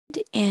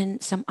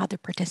and some other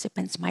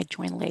participants might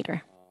join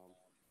later.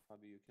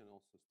 You can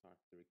also start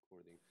the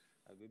recording.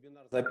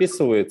 Webinar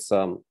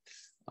записывается,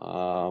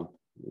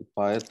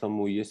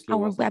 поэтому если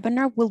Our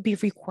webinar will be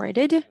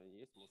recorded.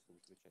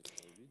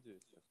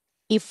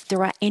 If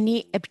there are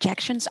any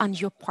objections on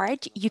your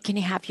part, you can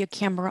have your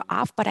camera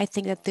off, but I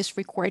think that this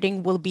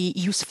recording will be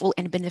useful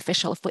and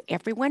beneficial for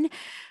everyone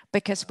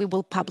because we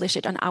will publish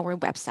it on our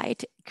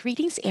website.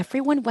 Greetings,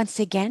 everyone. Once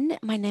again,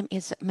 my name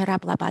is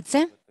Merab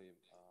Labadze.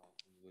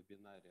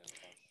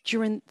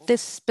 During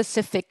this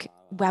specific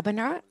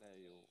webinar,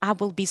 I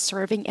will be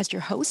serving as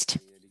your host.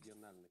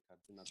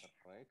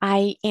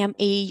 I am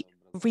a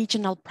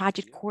regional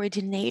project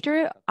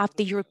coordinator of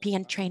the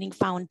European Training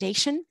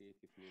Foundation.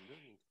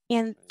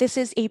 And this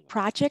is a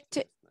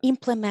project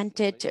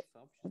implemented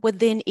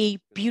within a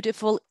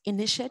beautiful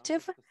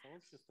initiative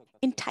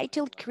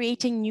entitled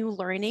Creating New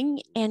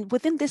Learning. And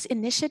within this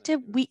initiative,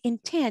 we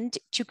intend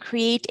to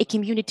create a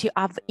community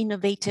of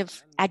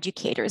innovative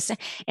educators.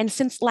 And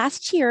since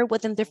last year,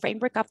 within the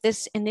framework of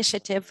this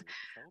initiative,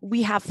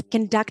 we have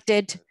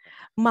conducted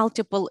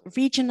multiple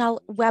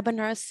regional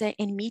webinars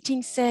and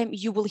meetings.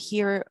 You will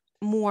hear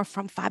more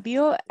from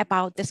Fabio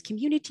about this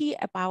community,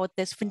 about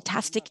this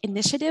fantastic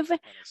initiative.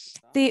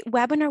 The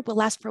webinar will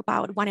last for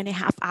about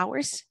 1.5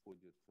 hours.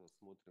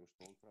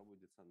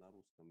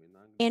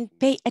 And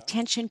pay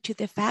attention to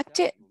the fact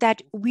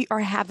that we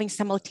are having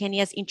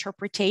simultaneous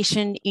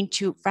interpretation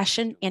into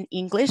Russian and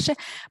English,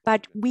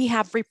 but we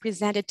have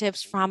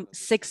representatives from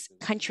 6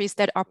 countries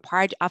that are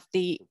part of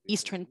the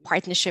Eastern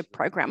Partnership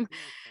Program.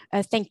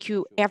 Thank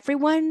you,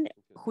 everyone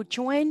who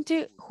joined,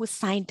 who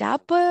signed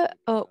up.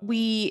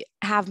 We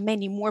have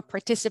many more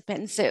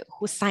participants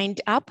who signed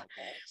up.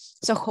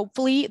 So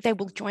hopefully they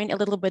will join a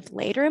little bit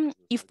later.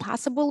 If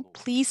possible,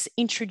 please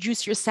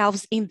introduce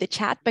yourselves in the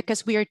chat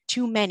because we are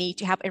too many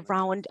to have a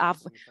round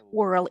of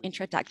oral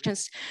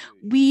introductions.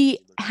 We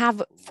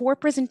have 4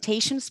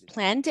 presentations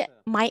planned,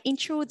 my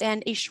intro,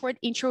 then a short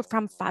intro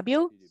from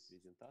Fabio.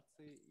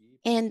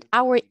 And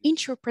our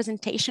intro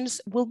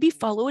presentations will be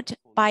followed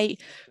by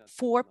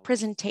 4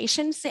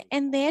 presentations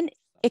and then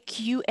a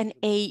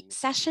Q&A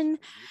session,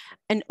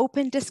 an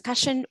open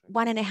discussion,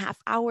 1.5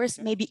 hours,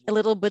 maybe a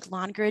little bit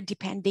longer,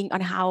 depending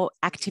on how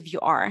active you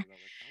are.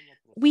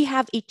 We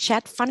have a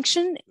chat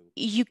function.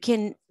 You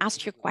can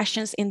ask your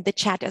questions in the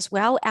chat as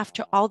well.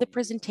 After all the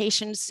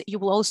presentations, you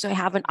will also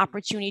have an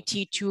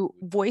opportunity to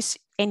voice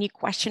any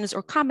questions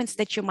or comments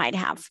that you might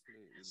have.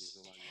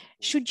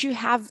 Should you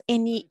have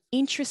any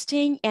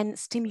interesting and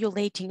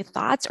stimulating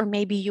thoughts, or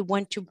maybe you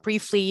want to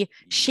briefly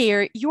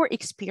share your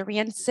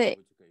experience,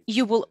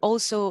 you will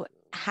also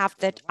have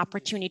that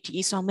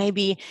opportunity. So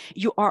maybe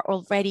you are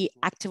already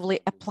actively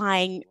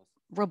applying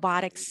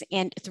robotics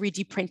and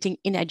 3D printing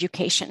in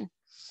education.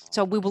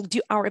 So we will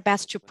do our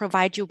best to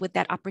provide you with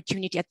that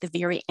opportunity at the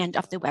very end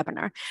of the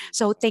webinar.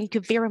 So thank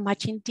you very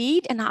much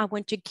indeed. And I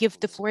want to give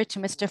the floor to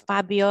Mr.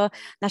 Fabio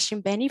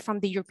Nascimbeni from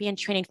the European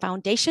Training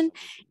Foundation,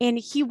 and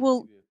he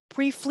will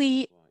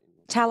briefly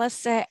tell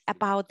us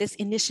about this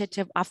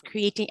initiative of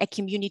creating a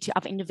community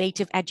of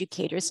innovative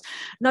educators.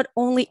 Not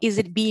only is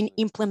it being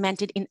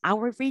implemented in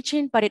our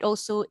region, but it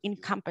also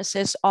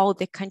encompasses all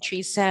the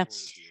countries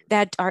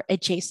that are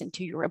adjacent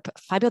to Europe.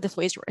 Fabio, the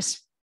floor is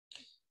yours.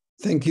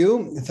 Thank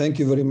you. Thank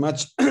you very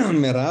much,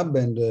 Merab.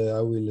 And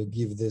I will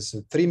give this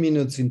 3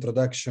 minutes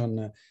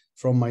introduction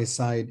from my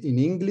side in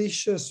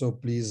English. So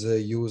please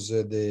use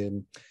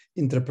the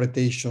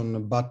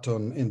interpretation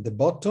button in the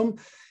bottom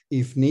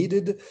if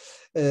needed.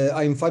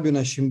 I'm Fabio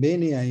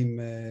Nascimbeni. I'm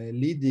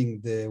leading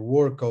the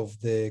work of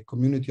the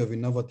community of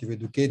innovative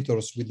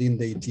educators within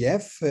the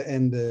ETF.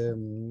 And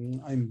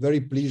I'm very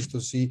pleased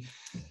to see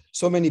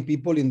so many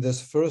people in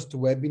this first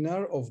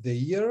webinar of the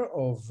year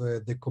of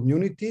the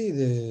community.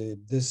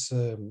 This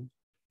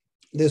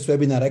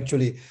webinar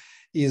actually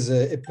is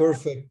a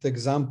perfect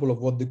example of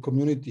what the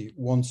community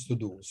wants to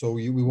do. So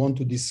we want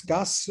to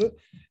discuss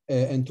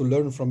and to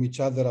learn from each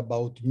other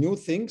about new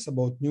things,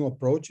 about new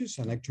approaches,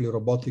 and actually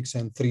robotics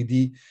and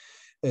 3D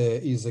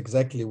is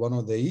exactly one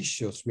of the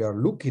issues we are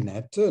looking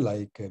at,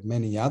 like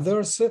many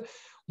others.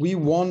 We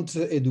want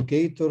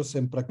educators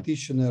and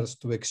practitioners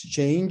to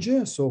exchange,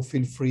 so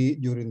feel free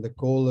during the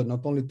call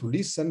not only to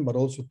listen, but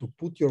also to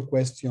put your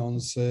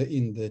questions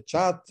in the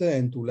chat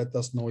and to let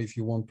us know if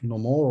you want to know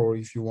more or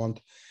if you want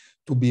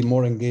to be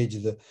more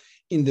engaged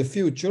in the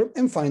future.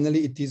 And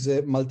finally, it is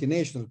a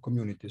multinational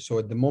community. So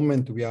at the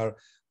moment, we are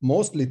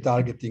mostly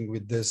targeting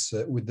with this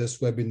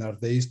webinar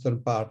the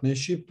Eastern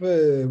Partnership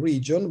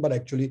region, but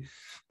actually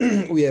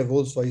we have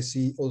also, I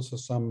see also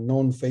some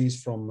known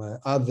face from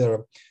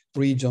other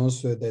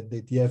regions that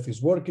the ETF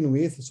is working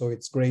with. So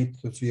it's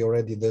great to see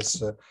already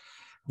this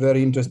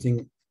very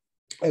interesting,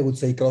 I would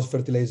say,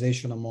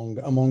 cross-fertilization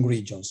among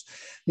regions.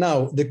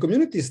 Now, the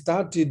community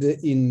started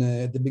in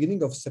the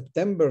beginning of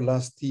September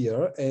last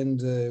year, and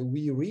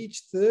we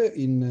reached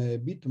in a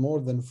bit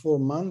more than 4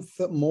 months,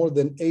 more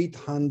than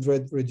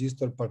 800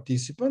 registered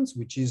participants,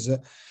 which is,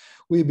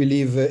 we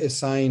believe, a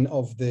sign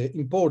of the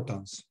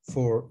importance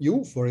for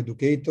you, for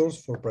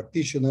educators, for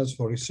practitioners,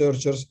 for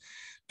researchers,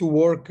 to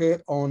work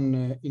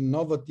on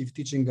innovative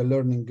teaching and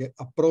learning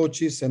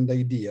approaches and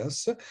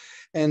ideas.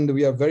 And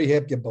we are very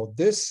happy about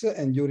this.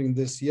 And during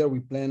this year, we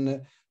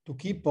plan to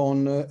keep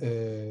on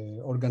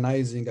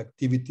organizing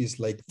activities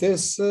like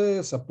this,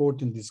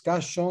 supporting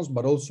discussions,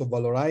 but also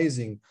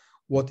valorizing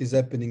what is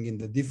happening in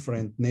the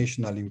different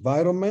national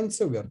environments.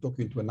 We are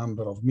talking to a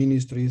number of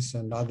ministries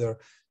and other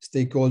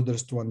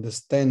stakeholders to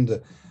understand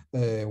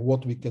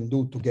what we can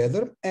do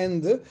together.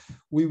 And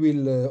we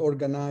will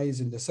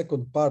organize in the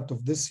second part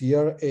of this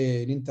year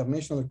an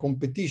international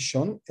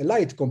competition, a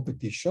light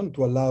competition,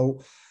 to allow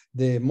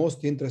the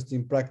most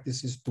interesting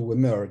practices to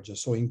emerge.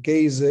 So in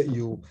case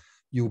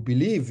you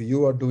believe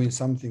you are doing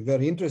something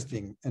very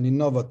interesting and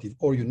innovative,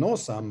 or you know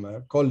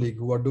some colleague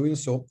who are doing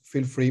so,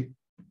 feel free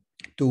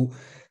to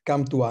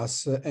come to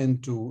us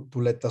and to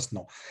let us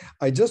know.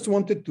 I just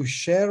wanted to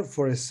share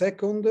for a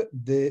second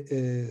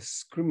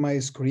my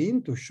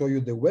screen to show you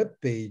the web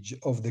page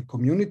of the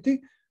community.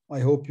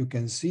 I hope you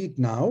can see it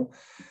now.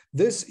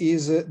 This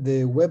is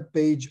the web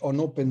page on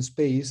open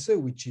space,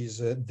 which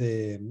is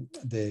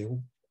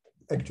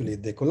actually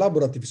the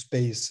collaborative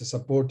space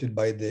supported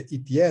by the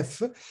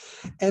ETF.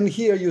 And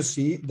here you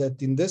see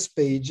that in this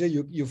page,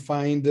 you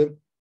find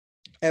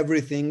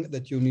everything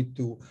that you need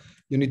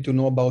to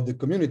know about the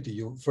community.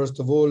 First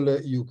of all,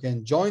 you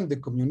can join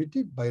the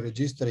community by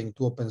registering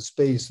to Open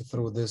Space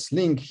through this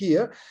link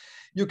here.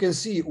 You can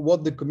see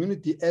what the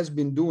community has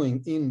been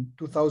doing in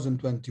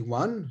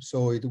 2021.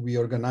 So we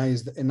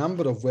organized a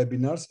number of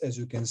webinars, as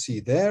you can see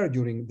there,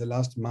 during the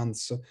last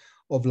months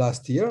of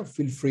last year.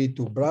 Feel free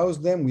to browse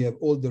them. We have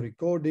all the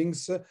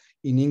recordings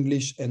in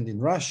English and in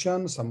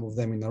Russian, some of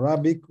them in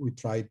Arabic. We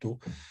try to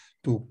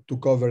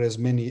cover as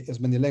many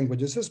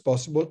languages as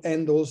possible,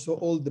 and also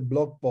all the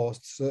blog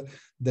posts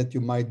that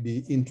you might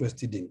be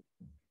interested in.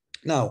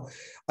 Now,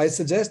 I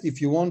suggest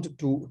if you want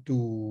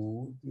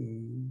to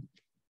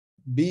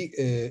be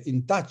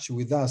in touch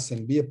with us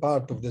and be a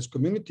part of this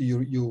community,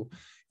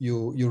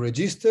 you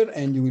register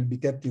and you will be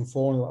kept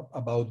informed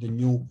about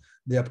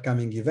the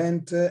upcoming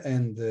event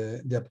and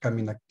the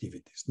upcoming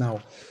activities.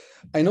 Now,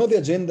 I know the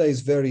agenda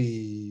is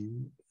very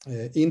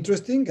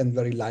interesting and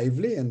very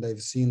lively, and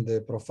I've seen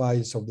the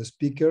profiles of the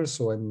speakers,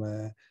 so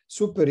I'm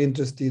super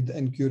interested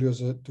and curious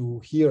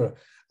to hear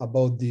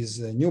about these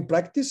new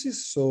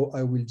practices. So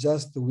I will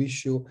just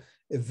wish you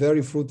a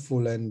very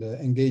fruitful and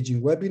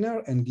engaging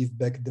webinar and give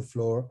back the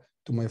floor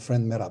to my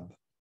friend Merab.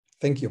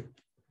 Thank you.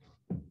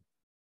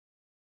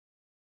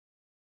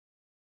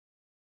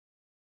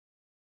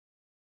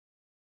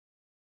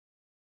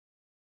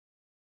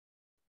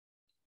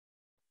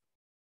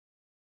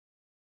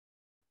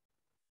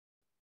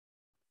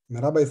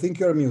 Merab, I think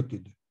you're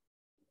muted.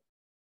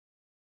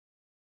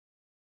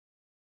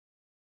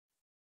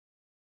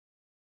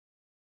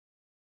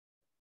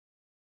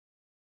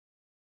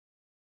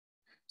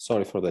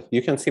 Sorry for that.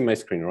 You can see my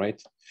screen,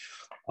 right?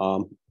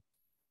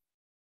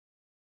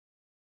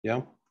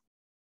 Yeah.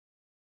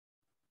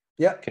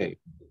 Yeah. Okay.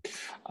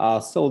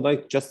 So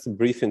like just a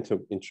brief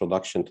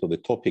introduction to the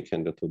topic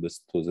and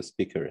to the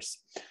speakers.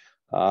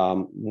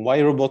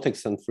 Why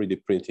robotics and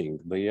 3D printing?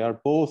 They are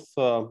both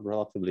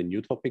relatively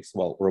new topics.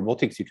 Well,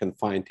 robotics you can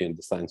find in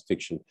the science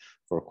fiction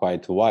for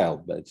quite a while,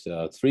 but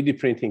 3D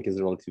printing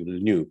is relatively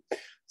new.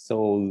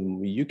 So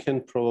you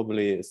can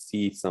probably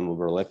see some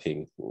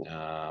overlapping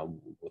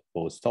with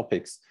both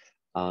topics.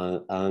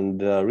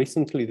 And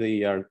recently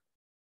they are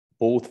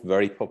both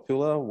very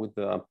popular with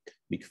a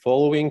big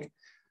following.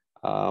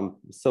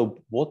 So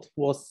what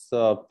was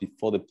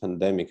before the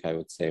pandemic, I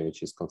would say,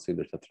 which is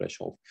considered a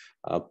threshold?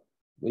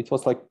 It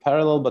was like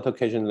parallel but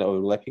occasionally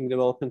overlapping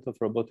development of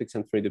robotics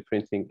and 3D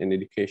printing in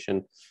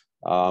education.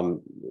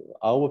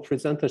 Our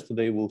presenters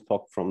today will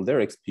talk from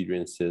their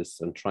experiences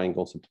and trying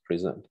also to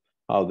present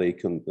how they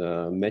can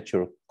match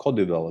or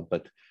co-develop.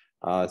 But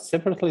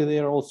separately, they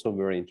are also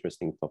very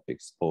interesting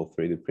topics, both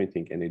 3D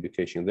printing and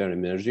education. They're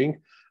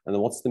emerging. And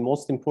what's the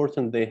most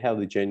important, they have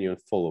the genuine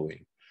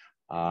following.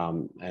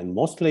 And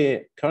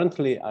mostly,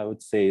 currently, I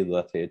would say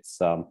that it's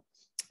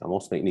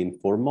mostly in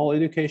informal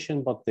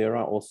education, but there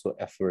are also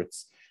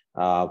efforts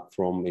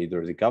from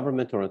either the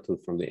government or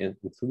from the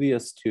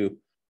enthusiasts to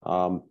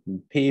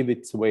pave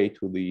its way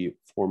to the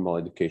formal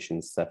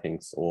education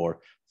settings or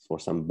for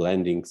some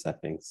blending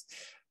settings.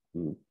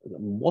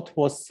 What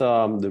was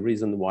the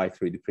reason why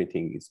 3D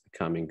printing is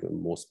becoming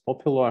most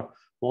popular?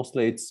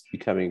 Mostly it's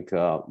becoming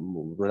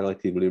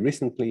relatively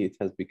recently, it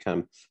has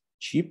become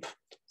cheap.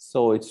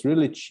 So it's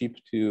really cheap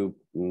to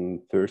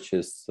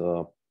purchase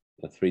a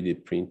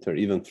 3D printer,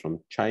 even from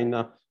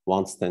China.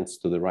 One stands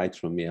to the right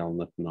from me.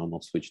 I'll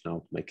not switch now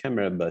to my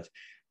camera, but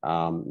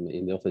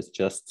in the office,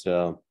 just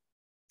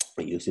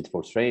use it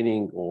for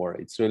training, or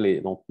it's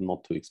really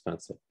not too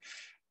expensive.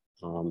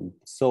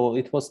 So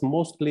it was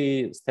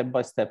mostly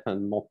step-by-step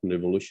and not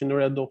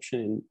revolutionary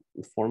adoption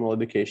in formal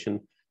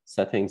education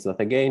settings. That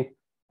again,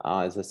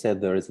 as I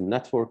said, there is a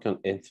network of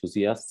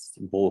enthusiasts,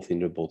 both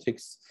in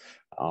robotics.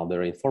 There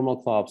are informal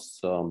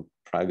clubs,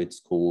 private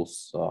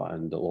schools,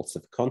 and lots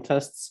of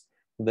contests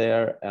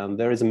there. And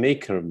there is a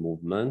maker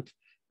movement.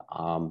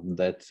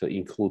 that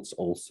includes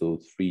also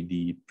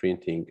 3D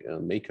printing.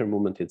 Maker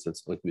movement, it's a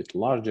little bit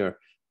larger,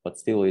 but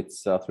still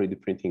it's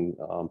 3D printing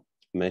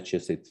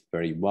matches it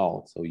very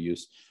well. So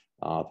use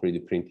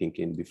 3D printing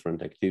in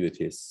different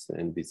activities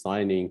and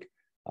designing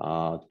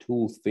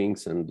tools,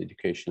 things, and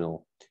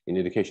educational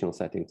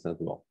settings as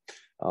well.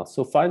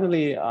 So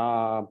finally,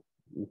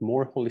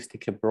 more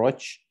holistic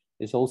approach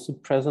is also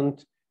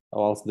present.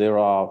 Whilst there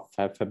are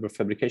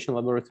fabrication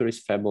laboratories,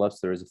 Fab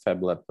Labs, there is a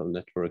Fab Lab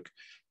network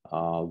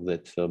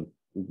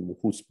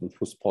who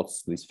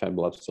spots these Fab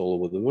Labs all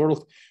over the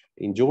world.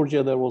 In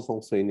Georgia, there was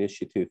also an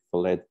initiative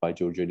led by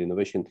Georgia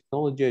Innovation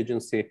Technology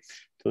Agency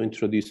to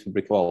introduce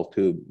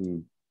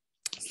to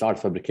start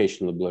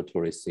fabrication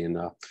laboratories in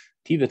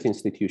TVET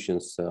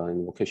institutions,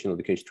 in vocational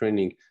education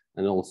training,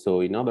 and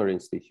also in other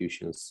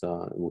institutions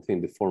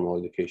within the formal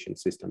education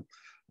system.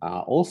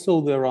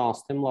 Also, there are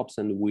STEM labs,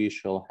 and we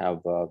shall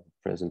have a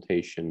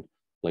presentation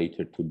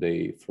later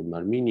today from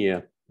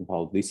Armenia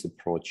about this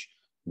approach,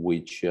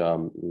 which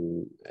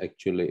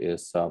actually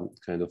is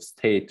kind of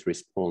state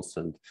response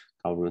and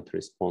government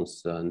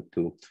response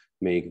to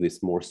make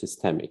this more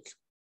systemic.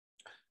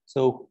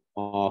 So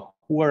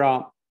who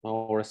are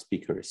our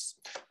speakers?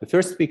 The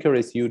first speaker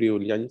is Yuri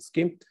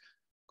Ulyanitsky,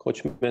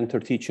 coach, mentor,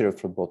 teacher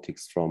of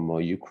robotics from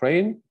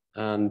Ukraine,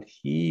 and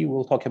he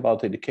will talk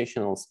about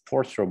educational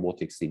sports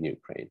robotics in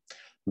Ukraine.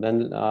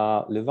 Then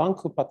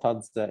Levanko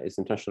Patadze is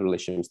international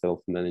relations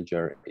development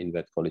manager in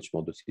Vet College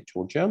Modus,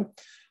 Georgia.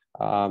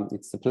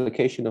 It's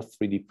application of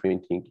 3D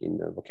printing in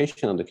the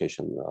vocational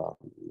education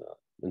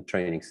and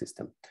training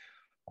system.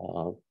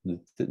 The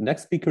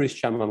next speaker is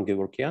Shamam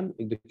Gevorkian,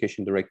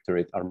 education director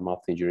at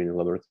Armath Engineering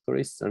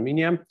Laboratories,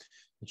 Armenia.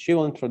 She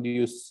will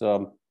introduce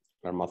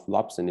Armath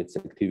Labs and its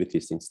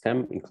activities in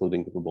STEM,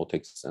 including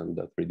robotics and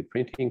 3D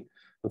printing.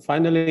 And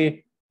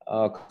finally,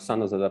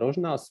 Oksana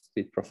Zadorozhna,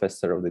 associate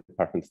professor of the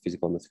Department of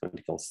Physical and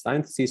Mathematical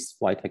Sciences,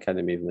 Flight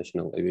Academy of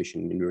National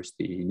Aviation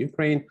University in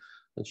Ukraine.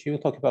 And she will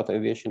talk about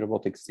aviation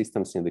robotics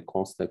systems in the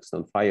context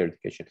of higher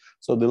education.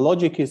 So the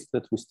logic is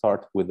that we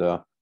start with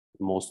a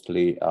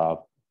mostly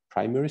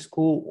primary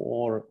school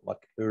or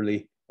like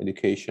early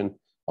education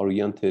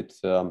oriented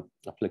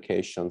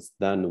applications.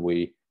 Then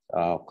we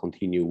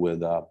continue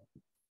with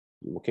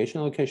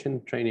vocational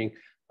education training.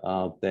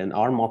 Then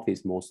Armath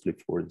is mostly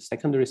for the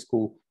secondary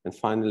school. And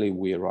finally,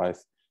 we arrive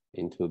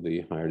into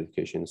the higher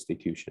education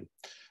institution.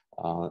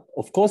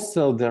 Of course,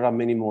 there are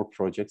many more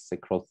projects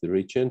across the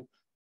region.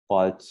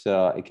 But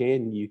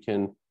again, you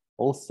can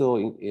also,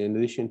 in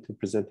addition to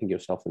presenting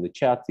yourself in the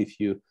chat, if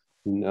you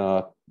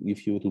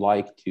would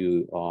like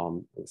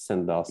to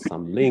send us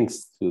some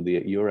links to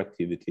your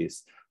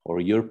activities or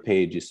your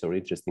pages or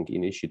interesting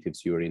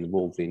initiatives you're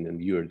involved in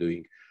and you're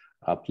doing,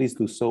 please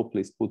do so.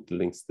 Please put the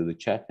links to the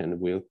chat, and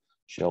we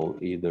shall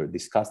either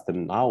discuss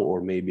them now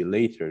or maybe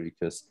later,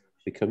 because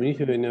the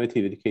community of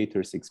innovative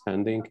educators is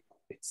expanding.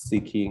 It's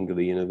seeking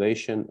the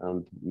innovation,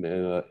 and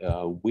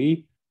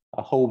we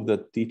I hope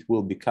that it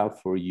will become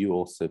for you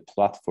also a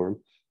platform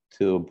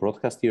to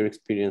broadcast your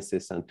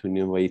experiences and to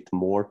innovate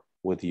more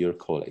with your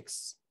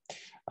colleagues.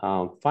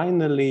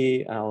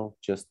 Finally,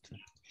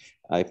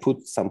 I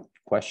put some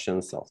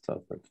questions after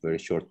a very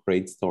short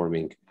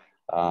brainstorming,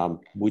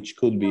 which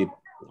could be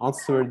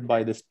answered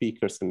by the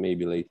speakers and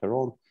maybe later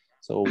on.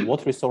 So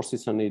what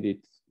resources are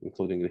needed,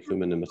 including the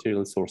human and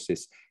material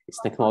resources? Is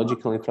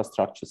technological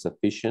infrastructure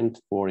sufficient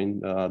for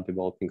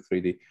developing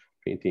 3D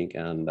printing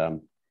and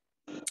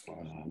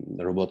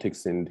the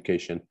robotics in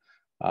education?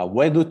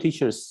 Where do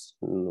teachers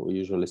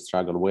usually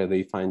struggle? Where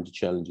they find the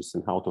challenges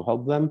and how to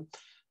help them?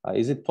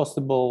 Is it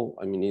possible?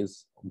 I mean,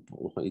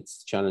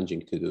 it's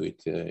challenging to do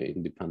it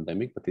in the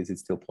pandemic, but is it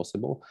still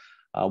possible?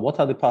 What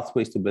are the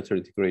pathways to better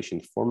integration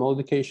in formal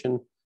education?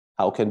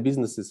 How can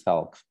businesses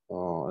help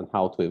and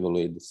how to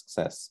evaluate the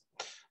success?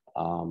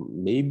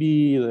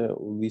 Maybe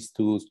these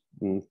two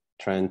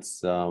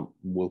trends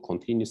will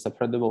continue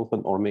separate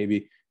development, or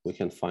maybe we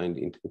can find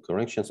into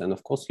corrections. And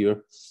of course,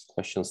 your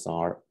questions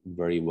are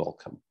very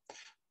welcome.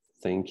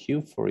 Thank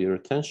you for your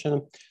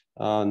attention.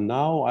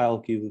 Now I'll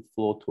give the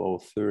floor to our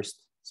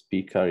first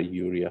speaker,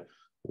 Yuri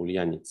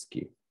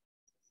Ulyanitsky.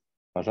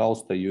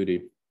 Пожалуйста,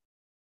 Юрий.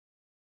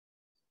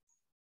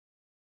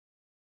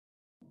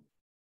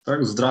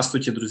 Так,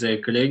 здравствуйте, друзья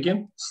и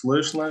коллеги.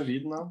 Слышно,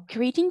 видно?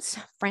 Greetings,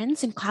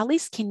 friends and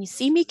colleagues. Can you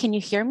see me? Can you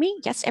hear me?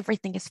 Yes,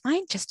 everything is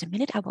fine. Just a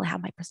minute. I will have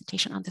my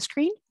presentation on the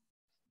screen.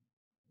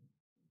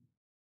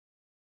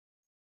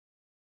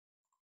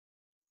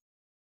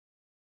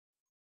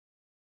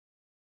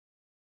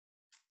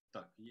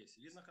 Так, есть.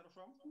 Видно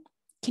хорошо?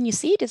 Can you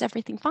see it? Is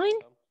everything fine?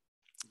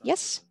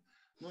 Yes.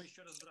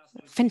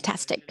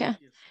 Fantastic.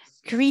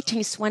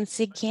 Greetings once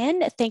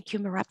again. Thank you,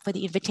 Mirab, for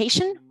the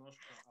invitation.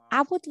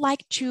 I would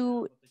like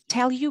to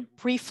tell you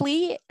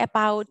briefly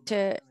about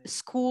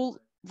school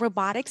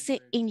robotics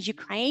in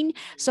Ukraine.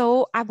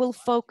 So I will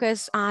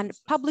focus on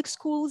public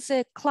schools,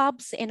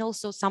 clubs, and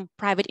also some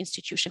private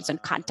institutions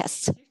and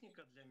contests.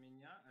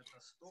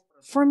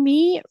 For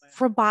me,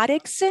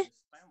 robotics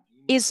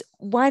is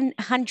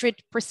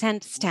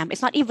 100% STEM.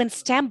 It's not even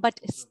STEM, but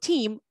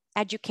STEAM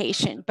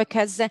education,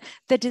 because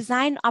the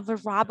design of a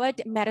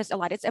robot matters a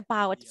lot. It's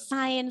about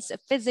science,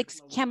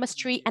 physics,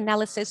 chemistry,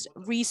 analysis,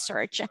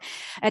 research.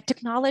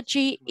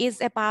 Technology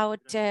is about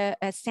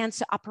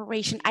sensor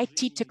operation,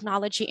 IT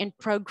technology, and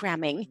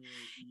programming.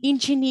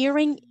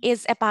 Engineering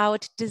is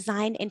about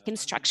design and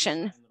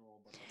construction.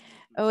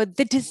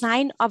 The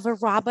design of a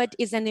robot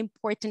is an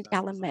important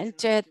element.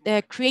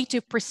 The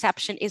creative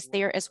perception is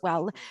there as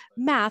well.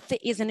 Math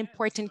is an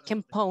important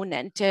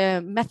component,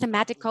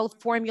 mathematical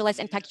formulas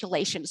and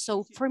calculations.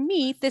 So for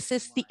me, this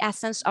is the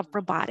essence of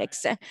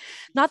robotics.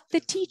 Not the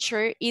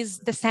teacher is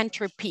the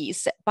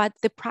centerpiece, but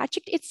the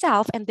project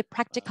itself and the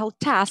practical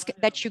task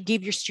that you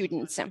give your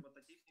students.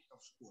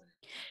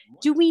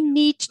 Do we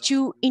need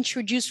to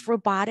introduce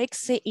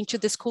robotics into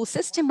the school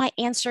system? My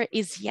answer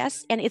is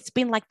yes, and it's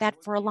been like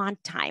that for a long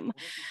time.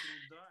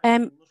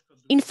 Um,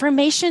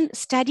 Information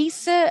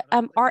studies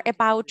are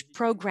about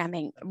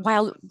programming,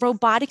 while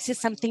robotics is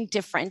something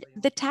different.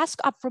 The task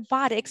of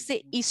robotics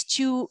is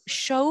to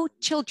show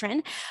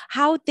children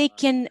how they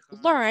can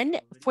learn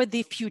for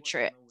the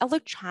future.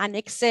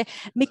 Electronics,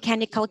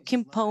 mechanical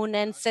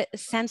components,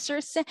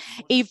 sensors.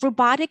 A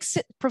robotics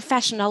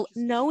professional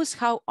knows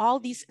how all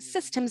these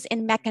systems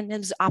and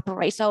mechanisms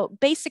operate. So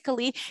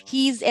basically,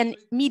 he's a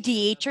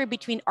mediator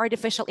between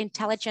artificial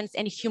intelligence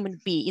and human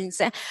beings.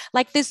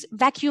 Like this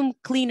vacuum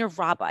cleaner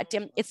robot,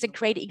 it's a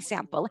great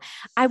example.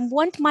 I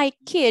want my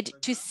kid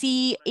to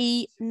see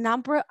a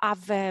number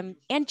of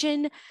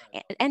engines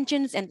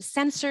and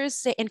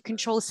sensors and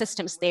control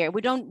systems there.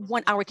 We don't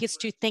want our kids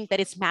to think that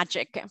it's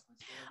magic.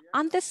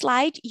 On the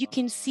slide, you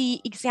can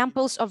see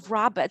examples of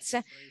robots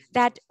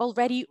that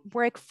already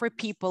work for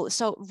people.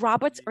 So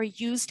robots are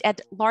used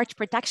at large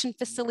production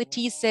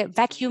facilities,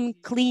 vacuum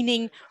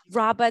cleaning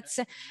robots,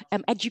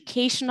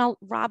 educational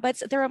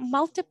robots. There are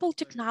multiple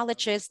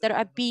technologies that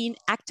are being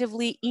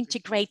actively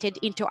integrated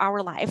into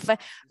our life.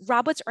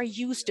 Robots are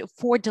used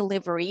for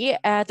delivery.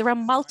 There are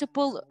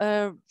multiple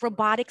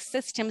robotic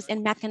systems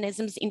and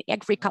mechanisms in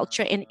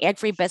agriculture and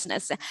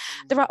agribusiness.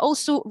 There are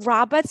also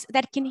robots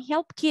that can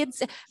help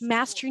kids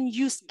master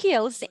new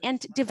skills and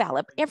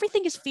develop.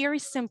 Everything is very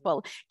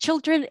simple.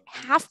 Children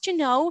have to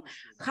know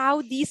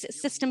how these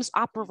systems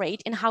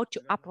operate and how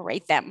to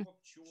operate them.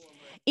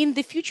 In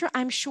the future,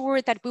 I'm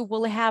sure that we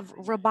will have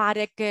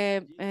robotic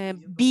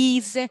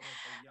bees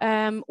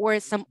or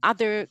some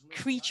other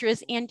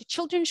creatures, and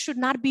children should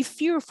not be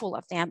fearful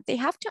of them. They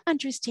have to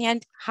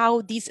understand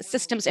how these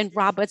systems and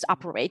robots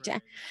operate.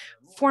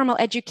 Formal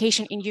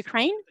education in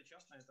Ukraine,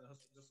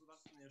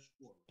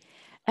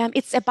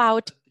 it's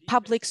about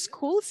public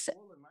schools.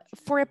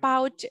 For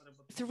about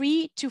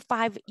 3 to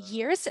 5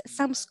 years,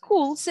 some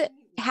schools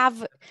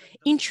have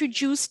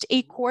introduced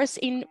a course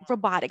in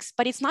robotics,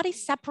 but it's not a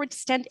separate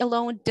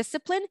standalone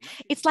discipline.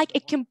 It's like a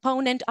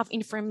component of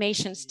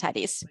information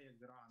studies.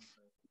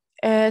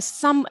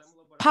 Some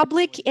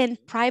public and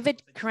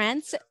private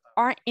grants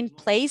are in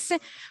place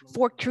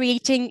for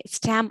creating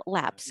STEM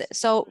labs.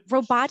 So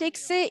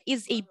robotics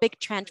is a big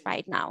trend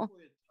right now.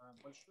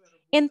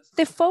 And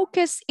the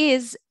focus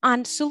is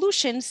on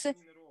solutions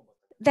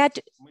that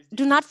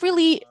do not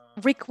really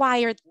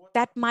require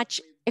that much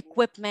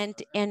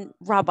equipment and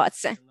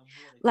robots.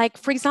 Like,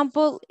 for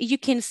example, you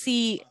can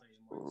see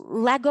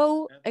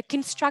Lego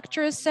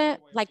constructors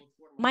like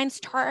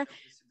Mindstar.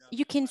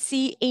 You can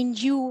see a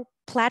new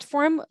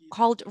platform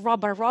called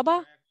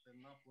RobaRoba.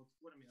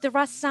 There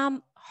are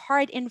some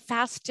hard and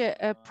fast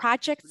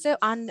projects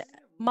on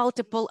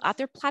multiple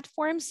other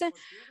platforms.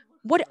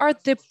 What are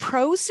the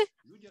pros?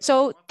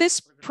 So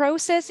this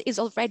process is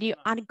already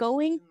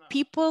ongoing.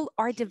 People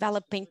are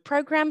developing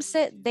programs.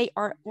 They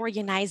are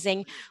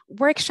organizing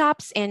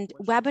workshops and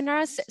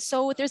webinars.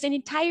 So there's an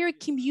entire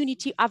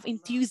community of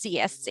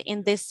enthusiasts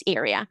in this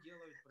area.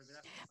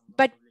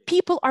 But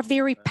people are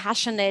very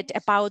passionate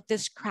about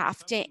this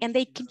craft and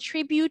they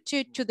contribute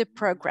to the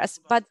progress.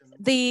 But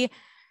the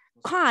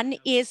con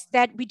is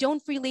that we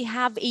don't really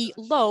have a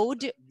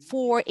load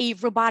for a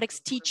robotics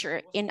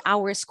teacher in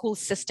our school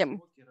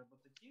system.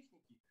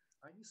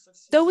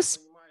 Those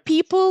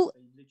people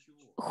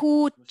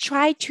who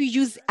try to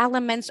use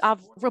elements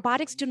of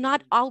robotics do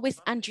not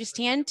always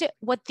understand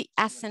what the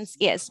essence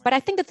is. But I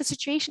think that the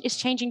situation is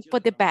changing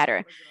for the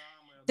better.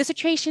 The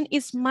situation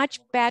is much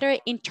better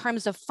in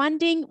terms of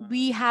funding.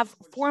 We have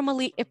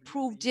formally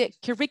approved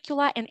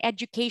curricula and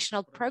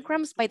educational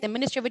programs by the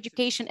Ministry of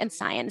Education and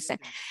Science.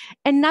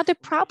 Another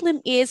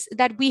problem is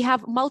that we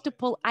have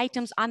multiple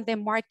items on the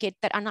market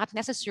that are not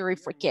necessary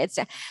for kids.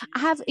 I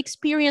have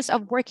experience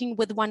of working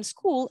with one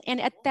school,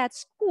 and at that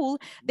school,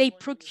 they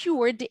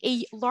procured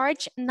a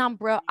large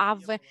number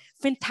of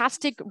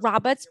fantastic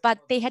robots, but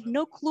they had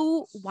no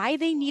clue why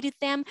they needed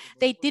them.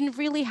 They didn't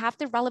really have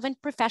the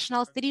relevant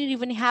professionals. They didn't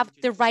even have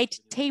the right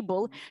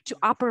table to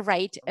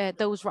operate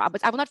those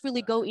robots. I will not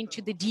really go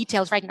into the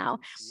details right now.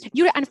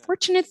 Yuri,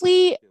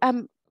 unfortunately,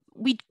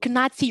 we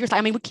cannot see your slide.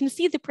 I mean, we can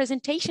see the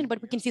presentation,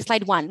 but we can see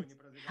slide 1.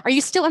 Are you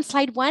still on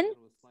slide 1?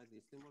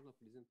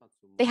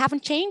 They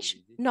haven't changed?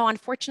 No,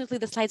 unfortunately,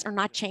 the slides are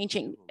not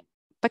changing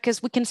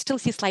because we can still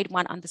see slide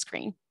 1 on the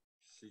screen.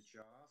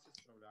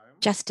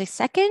 Just a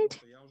second,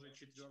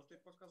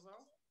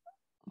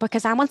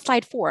 because I'm on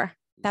slide 4.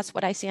 That's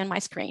what I see on my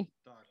screen.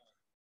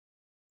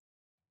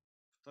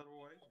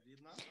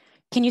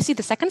 Can you see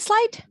the second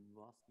slide?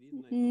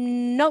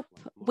 Nope,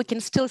 we can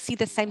still see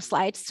the same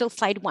slide, still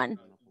slide 1.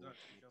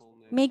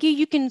 Maybe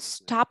you can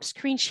stop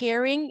screen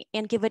sharing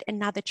and give it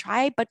another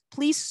try, but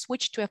please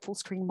switch to a full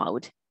screen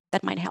mode.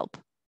 That might help.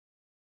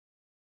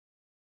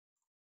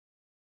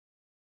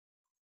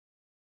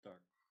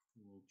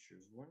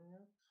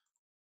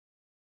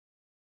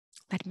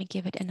 Let me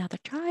give it another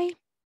try.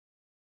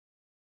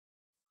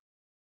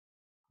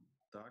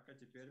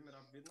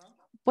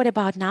 What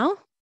about now?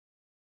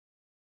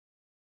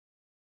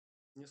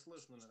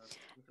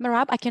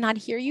 Merab, I cannot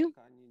hear you.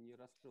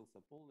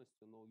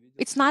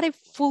 It's not a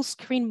full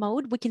screen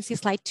mode. We can see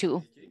slide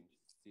 2.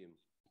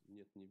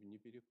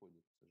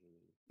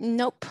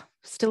 Nope,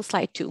 still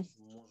slide 2.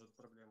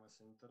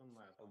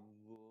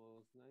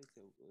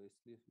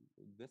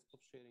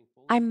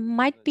 I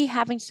might be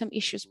having some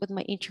issues with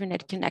my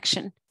internet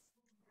connection.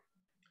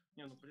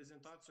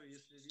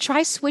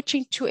 Try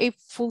switching to a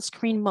full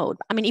screen mode.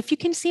 I mean, if you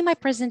can see my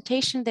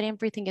presentation, then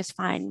everything is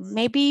fine.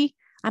 Maybe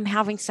I'm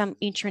having some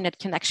internet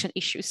connection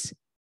issues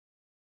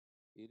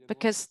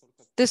because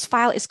this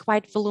file is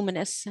quite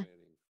voluminous.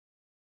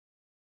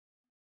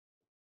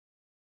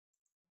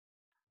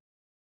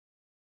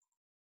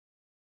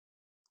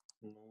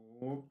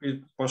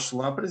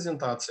 Пошла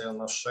презентация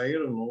на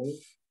share.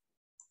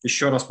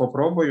 Еще раз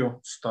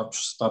попробую. Stop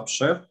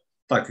share.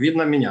 Так,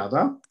 видно меня,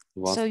 да?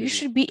 So you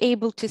should be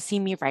able to see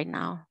me right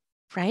now,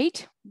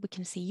 right? We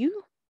can see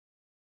you.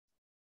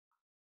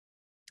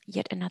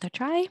 Yet another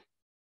try.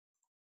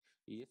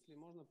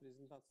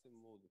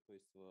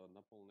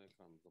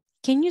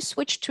 Can you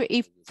switch to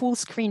a full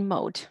screen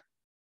mode,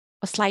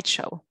 a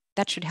slideshow?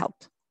 That should help.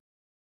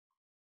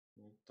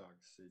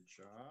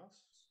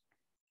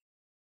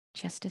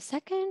 Just a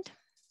second.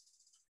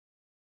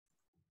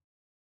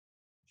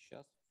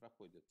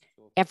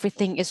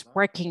 Everything is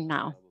working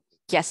now.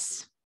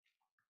 Yes.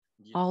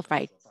 All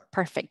right.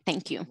 Perfect.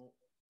 Thank you.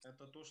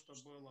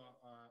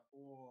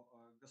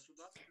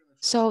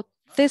 So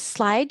this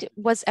slide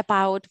was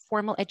about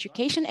formal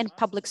education and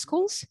public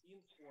schools.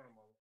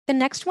 The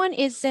next one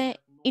is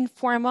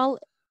informal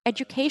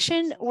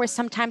education, or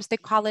sometimes they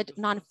call it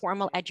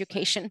non-formal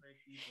education.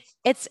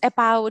 It's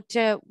about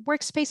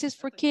workspaces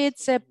for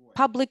kids,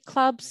 public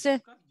clubs,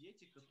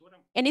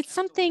 and it's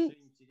something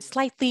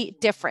slightly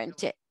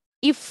different.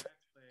 If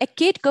a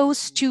kid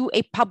goes to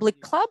a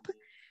public club,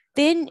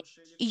 then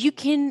you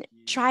can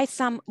try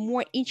some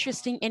more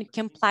interesting and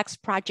complex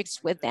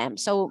projects with them.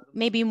 So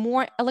maybe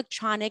more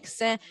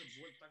electronics.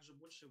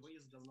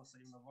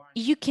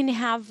 You can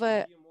have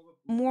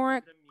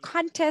more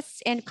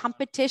contests and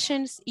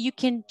competitions. You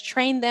can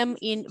train them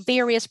in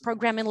various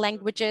programming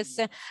languages,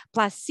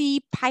 plus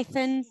C,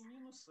 Python.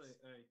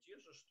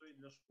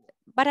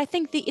 But I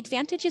think the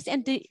advantages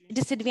and the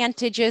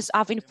disadvantages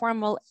of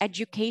informal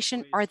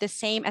education are the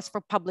same as for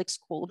public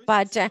school.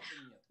 But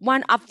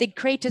one of the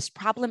greatest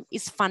problem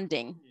is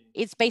funding.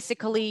 It's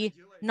basically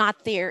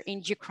not there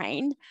in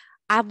Ukraine.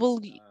 I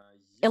will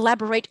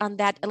elaborate on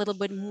that a little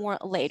bit more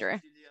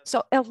later.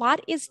 So a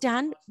lot is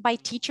done by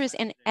teachers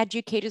and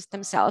educators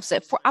themselves.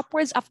 For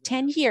upwards of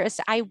 10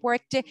 years, I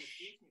worked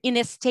in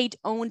a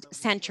state-owned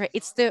center.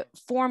 It's the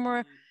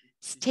former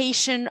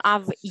station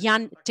of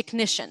young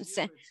technicians.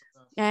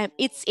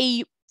 It's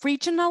a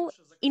regional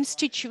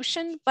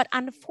institution, but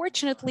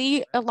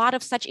unfortunately, a lot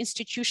of such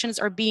institutions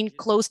are being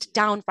closed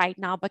down right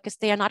now because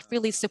they are not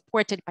really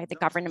supported by the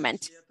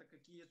government.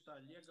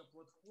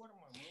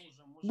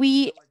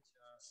 We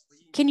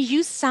can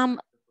use some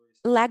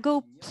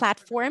Lego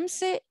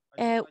platforms.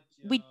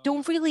 We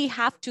don't really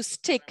have to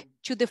stick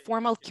to the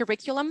formal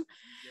curriculum.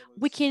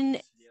 We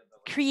can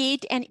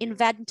create and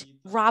invent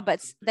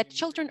robots that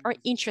children are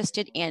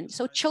interested in.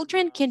 So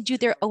children can do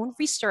their own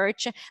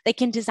research. They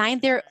can design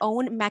their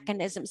own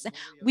mechanisms.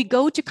 We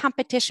go to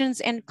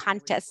competitions and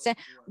contests.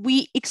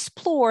 We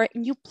explore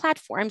new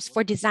platforms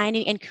for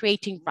designing and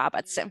creating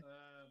robots.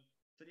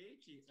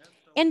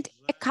 And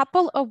a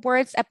couple of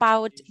words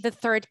about the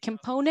third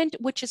component,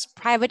 which is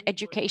private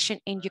education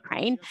in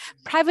Ukraine.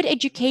 Private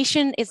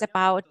education is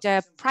about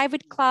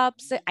private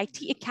clubs, IT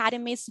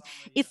academies.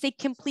 It's a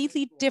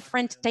completely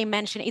different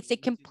dimension. It's a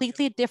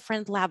completely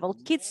different level.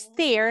 Kids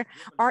there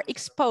are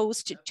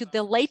exposed to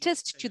the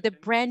latest, to the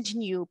brand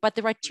new, but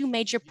there are two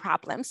major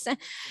problems.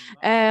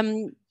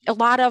 A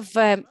lot of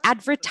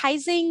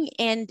advertising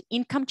and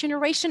income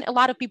generation. A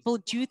lot of people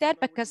do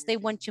that because they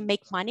want to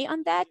make money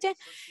on that.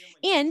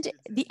 And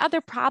the other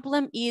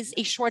problem is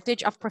a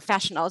shortage of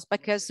professionals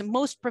because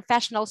most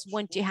professionals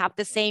want to have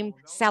the same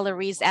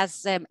salaries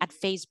as at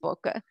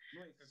Facebook.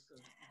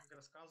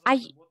 I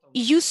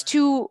used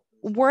to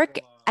work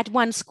at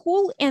one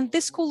school, and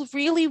this school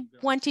really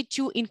wanted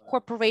to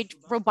incorporate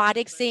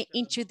robotics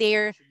into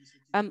their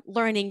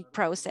learning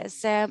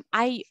process.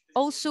 I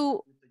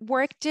also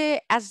worked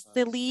as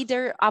the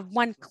leader of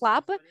one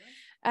club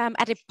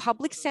at a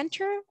public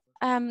center.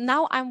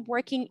 Now I'm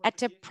working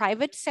at a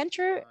private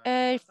center.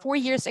 4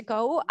 years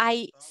ago,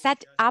 I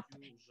set up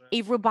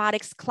a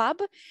robotics club.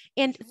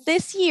 And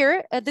this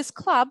year, this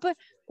club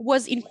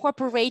was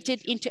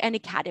incorporated into an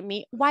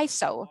academy. Why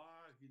so?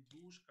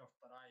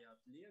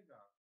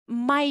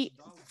 My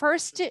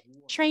first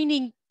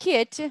training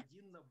kit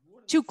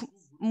took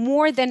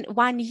more than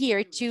 1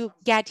 year to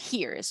get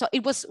here. So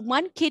it was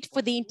one kit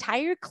for the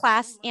entire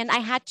class, and I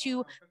had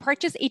to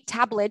purchase a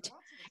tablet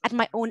at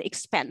my own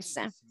expense.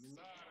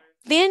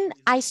 Then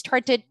I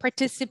started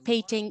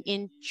participating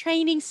in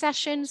training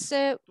sessions,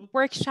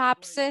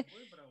 workshops,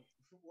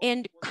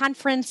 and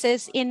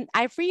conferences, and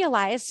I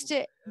realized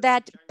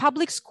that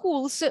public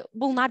schools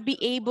will not be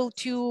able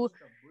to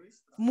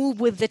move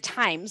with the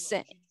times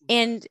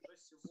and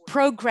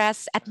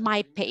progress at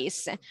my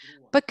pace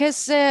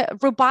because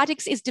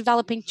robotics is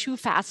developing too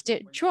fast.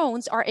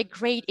 Drones are a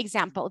great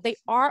example. They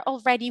are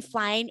already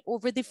flying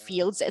over the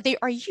fields. They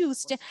are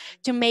used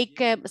to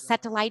make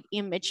satellite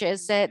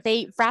images.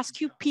 They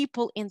rescue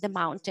people in the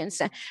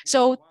mountains.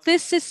 So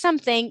this is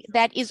something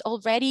that is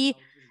already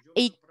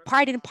a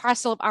part and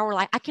parcel of our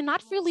life. I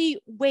cannot really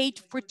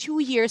wait for 2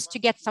 years to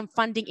get some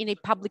funding in a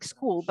public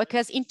school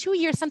because in 2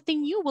 years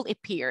something new will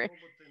appear.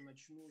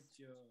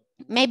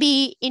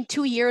 Maybe in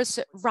 2 years,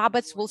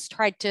 robots will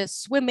start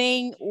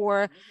swimming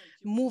or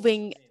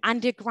moving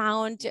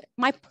underground.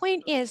 My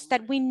point is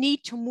that we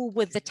need to move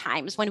with the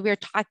times when we're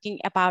talking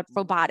about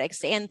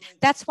robotics. And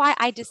that's why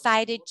I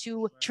decided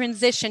to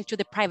transition to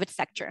the private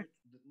sector.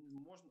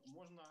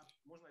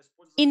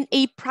 In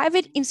a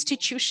private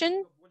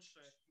institution,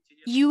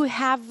 you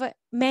have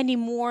many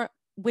more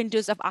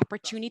windows of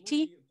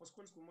opportunity.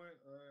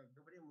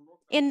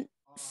 And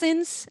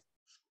since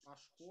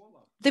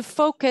the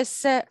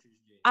focus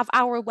of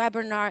our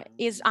webinar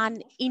is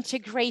on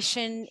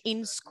integration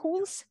in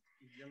schools,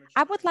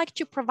 I would like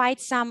to provide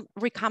some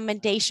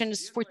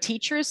recommendations for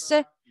teachers,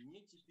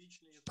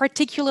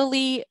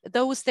 particularly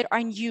those that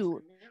are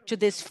new to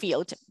this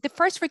field. The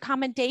first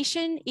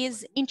recommendation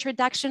is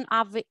introduction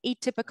of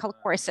atypical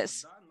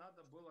courses.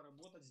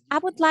 I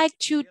would like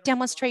to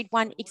demonstrate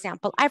one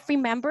example. I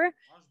remember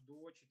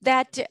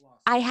that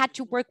I had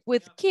to work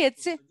with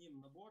kids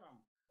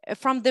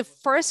from the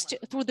first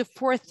through the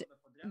fourth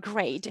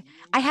grade.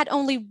 I had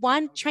only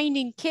one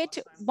training kit,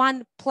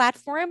 one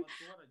platform.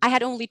 I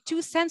had only two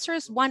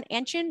sensors, one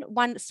engine,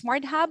 one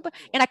smart hub,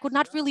 and I could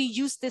not really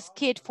use this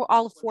kit for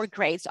all 4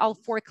 grades, all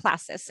 4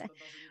 classes.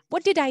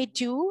 What did I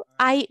do?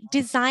 I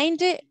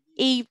designed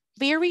a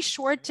very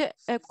short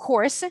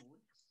course.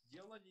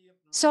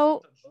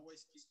 So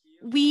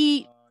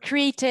we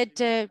created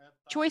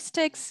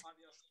joysticks,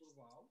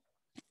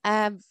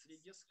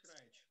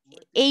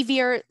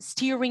 aviar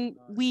steering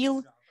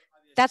wheel.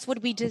 That's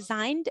what we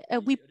designed.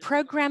 We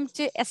programmed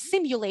a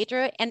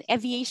simulator, an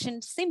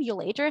aviation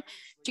simulator,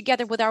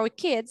 together with our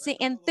kids.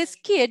 And this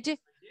kid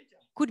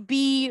could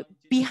be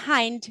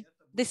behind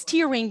the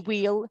steering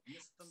wheel.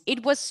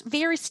 It was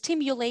very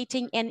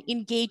stimulating and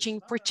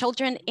engaging for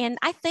children. And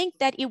I think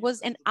that it was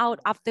an out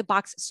of the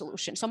box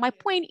solution. So my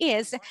point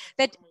is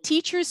that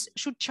teachers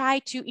should try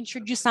to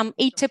introduce some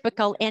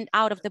atypical and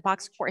out of the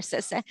box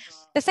courses.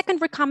 The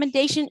second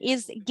recommendation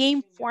is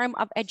game form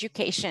of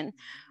education.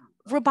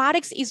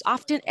 Robotics is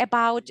often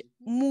about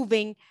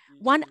moving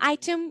one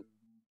item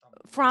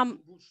from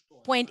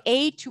point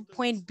A to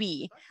point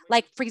B.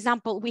 Like, for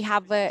example, we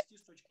have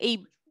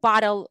a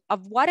bottle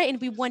of water and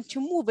we want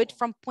to move it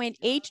from point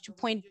A to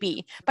point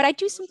B. But I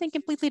do something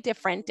completely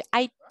different.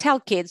 I tell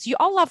kids, you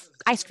all love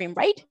ice cream,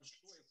 right?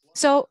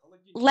 So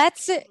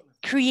let's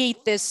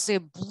create this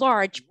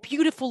large,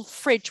 beautiful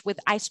fridge with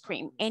ice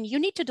cream, and you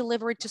need to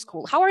deliver it to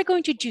school. How are you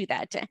going to do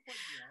that?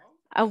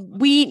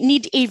 We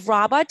need a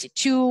robot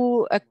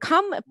to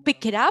come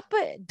pick it up,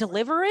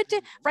 deliver it,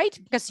 right?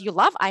 Because you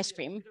love ice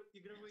cream,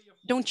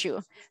 don't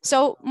you?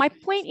 So my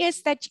point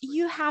is that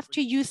you have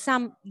to use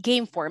some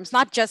game forms,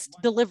 not just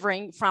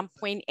delivering from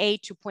point A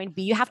to point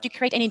B. You have to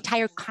create an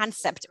entire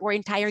concept or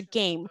entire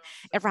game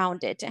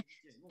around it.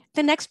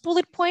 The next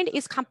bullet point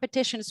is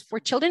competitions for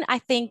children. I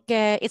think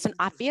it's an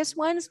obvious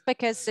one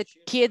because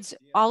kids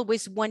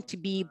always want to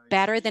be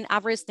better than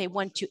others. They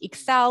want to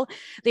excel.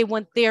 They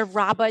want their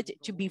robot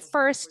to be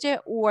first,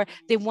 or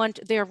they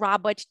want their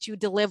robot to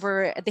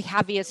deliver the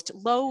heaviest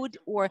load,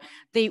 or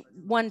they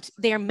want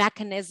their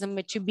mechanism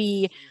to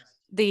be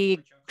the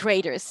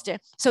greatest.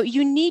 So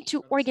you need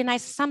to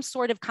organize some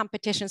sort of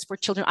competitions for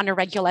children on a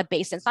regular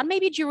basis, not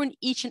maybe during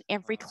each and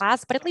every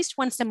class, but at least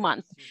once a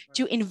month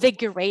to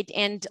invigorate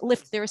and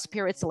lift their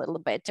spirits a little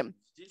bit.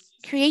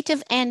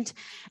 Creative and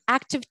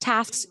active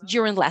tasks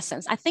during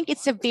lessons. I think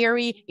it's a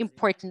very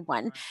important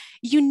one.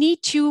 You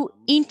need to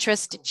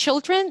interest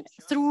children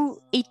through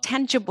a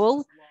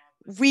tangible,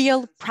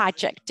 real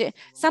project.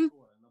 Some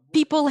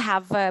people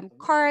have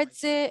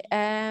cards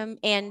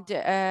and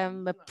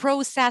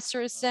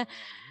processors.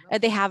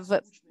 They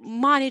have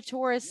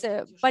monitors,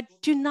 but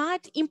do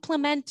not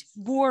implement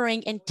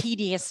boring and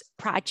tedious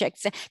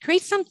projects.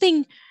 Create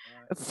something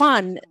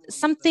fun,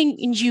 something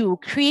new.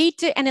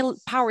 Create an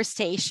power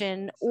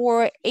station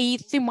or a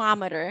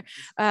thermometer,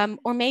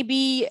 or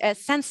maybe a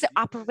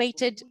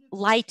sensor-operated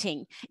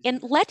lighting,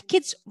 and let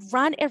kids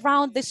run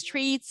around the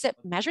streets,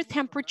 measure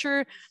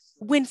temperature,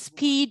 wind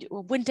speed,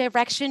 or wind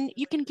direction.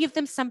 You can give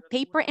them some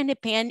paper and a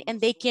pen,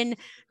 and they can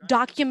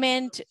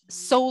document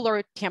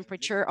solar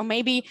temperature, or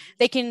maybe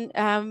they can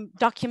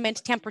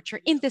document temperature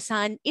in the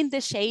sun, in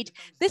the shade.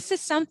 This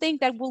is something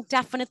that will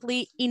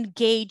definitely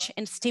engage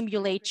and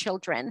stimulate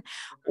children.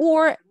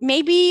 Or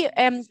maybe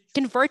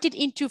convert it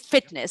into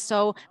fitness.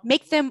 So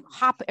make them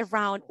hop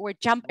around or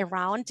jump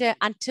around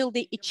until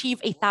they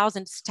achieve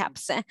 1,000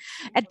 steps.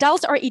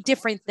 Adults are a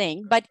different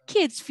thing, but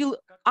kids feel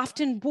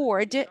often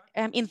bored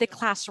in the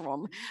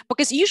classroom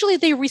because usually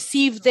they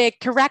receive the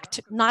correct,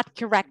 not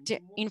correct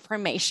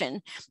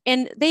information.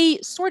 And they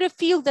sort of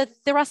feel that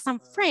there are some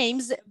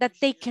frames that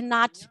they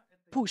cannot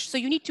push. So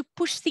you need to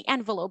push the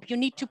envelope, you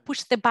need to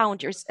push the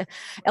boundaries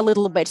a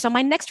little bit. So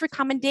my next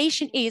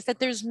recommendation is that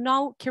there's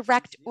no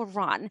correct or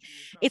wrong.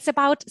 It's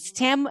about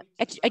STEM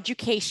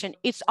education.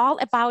 It's all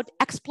about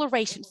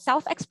exploration,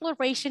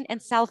 self-exploration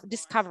and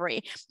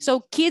self-discovery.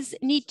 So kids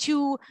need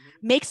to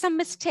make some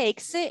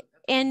mistakes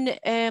and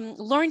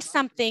learn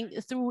something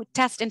through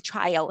test and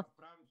trial.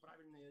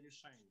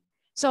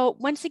 So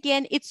once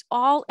again, it's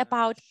all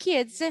about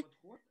kids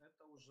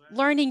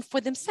learning for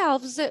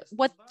themselves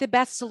what the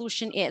best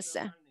solution is.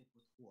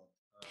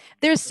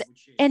 There's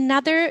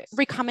another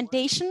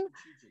recommendation: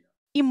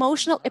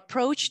 emotional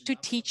approach to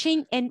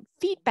teaching and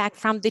feedback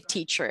from the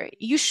teacher.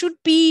 You should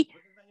be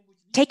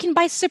taken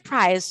by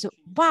surprise.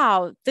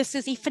 Wow, this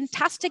is a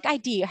fantastic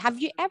idea.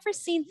 Have you ever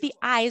seen the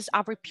eyes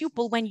of a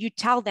pupil when you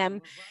tell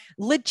them,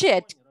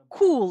 legit,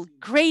 cool,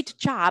 great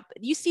job?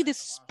 You see this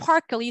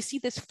sparkle, you see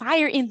this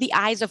fire in the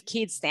eyes of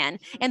kids then.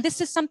 And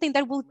this is something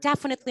that will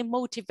definitely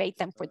motivate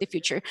them for the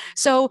future.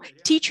 So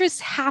teachers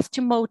have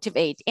to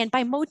motivate. And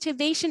by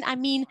motivation, I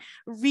mean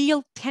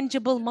real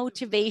tangible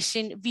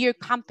motivation via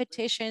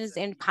competitions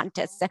and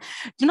contests.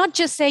 Do not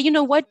just say, you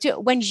know what,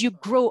 when you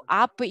grow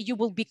up, you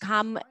will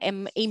become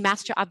a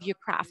master of your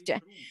craft.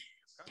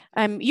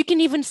 You can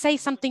even say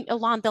something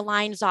along the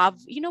lines of,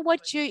 you know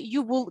what,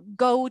 you will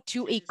go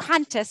to a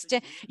contest,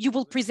 you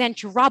will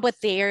present your robot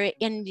there,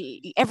 and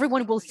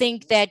everyone will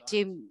think that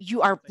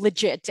you are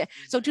legit.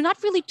 So do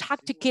not really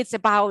talk to kids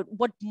about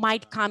what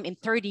might come in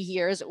 30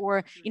 years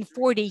or in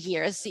 40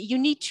 years. You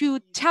need to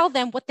tell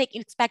them what they can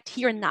expect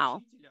here and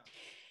now.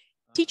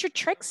 Teacher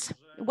tricks,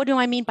 what do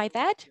I mean by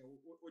that?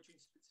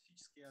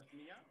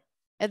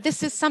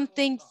 This is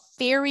something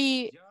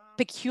very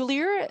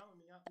peculiar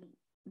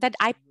that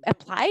I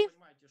apply.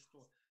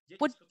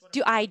 What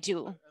do?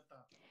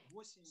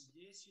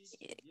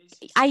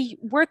 I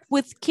work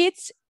with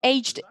kids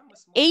aged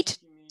 8,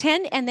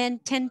 10, and then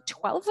 10,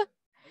 12.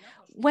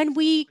 When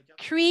we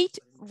create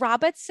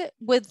robots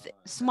with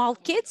small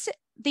kids,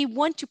 they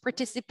want to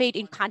participate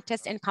in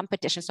contests and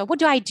competitions. So what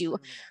do?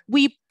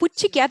 We put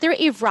together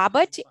a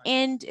robot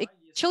and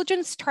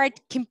children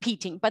start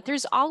competing, but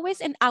there's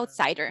always an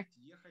outsider.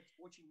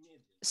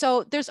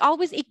 So there's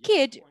always a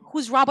kid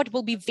whose robot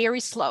will be very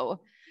slow.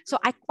 So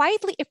I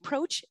quietly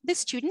approach the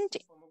student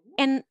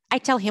and I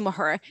tell him or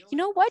her, you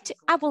know what,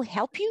 I will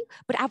help you,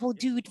 but I will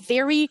do it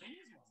very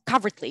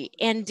covertly.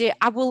 And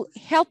I will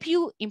help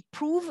you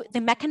improve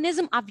the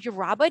mechanism of your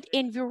robot,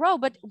 and your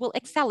robot will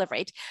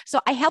accelerate. So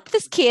I help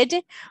this kid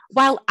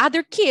while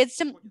other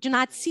kids do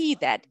not see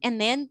that. And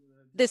then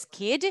this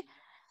kid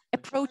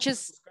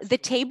approaches the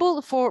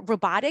table for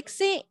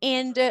robotics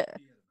and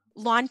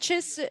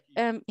launches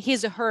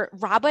his or her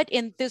robot,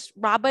 and this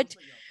robot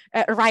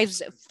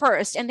arrives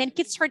first. And then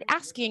kids start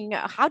asking,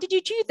 how did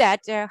you do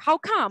that? How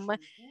come?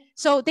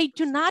 So they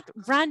do not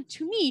run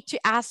to me to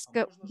ask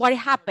what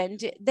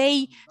happened.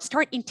 They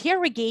start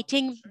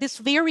interrogating this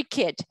very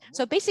kid.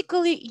 So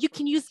basically, you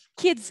can use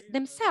kids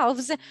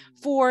themselves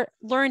for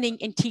learning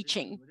and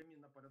teaching.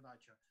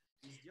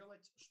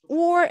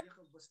 Or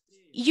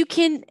you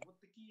can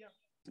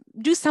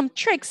do some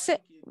tricks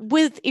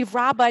with a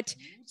robot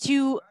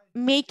to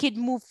make it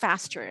move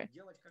faster.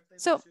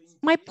 So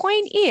my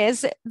point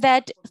is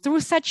that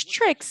through such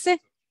tricks,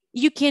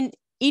 you can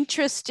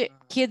interest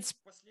kids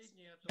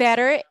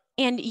better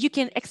and you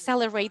can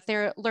accelerate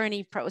their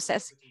learning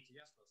process.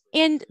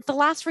 And the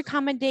last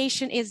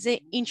recommendation is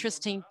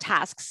interesting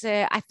tasks.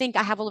 I think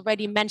I have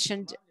already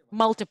mentioned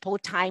multiple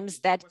times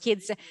that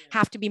kids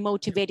have to be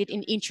motivated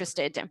and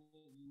interested.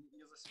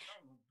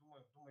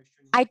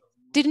 I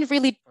didn't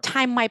really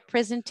time my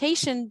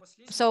presentation,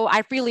 so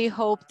I really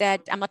hope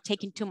that I'm not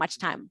taking too much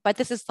time, but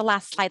this is the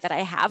last slide that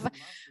I have.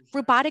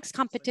 Robotics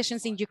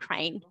competitions in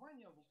Ukraine.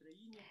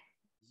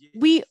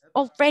 We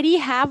already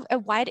have a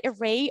wide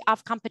array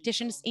of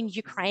competitions in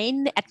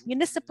Ukraine at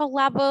municipal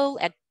level,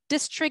 at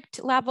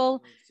district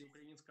level.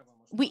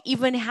 We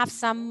even have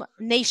some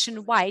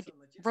nationwide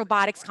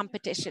robotics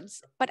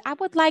competitions, but I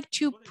would like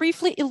to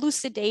briefly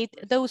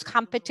elucidate those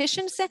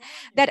competitions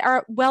that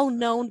are well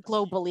known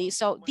globally.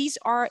 So these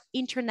are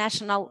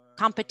international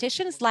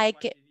competitions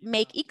like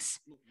MakeX.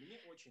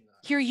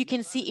 Here you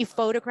can see a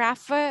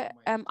photograph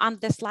on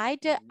the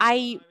slide.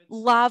 I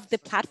love the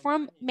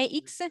platform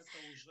MAX.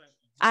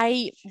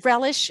 I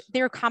relish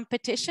their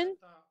competition.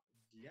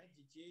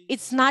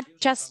 It's not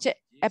just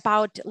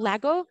about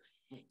Lego.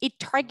 It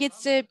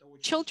targets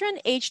children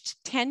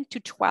aged 10 to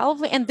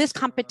 12, and this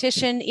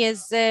competition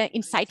is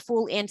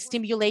insightful and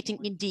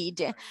stimulating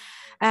indeed.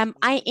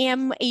 I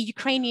am a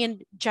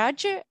Ukrainian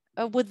judge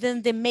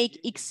within the Make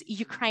X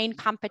Ukraine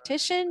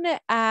competition.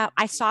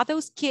 I saw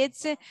those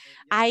kids.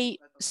 I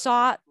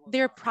saw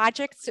their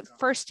projects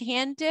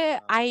firsthand.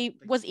 I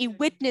was a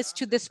witness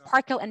to the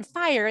sparkle and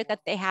fire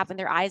that they have in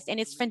their eyes, and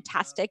it's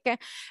fantastic.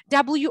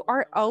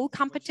 WRO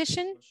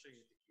competition.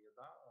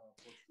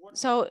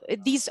 So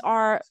these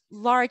are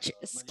large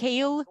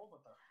scale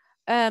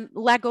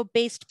Lego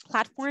based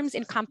platforms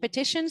in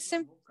competitions.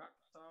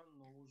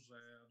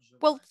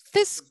 Well,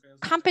 this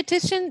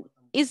competition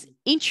is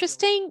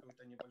interesting,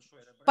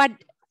 but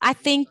I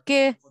think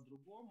I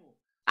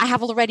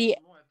have already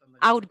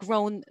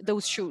outgrown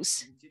those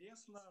shoes.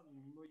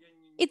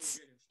 It's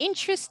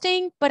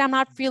interesting, but I'm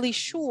not really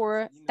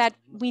sure that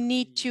we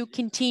need to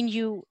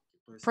continue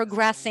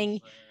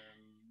progressing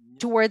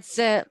towards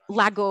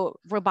Lego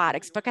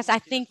robotics, because I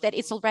think that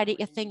it's already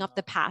a thing of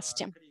the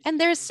past. And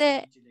there's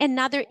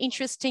another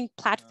interesting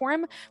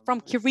platform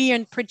from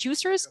Korean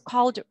producers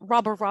called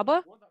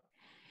Robo.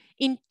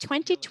 In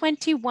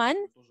 2021,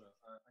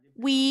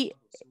 we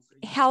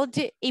held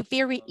a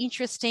very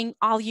interesting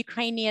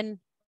all-Ukrainian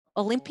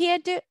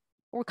Olympiad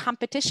or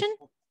competition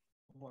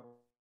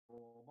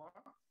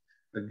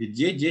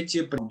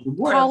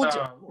called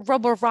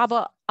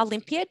Robo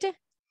Olympiad.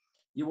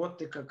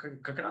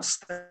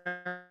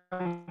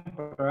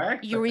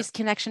 Yuri's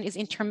connection is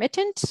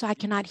intermittent, so I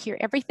cannot hear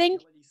everything.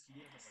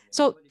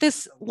 So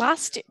this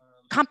last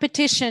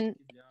competition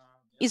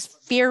is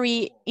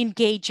very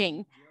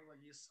engaging.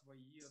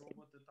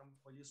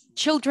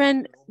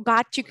 Children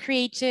got to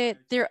create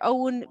their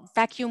own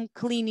vacuum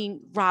cleaning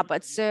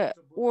robots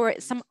or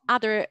some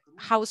other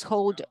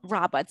household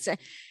robots.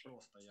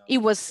 It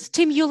was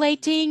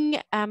stimulating,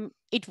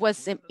 it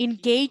was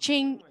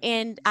engaging,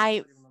 and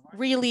I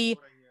really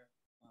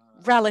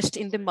relished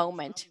in the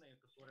moment.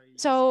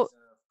 So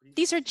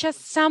these are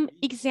just some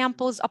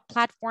examples of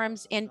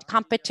platforms and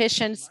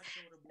competitions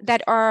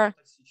that are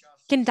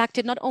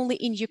conducted not only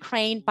in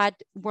Ukraine,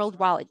 but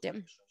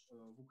worldwide.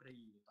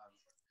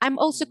 I'm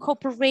also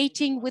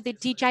cooperating with the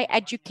DJI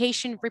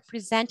education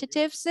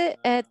representatives.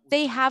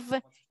 They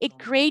have a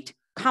great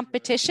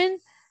competition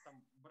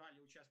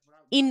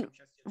in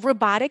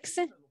robotics.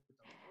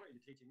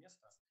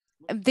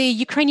 The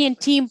Ukrainian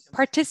team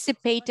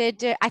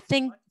participated. I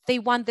think they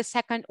won the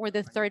second or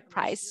the third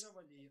prize.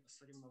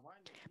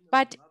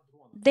 But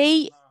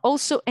they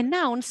also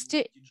announced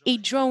a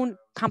drone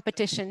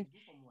competition,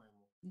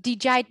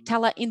 DJI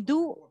Tela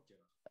Indu.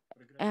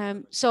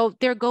 So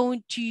they're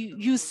going to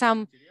use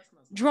some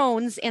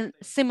drones and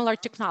similar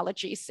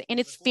technologies, and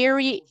it's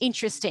very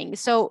interesting.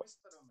 So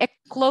a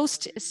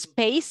closed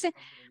space,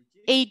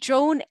 a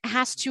drone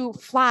has to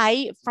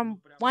fly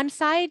from one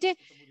side,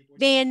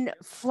 then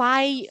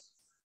fly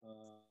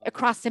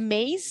across a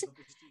maze,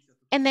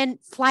 and then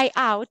fly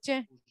out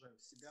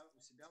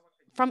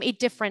from a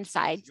different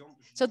side.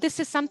 So this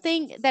is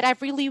something that I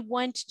really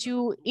want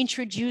to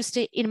introduce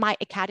in my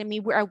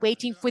academy. We are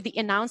waiting for the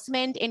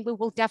announcement, and we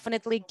will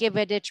definitely give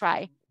it a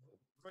try.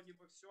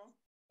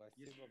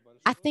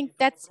 I think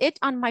that's it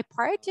on my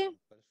part.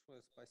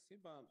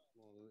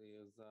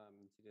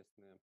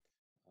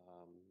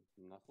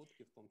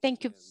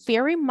 Thank you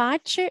very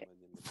much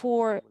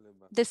for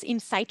this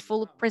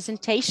insightful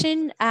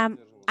presentation.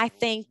 I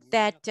think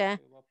that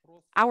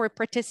our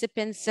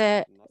participants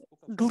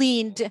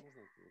gleaned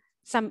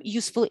some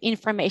useful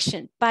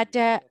information, but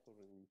I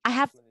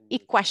have a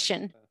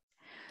question.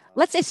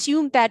 Let's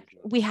assume that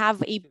we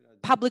have a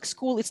public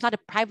school. It's not a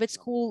private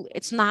school.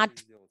 It's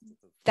not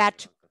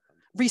that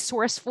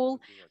resourceful.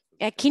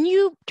 Can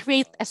you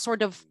create a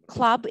sort of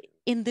club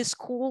in this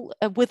school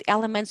with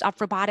elements of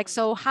robotics?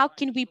 So how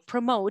can we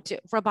promote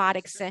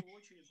robotics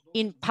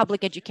in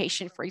public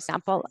education, for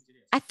example?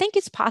 I think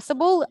it's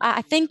possible.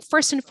 I think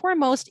first and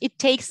foremost, it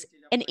takes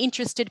an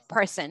interested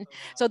person.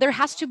 So there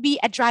has to be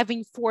a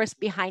driving force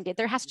behind it.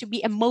 There has to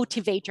be a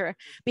motivator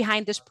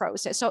behind this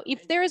process. So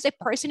if there is a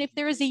person, if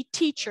there is a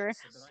teacher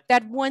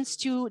that wants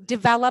to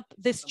develop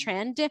this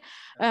trend,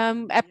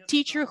 a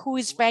teacher who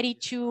is ready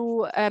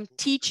to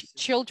teach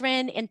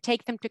children and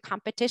take them to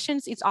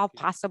competitions, it's all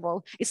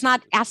possible. It's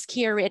not as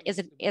scary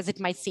as it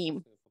might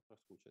seem.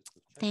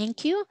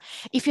 Thank you.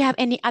 If you have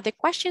any other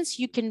questions,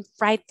 you can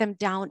write them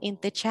down in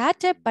the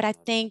chat, but I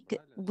think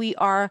we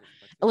are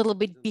a little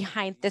bit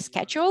behind the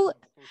schedule.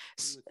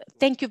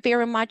 Thank you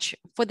very much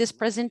for this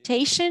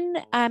presentation.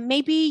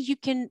 Maybe you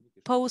can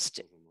post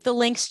the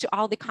links to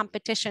all the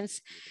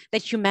competitions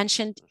that you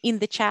mentioned in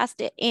the chat,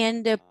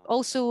 and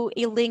also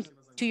a link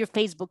to your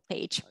Facebook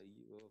page.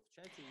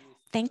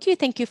 Thank you.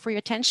 Thank you for your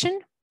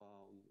attention.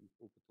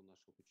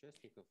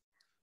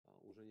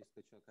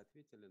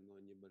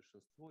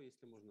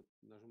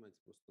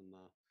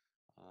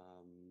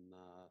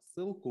 на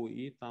ссылку,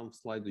 и там в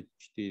слайде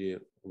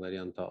 4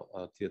 варианта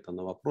ответа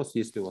на вопрос,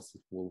 если у вас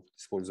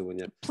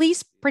использование.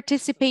 Please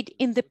participate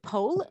in the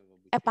poll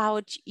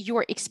about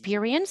your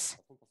experience.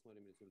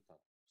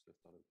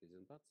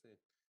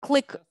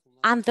 Click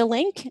on the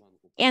link,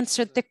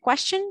 answer the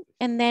question,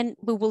 and then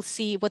we will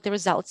see what the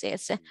results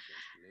is.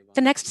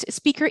 The next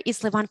speaker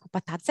is Levan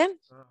Kupatadze.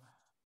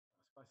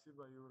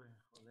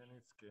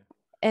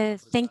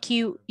 Thank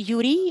you,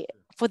 Yuri,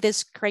 for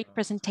this great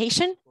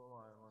presentation. I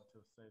want to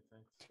say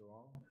thanks to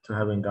all to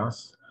having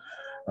us.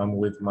 I'm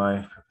with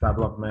my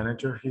FabLab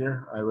manager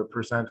here. I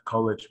represent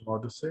College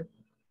Modusi.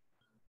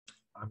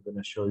 I'm going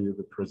to show you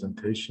the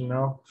presentation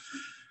now.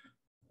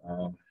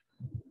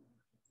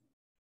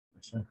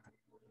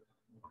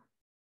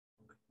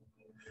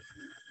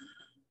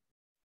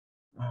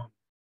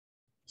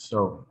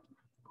 So,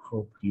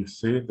 hope you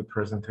see the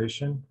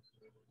presentation.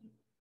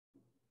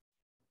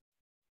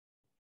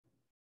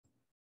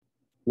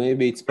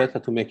 Maybe it's better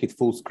to make it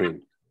full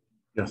screen.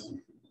 Yes.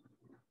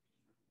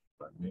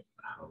 Let me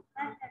help.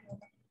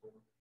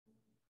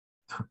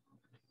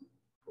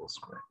 Full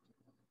screen.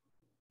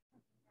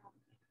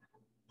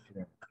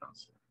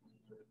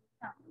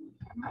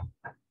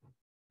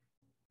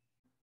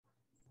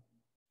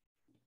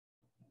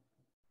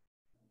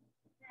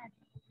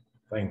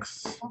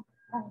 Thanks.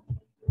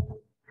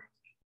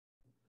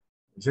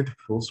 Is it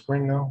full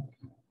screen now?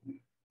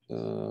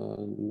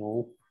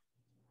 No.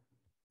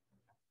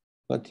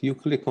 But you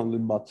click on the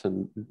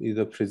button,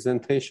 either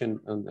presentation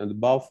and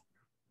above.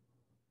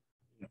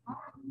 Yeah.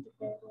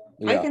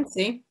 I can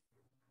see.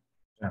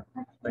 Yeah,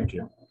 thank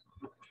you.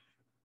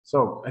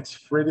 So it's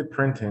 3D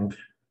printing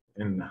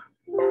in.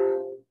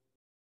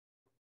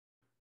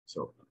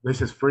 So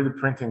this is 3D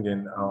printing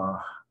in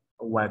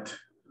wet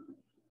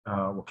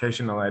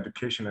vocational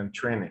education and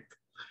training.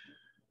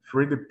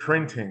 3D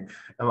printing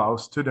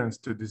allows students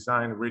to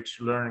design rich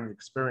learning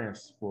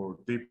experience for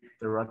deep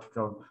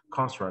theoretical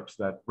constructs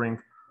that bring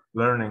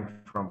learning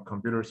from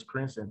computer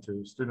screens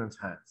into students'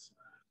 hands.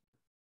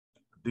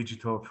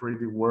 Digital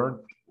 3D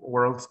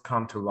worlds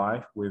come to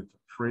life with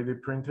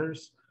 3D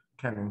printers,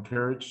 can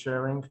encourage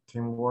sharing,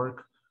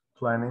 teamwork,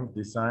 planning,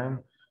 design,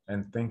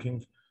 and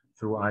thinking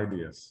through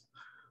ideas.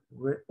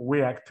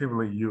 We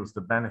actively use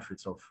the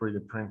benefits of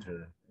 3D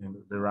printer in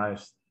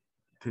various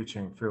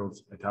teaching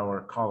fields at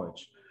our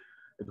college.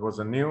 It was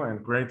a new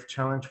and great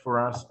challenge for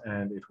us,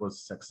 and it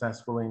was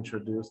successfully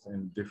introduced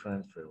in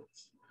different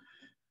fields.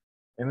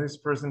 In this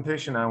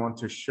presentation, I want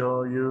to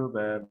show you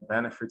the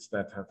benefits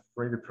that a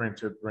 3D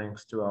printer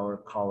brings to our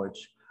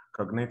college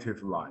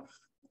cognitive life.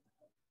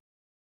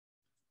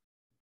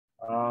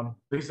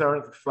 These are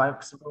the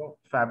flexible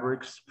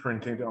fabrics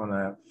printed on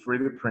a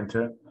 3D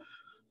printer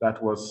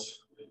that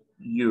was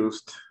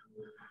used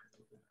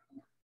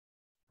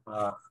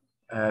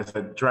as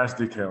a dress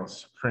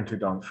details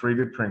printed on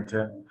 3D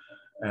printer.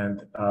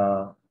 And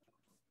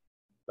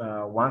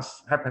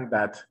once happened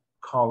that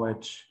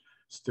college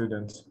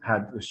students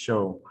had the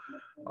show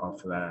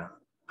of the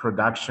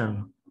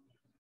production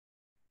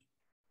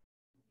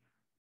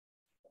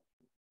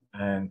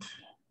and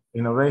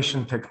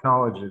innovation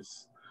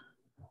technologies.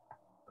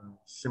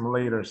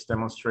 Simulators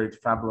demonstrate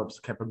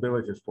FabLab's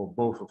capabilities for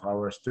both of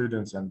our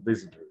students and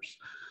visitors.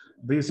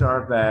 These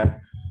are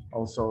the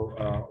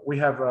also, we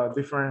have a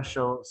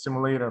differential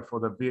simulator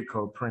for the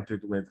vehicle printed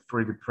with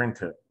 3D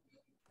printer.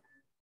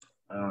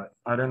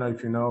 I don't know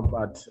if you know,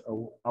 but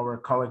our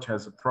college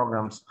has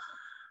programs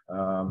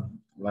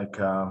like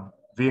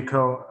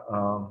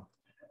vehicle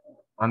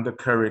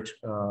undercarriage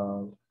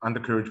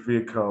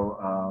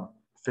vehicle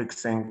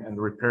fixing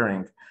and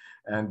repairing.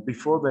 And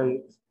before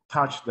they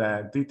touch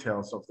the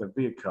details of the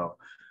vehicle,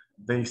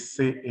 they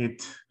see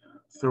it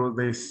through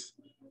this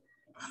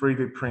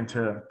 3D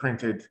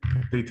printed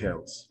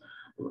details.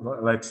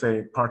 Let's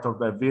say part of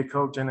the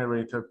vehicle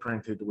generator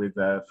printed with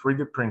a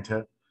 3D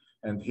printer,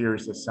 and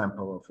here's a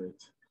sample of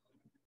it.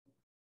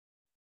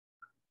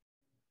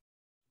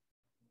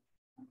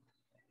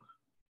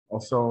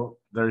 Also,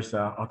 there's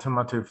an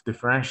automotive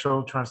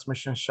differential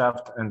transmission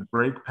shaft and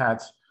brake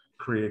pads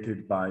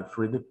created by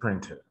 3D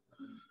printer.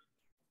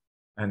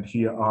 And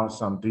here are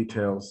some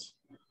details.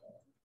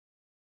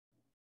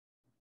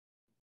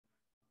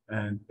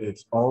 And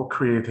it's all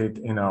created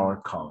in our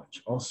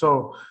college.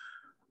 Also,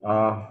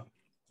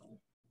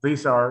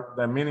 these are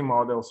the mini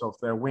models of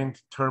the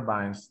wind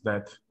turbines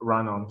that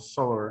run on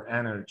solar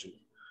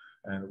energy,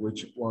 and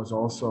which was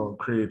also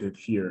created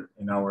here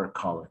in our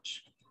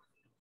college.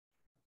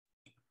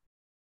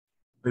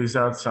 These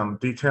are some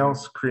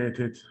details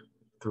created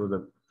through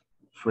the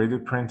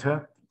 3D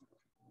printer.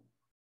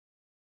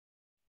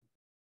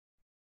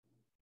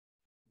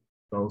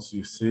 Those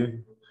you see,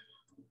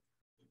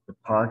 the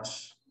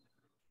parts.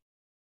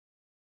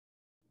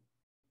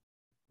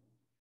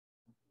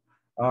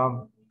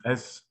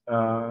 As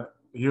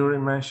Yuri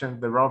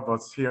mentioned, the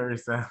robots, here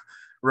is a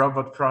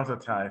robot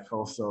prototype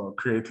also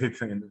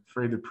created in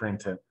 3D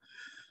printer.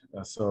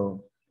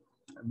 So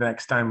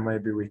next time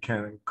maybe we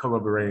can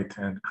collaborate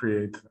and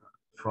create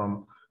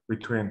from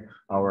between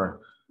our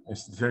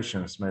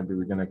institutions, maybe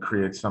we're going to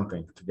create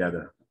something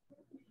together.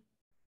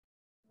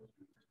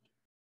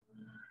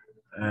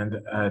 And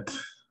at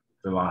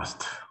the last,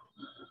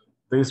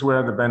 these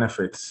were the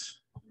benefits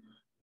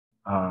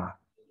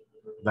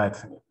that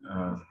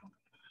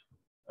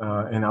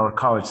in our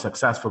college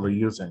successfully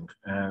using.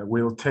 And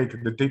we'll take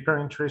the deeper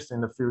interest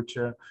in the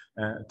future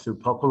to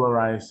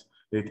popularize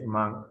it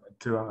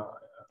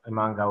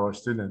among our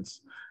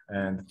students.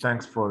 And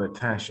thanks for the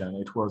attention.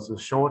 It was a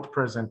short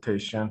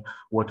presentation,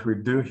 what we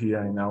do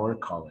here in our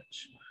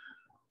college.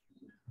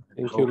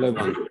 Thank you,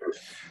 Levan.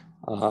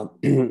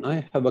 I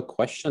have a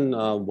question.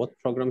 What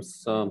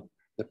programs,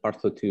 the part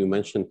that you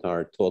mentioned,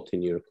 are taught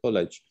in your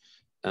college,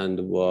 and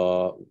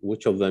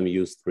which of them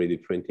use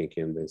 3D printing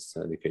in this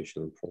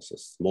educational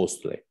process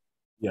mostly?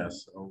 Yes,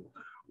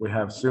 we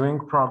have sewing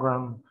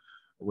program,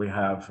 we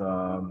have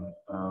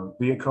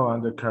vehicle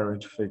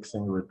undercarriage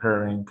fixing,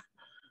 repairing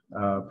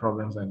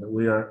programs, and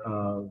we are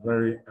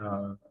very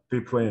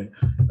deeply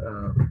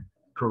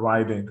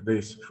providing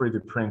this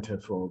 3D printer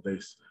for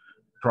these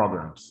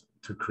programs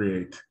to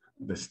create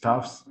the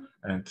stuffs,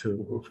 and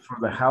for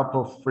the help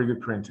of 3D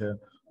printer,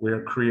 we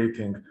are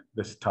creating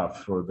the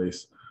stuff for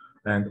this.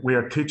 And we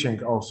are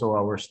teaching also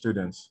our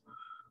students,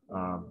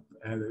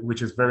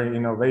 which is very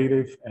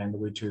innovative and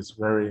which is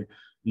very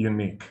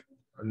unique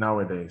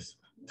nowadays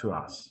to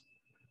us.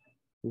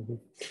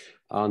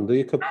 Mm-hmm. Do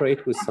you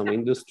cooperate with some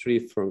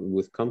industry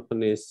with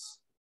companies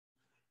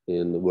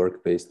in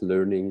work-based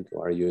learning?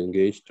 Are you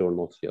engaged or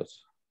not yet?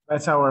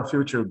 That's our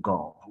future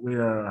goal. We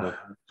are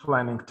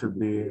planning to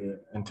be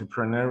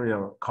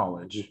entrepreneurial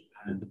college,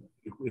 and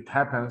if it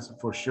happens,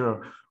 for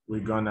sure, we're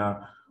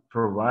gonna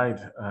provide,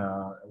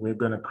 we're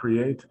gonna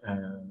create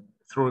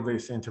through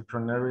this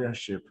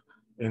entrepreneurship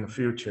in the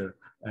future,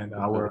 and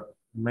our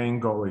main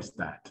goal is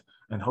that,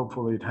 and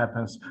hopefully it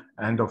happens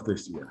end of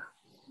this year.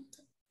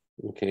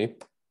 Okay,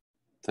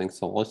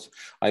 thanks a lot.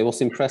 I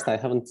was impressed. I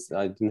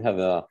didn't have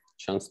a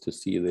chance to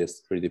see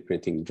this 3D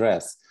printing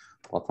dress,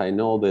 but I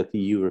know that the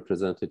EU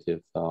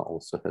representative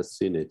also has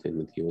seen it,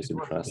 and he was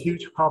impressed.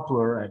 Huge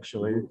popular,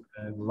 actually,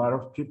 and a lot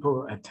of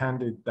people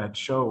attended that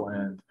show,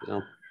 and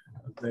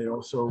they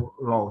also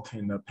wrote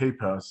in the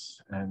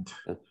papers, and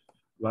a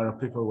lot of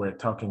people were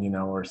talking in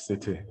our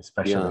city,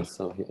 especially. Yeah,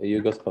 so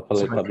you got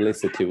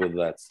publicity with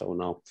that, so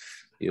now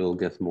you'll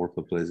get more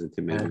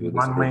publicity maybe with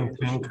this. One main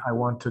thing I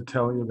want to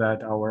tell you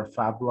that our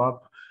Fab Lab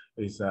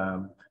is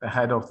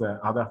ahead of the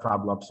other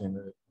Fab Labs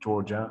in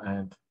Georgia,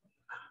 and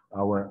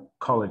our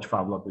college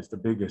Fab Lab is the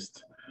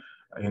biggest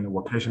in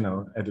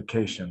vocational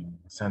education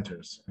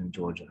centers in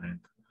Georgia, and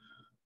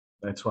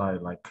that's why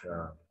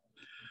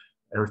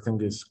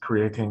everything is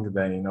creating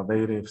the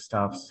innovative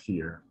stuffs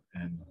here,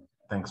 and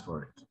thanks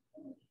for it.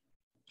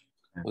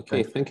 And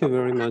okay, thank you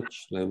very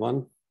much,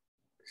 Levan.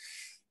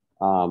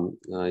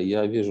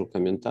 Я вижу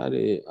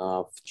комментарии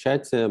в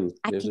чате.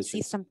 I can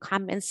see some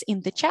comments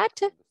in the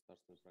chat.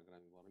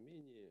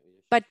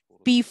 But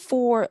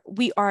before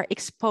we are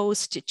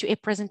exposed to a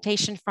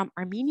presentation from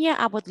Armenia,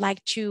 I would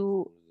like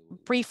to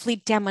briefly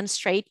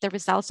demonstrate the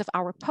results of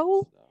our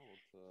poll.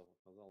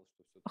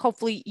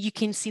 Hopefully you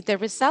can see the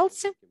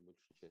results.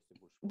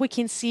 We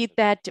can see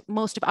that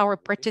most of our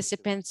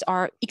participants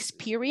are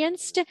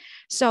experienced.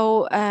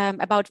 So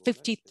about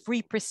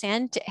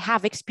 53%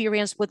 have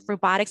experience with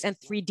robotics and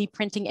 3D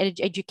printing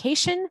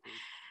education.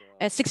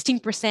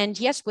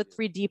 16% yes with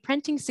 3D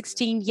printing,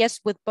 16%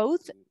 yes with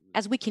both.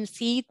 As we can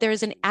see,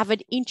 there's an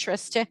avid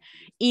interest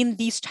in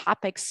these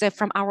topics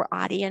from our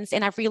audience.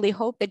 And I really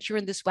hope that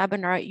during this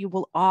webinar, you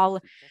will all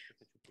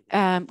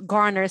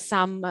garner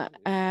some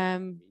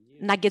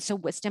nuggets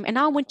of wisdom. And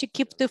now I want to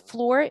give the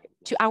floor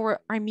to our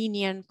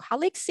Armenian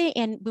colleagues,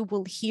 and we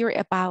will hear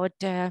about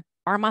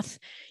Armath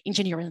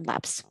Engineering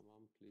Labs.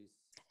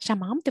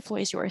 Shamam, the floor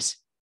is yours.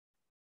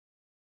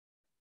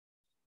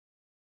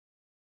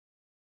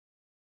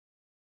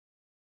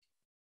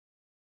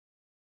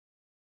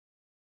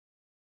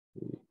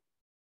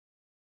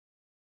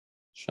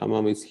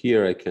 Shamam is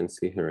here. I can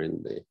see her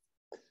in the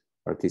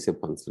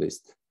participants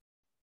list.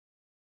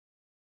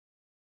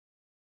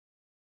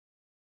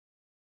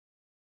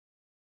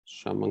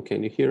 Shaman,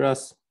 can you hear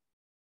us?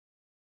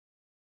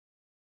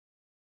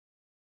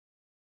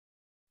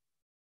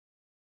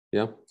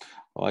 Yeah.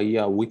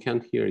 Yeah, we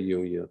can't hear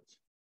you yet.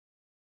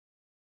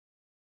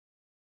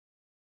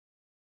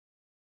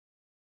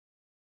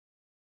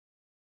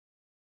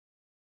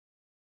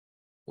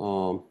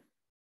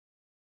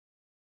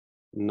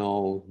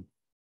 No.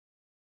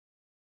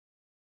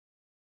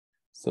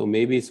 So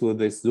maybe it's with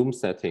the Zoom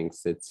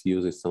settings, it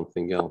uses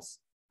something else.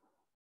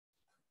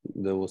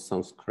 There was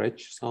some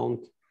scratch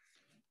sound.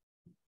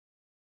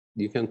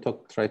 You can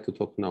try to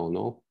talk now,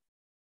 no?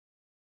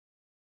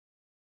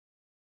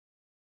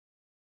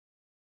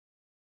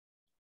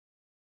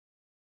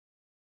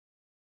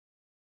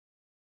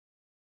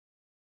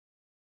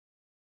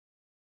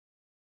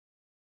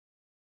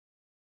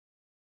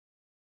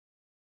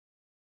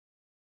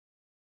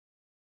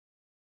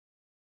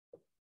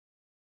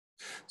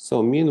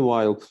 So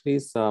meanwhile,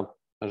 please,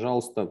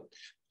 пожалуйста,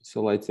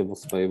 присылайте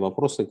свои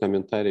вопросы,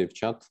 комментарии в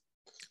чат.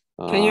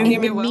 Can you hear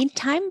me In the well?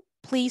 meantime,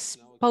 please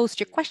post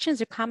your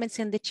questions or comments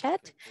in the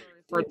chat.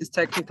 For this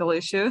technical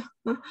issue.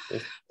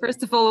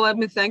 First of all, let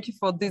me thank you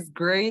for this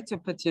great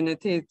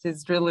opportunity. It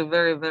is really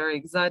very, very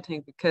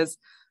exciting because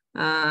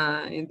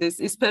in this,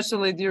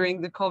 especially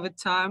during the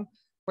COVID time,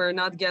 we're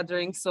not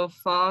gathering so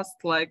fast,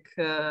 like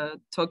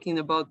talking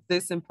about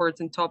these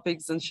important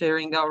topics and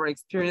sharing our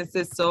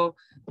experiences. So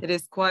it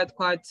is quite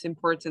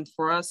important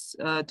for us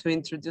to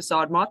introduce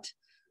ARMAT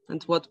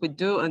and what we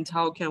do and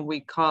how can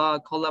we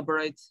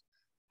collaborate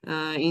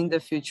in the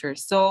future.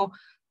 So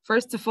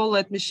first of all,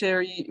 let me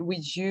share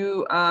with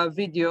you a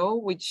video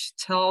which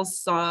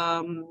tells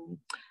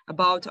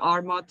about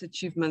ARMAT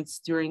achievements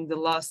during the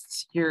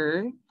last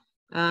year.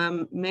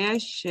 May I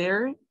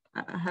share?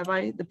 Have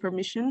I the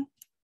permission?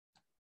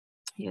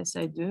 Yes,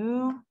 I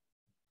do.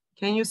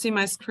 Can you see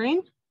my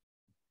screen?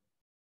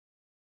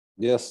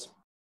 Yes.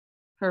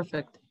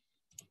 Perfect.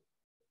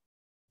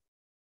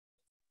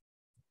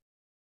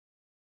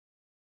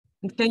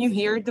 And can you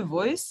hear the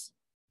voice?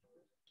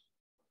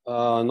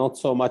 Not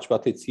so much,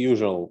 but it's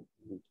usual.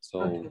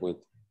 So Okay.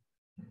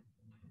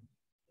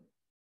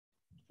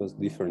 because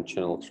different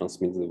channel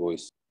transmits the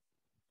voice.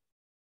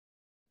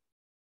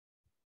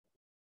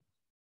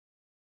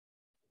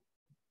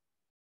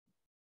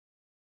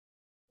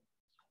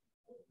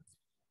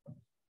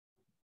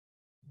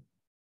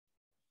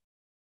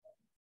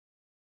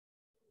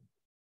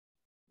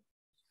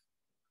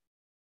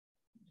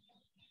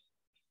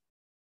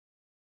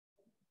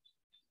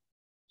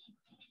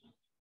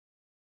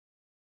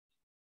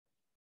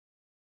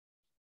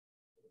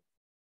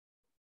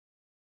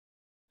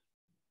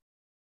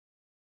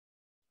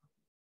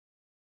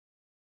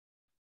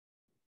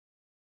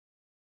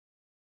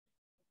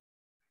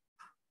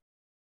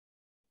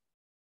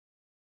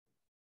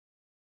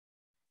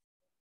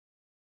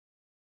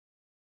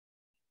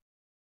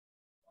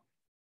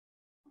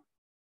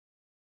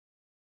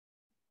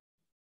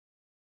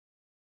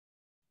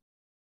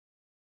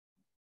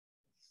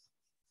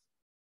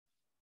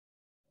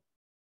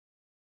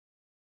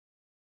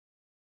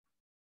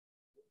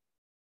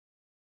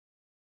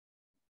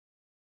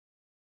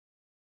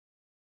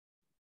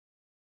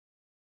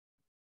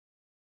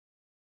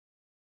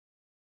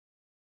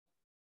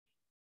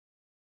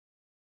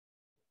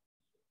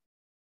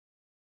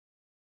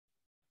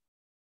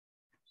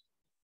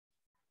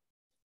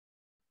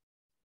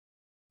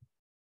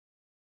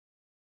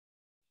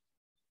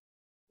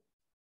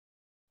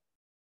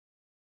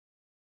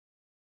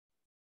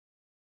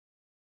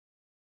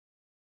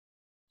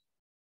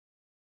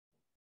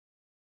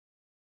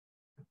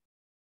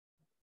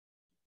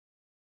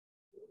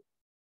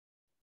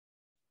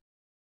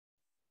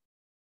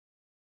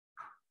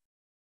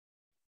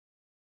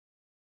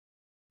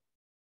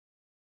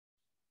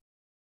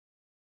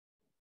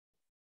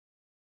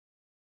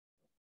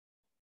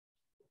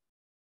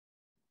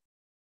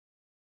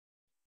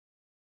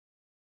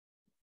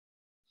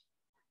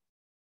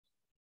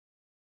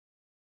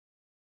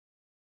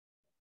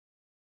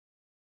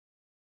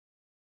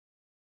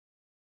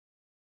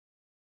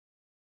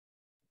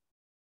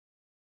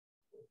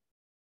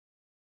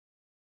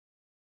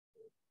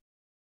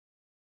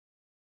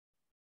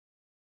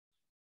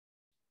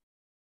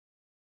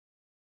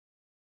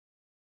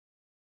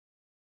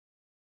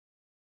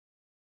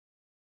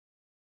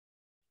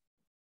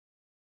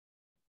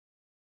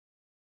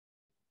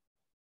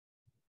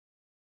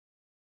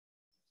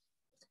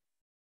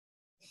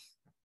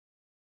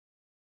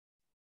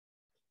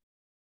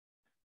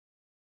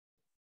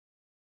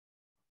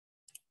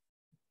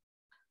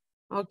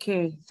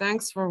 Okay,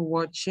 thanks for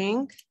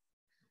watching.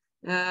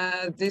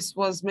 This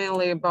was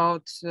mainly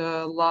about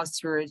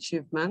last year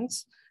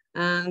achievements.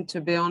 And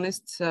to be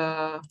honest,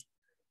 15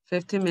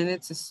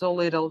 minutes is so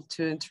little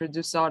to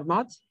introduce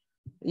ARMAT.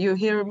 You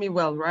hear me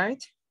well,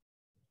 right?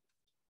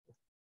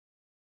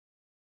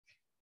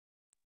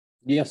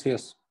 Yes,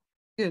 yes.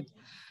 Good.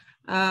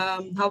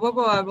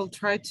 However, I will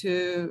try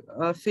to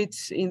fit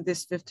in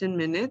this 15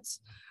 minutes.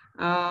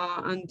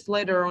 And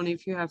later on,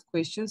 if you have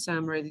questions,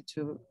 I'm ready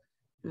to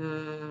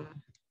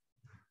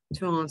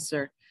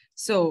answer.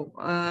 So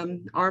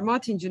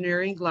ARMAT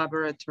Engineering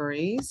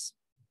Laboratories,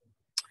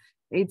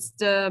 it's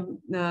the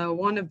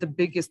one of the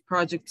biggest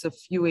projects of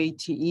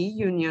UATE,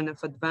 Union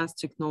of Advanced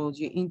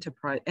Technology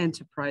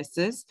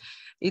Enterprises.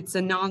 It's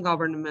a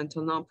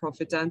non-governmental,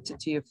 non-profit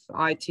entity of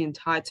IT and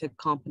high-tech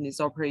companies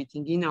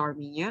operating in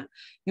Armenia.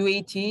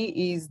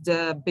 UATE is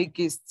the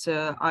biggest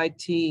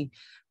IT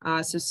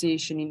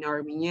association in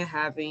Armenia,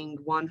 having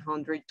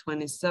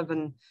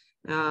 127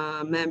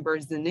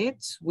 members in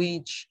it,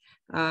 which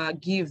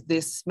give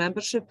this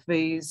membership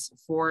fees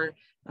for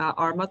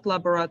ARMAT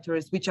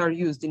laboratories, which are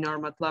used in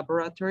ARMAT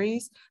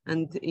laboratories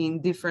and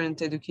in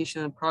different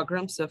educational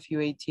programs of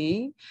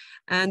UAT.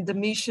 And the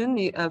mission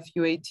of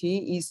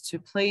UAT is to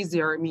place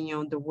the Armenia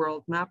on the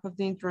world map of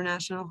the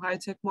international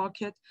high-tech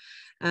market.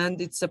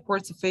 And it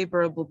supports a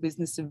favorable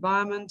business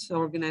environment,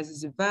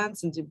 organizes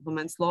events, and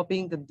implements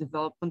lobbying and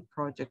development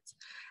projects.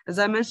 As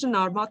I mentioned,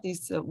 ARMAT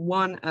is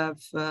one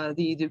of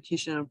the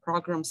educational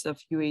programs of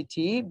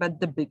UAT, but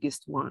the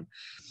biggest one.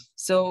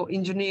 So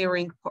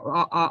engineering,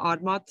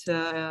 ARMAT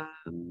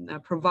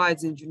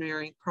provides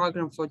engineering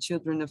program for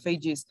children of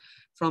ages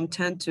from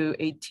 10 to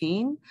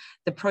 18.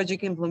 The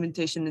project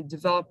implementation and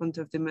development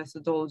of the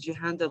methodology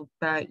handled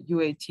by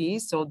UAT.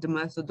 So the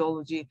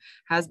methodology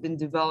has been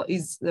developed,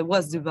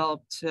 was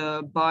developed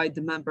by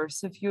the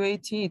members of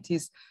UAT. It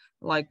is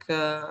like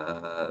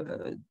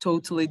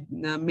totally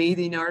made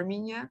in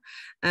Armenia.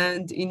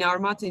 And in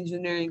ARMAT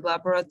engineering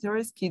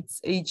laboratories, kids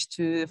aged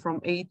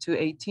from 8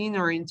 to 18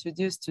 are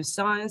introduced to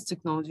science,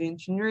 technology,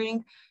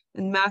 engineering,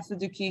 and math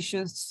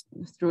educations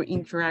through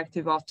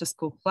interactive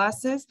after-school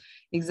classes,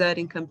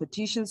 exciting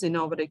competitions,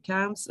 innovative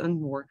camps, and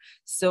more.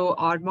 So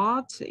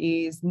ARMAT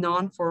is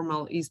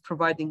non-formal, is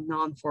providing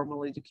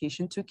non-formal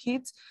education to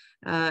kids.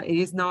 It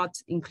is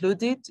not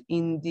included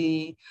in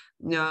the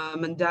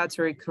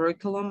mandatory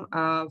curriculum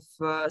of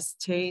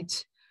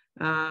state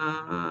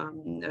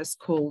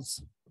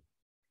schools.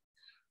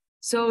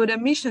 So the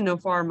mission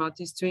of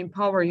ARMAT is to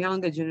empower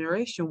younger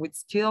generation with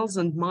skills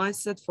and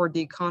mindset for the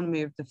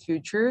economy of the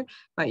future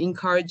by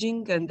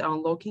encouraging and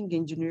unlocking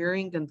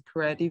engineering and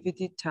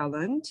creativity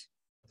talent.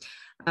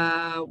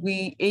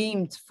 We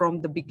aimed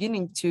from the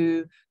beginning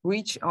to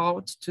reach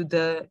out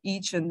to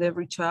each and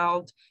every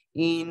child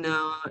in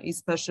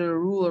especially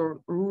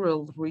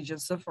rural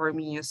regions of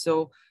Armenia.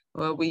 So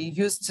we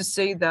used to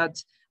say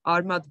that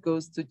ARMAT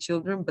goes to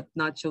children, but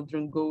not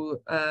children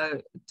go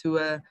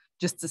to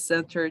just a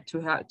center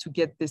to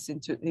get this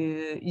into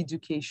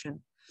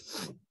education.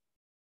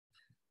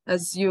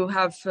 As you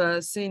have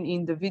seen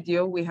in the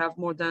video, we have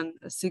more than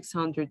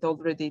 600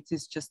 already. It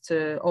is just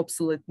an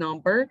obsolete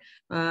number.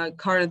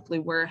 Currently,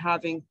 we're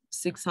having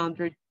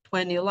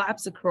 620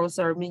 labs across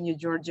Armenia,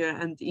 Georgia,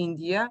 and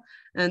India,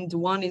 and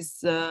one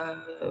is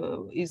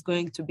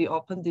going to be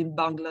opened in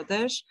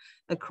Bangladesh,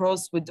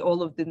 across with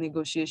all of the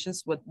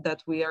negotiations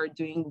that we are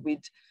doing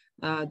with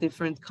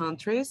different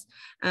countries,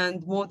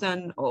 and more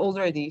than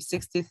already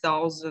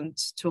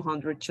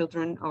 60,200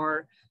 children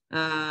are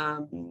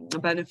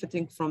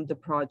benefiting from the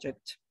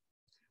project.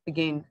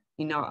 Again,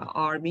 in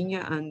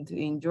Armenia and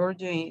in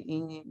Georgia,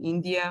 in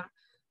India,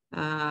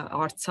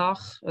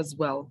 Artsakh as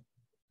well.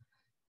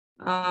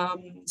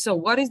 So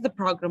what is the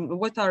program?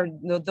 What are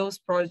those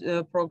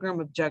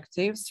program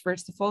objectives?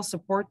 First of all,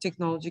 support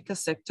technological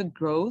sector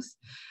growth,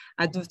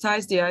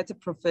 advertise the IT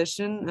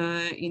profession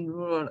in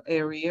rural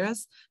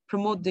areas,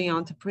 promote the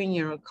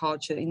entrepreneurial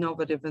culture,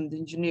 innovative and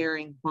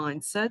engineering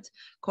mindset,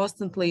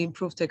 constantly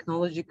improve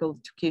technological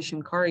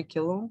education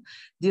curriculum,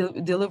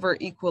 deliver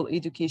equal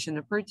education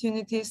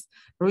opportunities,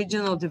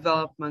 regional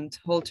development,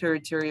 whole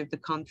territory of the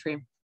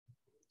country.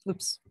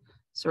 Oops.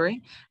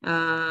 Sorry,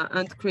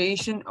 and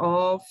creation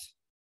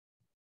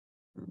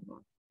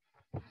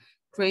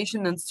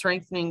and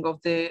strengthening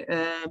of the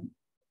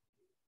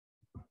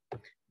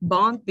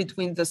bond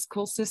between the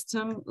school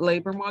system,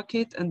 labor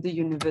market, and the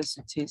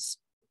universities.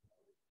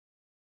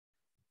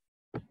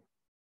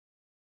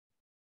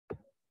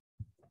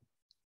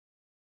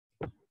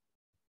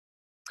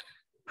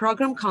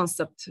 Program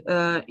concept,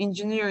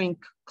 engineering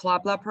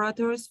club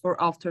laboratories for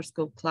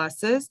after-school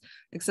classes,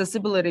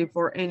 accessibility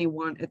for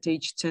anyone at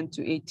age 10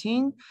 to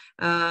 18.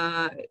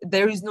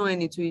 There is no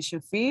any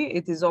tuition fee.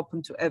 It is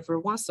open to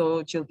everyone,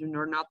 so children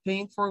are not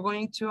paying for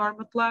going to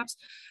ARMAT labs,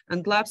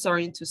 and labs are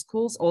into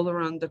schools all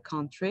around the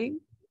country.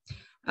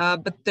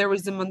 But there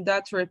is a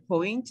mandatory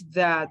point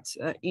that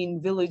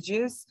in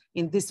villages,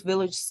 in these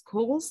village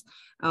schools,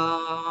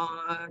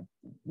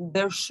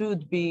 there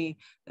should be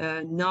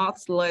not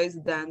less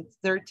than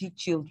 30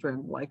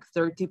 children, like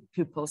 30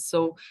 pupils.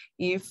 So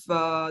if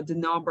the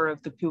number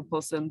of the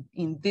pupils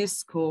in these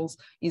schools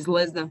is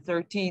less than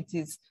 30, it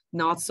is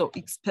not so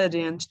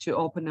expedient to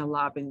open a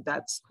lab in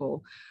that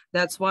school.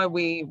 That's why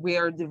we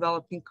are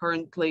developing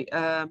currently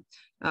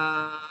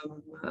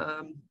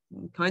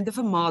kind of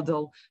a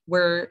model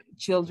where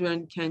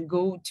children can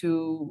go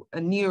to a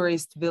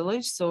nearest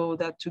village, so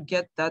that to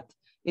get that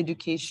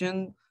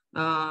education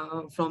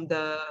from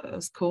the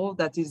school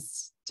that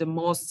is the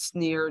most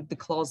near, the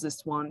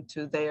closest one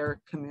to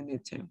their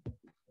community.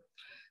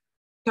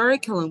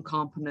 Curriculum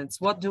components.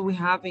 What do we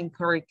have in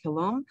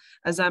curriculum?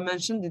 As I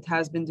mentioned, it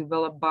has been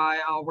developed by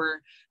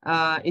our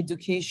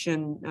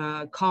education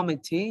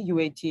committee,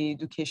 UAT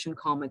Education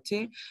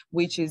Committee,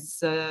 which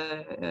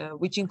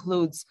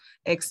includes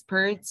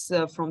experts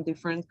from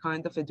different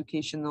kind of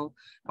educational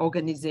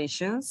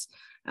organizations.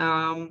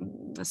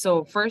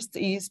 So first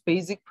is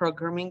basic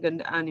programming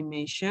and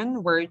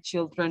animation, where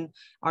children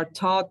are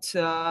taught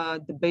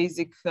the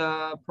basic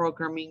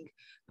programming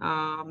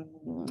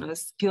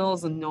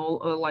skills and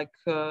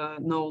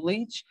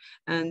knowledge,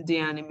 and the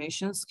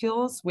animation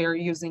skills. We're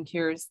using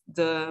here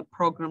the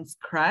program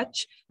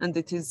Scratch, and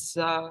it is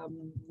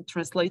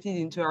translated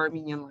into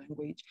Armenian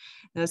language.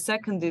 The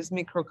second is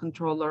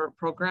microcontroller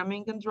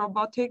programming and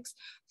robotics.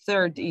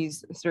 Third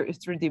is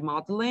 3D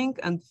modeling,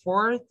 and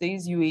fourth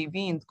is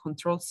UAV and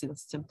control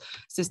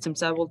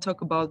systems. I will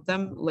talk about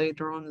them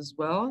later on as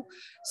well.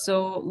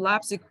 So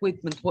labs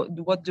equipment,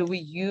 what do we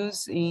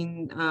use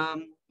in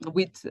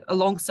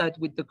alongside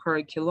with the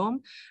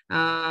curriculum.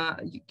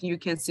 You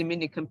can see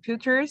mini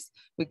computers.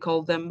 We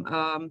call them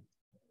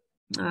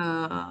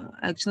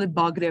actually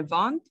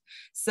Bagrevant,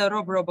 set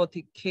of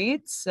robotic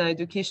kits,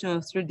 educational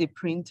 3D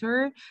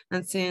printer,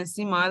 and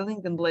CNC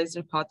milling and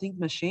laser cutting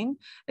machine.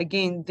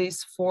 Again,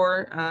 these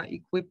four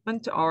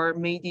equipment are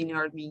made in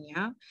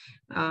Armenia.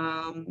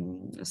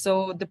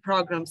 So the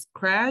program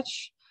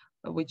Scratch,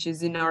 which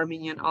is in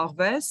Armenian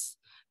Arves,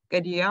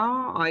 Kadia,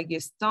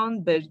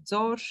 Aigestan,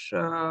 Berzor,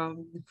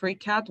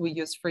 FreeCAD. We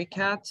use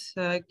FreeCAD,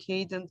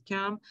 CAD and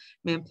CAM,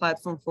 main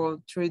platform for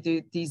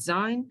 3D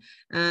design,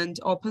 and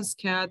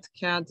OpenSCAD,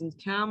 CAD and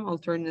CAM,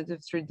 alternative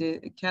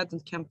 3D CAD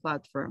and CAM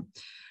platform.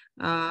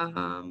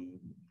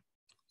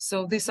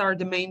 So these are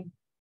the main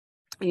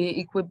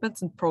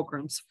equipments and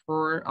programs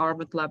for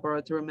armored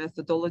laboratory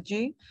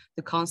methodology,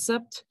 the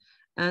concept,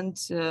 and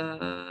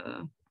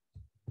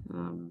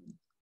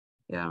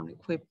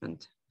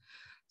equipment.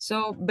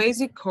 So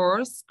basic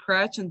course,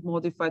 Scratch and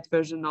modified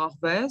version of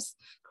VES,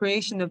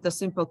 creation of the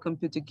simple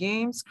computer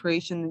games,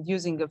 creation and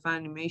using of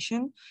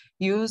animation,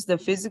 use the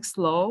physics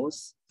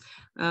laws,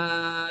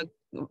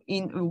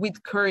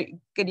 with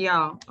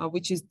Korea,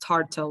 which is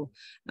Turtle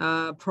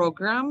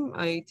program,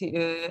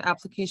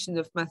 application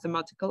of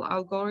mathematical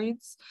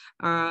algorithms,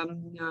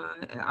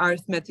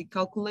 arithmetic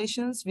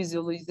calculations,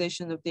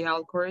 visualization of the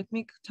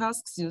algorithmic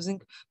tasks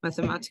using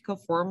mathematical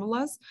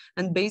formulas,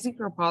 and basic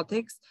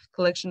robotics,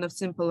 collection of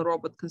simple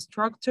robot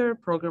constructor,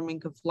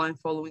 programming of line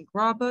following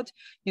robot,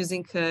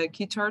 using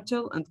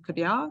KeyTurtle and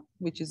Korea,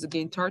 which is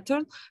again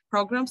Turtle,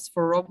 programs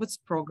for robots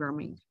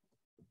programming.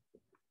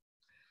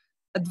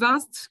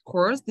 Advanced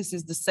course, this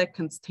is the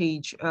second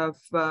stage of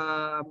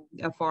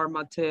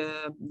ARMAT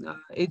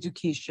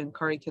education,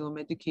 curriculum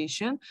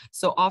education.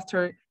 So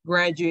after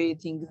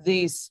graduating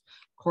these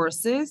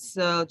courses,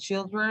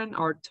 children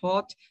are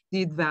taught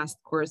the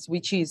advanced course,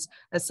 which is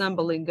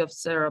assembling of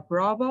setup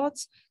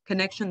robots,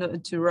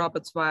 connection to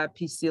robots via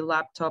PC,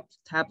 laptop,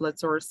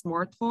 tablets, or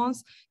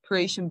smartphones,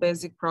 creation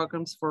basic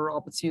programs for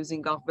robots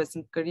using Arves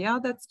and Korea,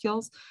 that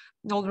skills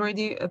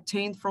already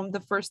obtained from the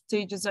first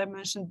stage, as I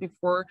mentioned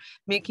before,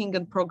 making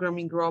and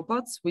programming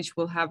robots, which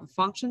will have a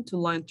function to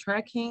line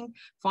tracking,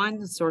 find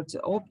and sort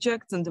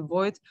objects, and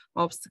avoid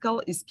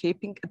obstacle,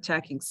 escaping,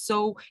 attacking.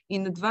 So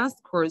in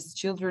advanced course,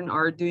 children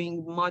are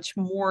doing much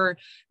more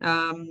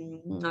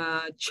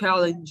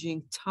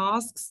challenging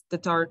tasks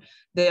that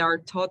they are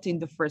taught in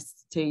the first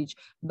stage.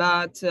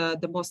 But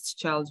the most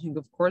challenging,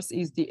 of course,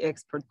 is the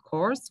expert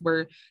course,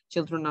 where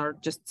children are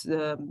just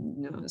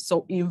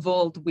so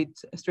involved with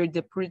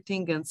 3D printing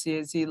and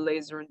CNC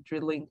laser and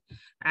drilling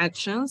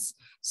actions.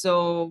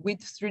 So with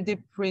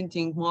 3D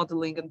printing,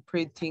 modeling and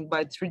printing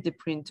by 3D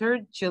printer,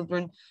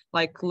 children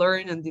like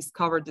learn and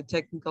discover the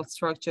technical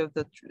structure of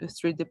the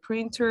 3D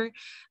printer,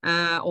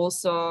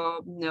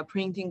 also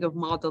printing of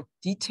model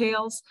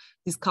details,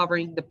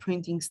 discovering the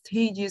printing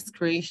stages,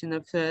 creation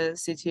of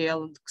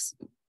CTL and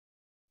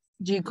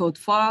G-code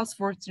files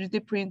for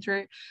 3D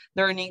printer,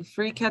 learning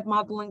FreeCAD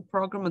modeling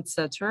program,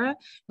 etc.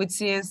 With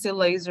CNC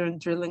laser and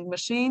drilling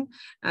machine,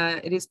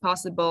 it is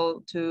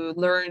possible to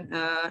learn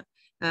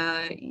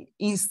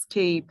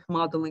Inkscape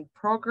modeling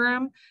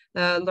program,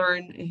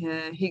 learn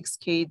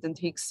Higgs-CAD and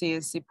Higgs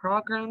CNC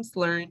programs,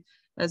 learn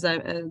as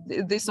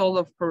all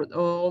of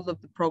the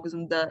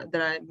programs that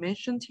I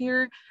mentioned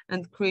here,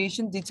 and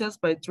creation details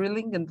by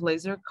drilling and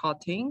laser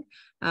cutting.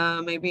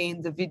 Maybe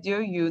in the video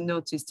you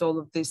noticed all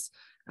of this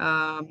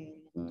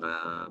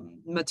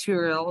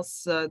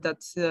materials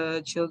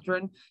that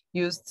children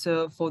used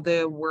for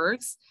their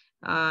works,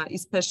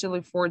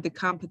 especially for the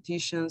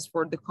competitions,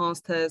 for the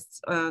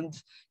contests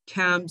and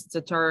camps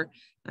that are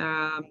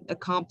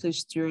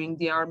accomplished during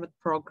the ARMAT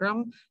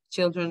program.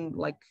 Children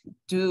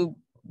do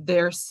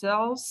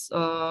themselves,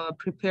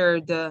 prepare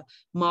the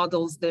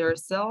models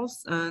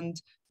themselves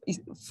and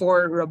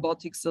for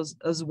robotics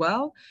as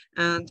well,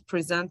 and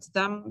present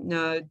them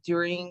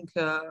during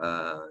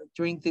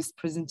these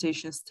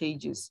presentation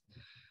stages.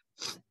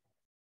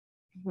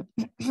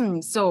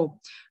 So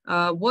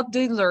what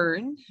they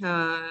learn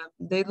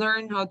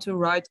how to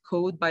write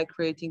code by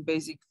creating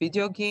basic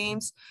video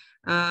games,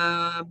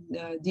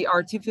 the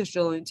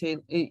artificial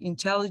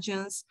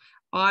intelligence,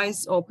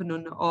 eyes open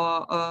on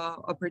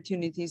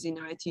opportunities in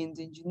IT and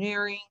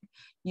engineering,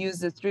 use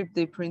the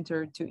 3D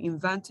printer to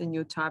invent a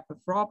new type of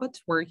robot,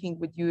 working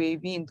with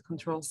UAV and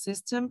control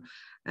system,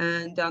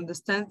 and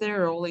understand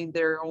their role in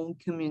their own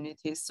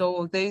community.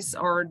 So these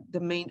are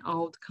the main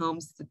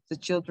outcomes that the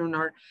children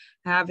are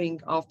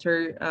having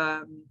after,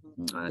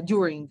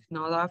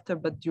 not after,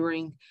 but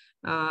during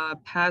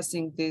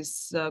passing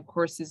these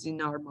courses in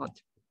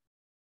ARMAT.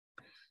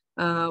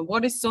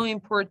 What is so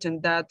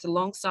important that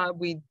alongside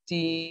with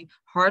the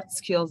hard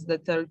skills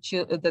that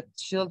that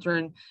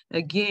children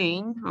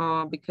gain,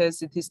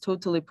 because it is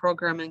totally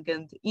programming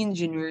and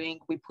engineering,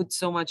 we put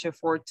so much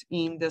effort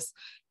in this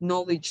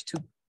knowledge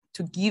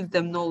to give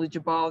them knowledge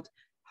about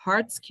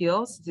hard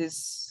skills.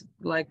 This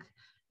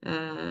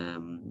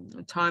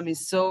time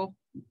is so,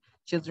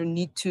 children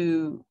need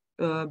to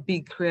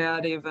be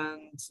creative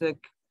and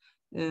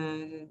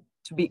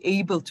to be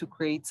able to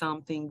create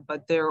something by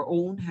their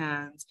own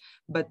hands,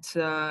 but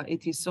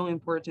it is so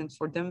important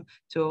for them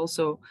to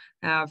also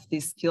have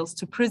these skills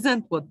to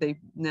present what they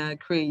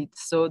create.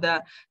 So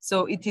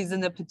it is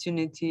an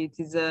opportunity, it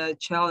is a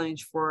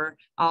challenge for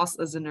us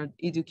as an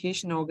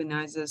education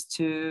organizers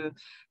to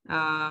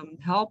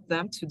help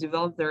them to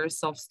develop their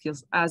soft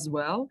skills as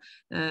well.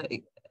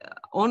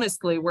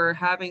 Honestly, we're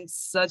having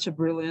such a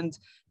brilliant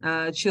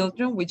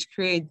children which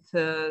create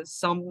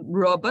some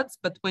robots,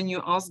 but when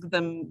you ask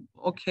them,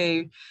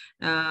 okay,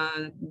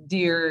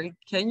 dear,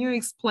 can you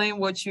explain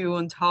what you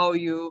and how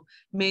you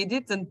made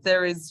it, and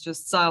there is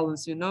just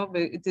silence, you know.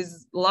 But it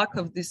is lack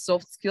of these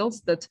soft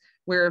skills that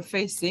we're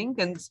facing,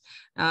 and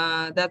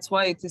that's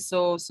why it is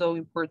so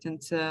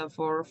important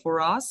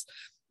for us.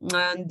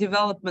 And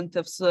development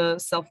of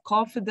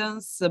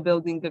self-confidence,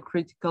 building a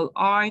critical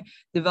eye,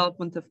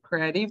 development of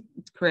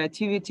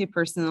creativity,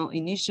 personal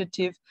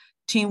initiative,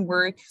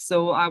 teamwork.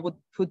 So I would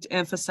put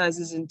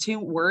emphasis in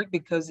teamwork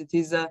because it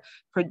is a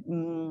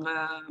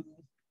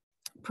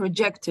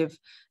projective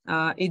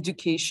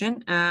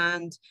education.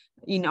 And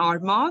in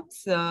Armat,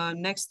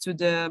 next to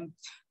the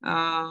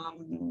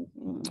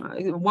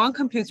one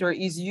computer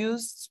is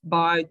used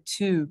by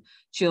 2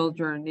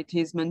 children. It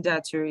is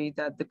mandatory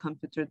that the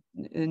computer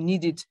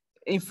needed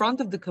in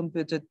front of the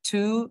computer.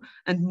 2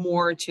 and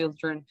more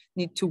children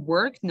need to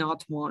work,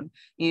 not 1,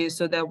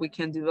 so that we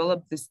can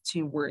develop this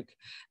teamwork.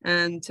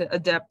 And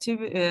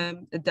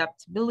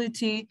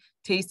adaptability,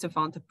 taste of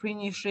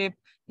entrepreneurship,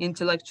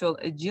 intellectual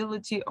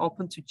agility,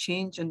 open to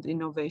change and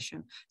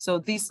innovation. So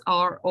these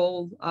are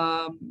all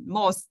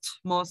most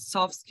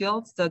soft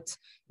skills that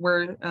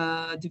we're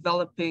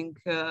developing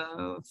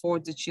for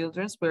the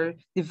children. We're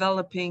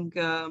developing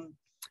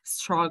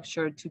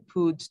structure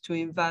to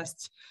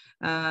invest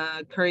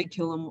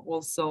curriculum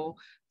also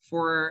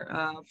for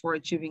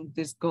achieving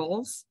these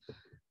goals.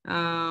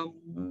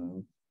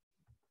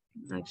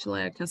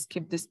 Actually, I can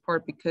skip this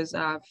part because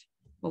I've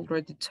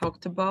already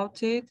talked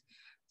about it.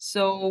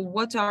 So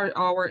what are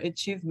our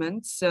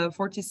achievements?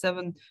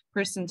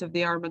 47% of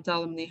the Armat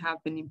alumni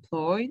have been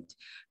employed.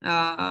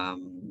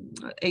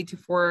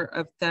 84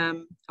 of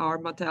them,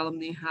 Armat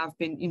alumni, have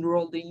been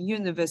enrolled in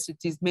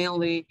universities,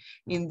 mainly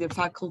in the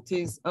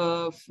faculties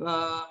of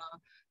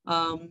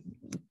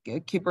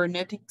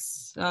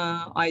cybernetics,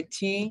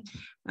 IT,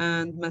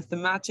 and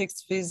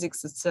mathematics,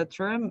 physics,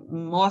 etc.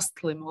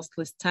 Mostly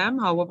STEM.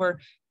 However,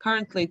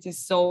 currently it is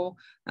so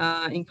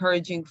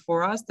encouraging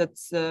for us that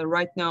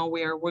right now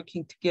we are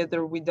working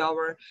together with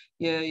our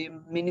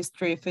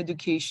Ministry of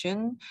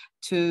Education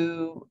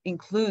to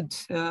include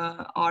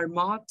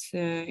Armat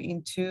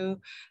into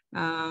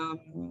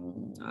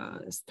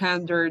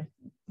standards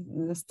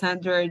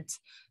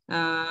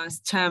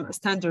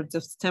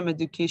of STEM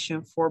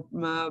education for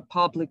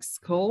public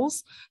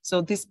schools.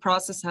 So this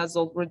process has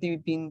already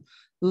been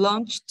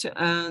launched,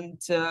 and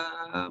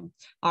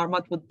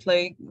Armat would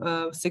play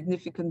a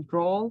significant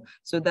role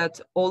so that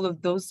all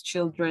of those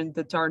children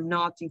that are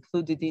not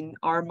included in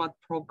Armat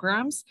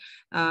programs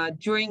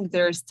during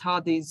their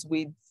studies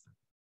with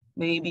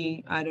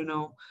maybe, I don't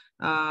know,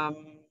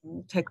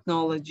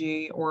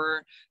 technology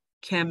or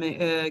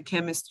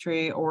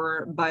chemistry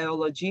or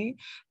biology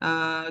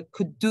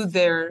could do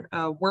their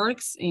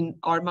works in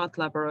Armat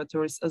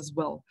laboratories as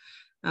well.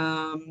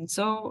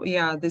 So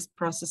yeah, this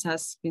process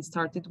has been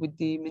started with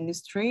the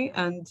ministry,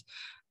 and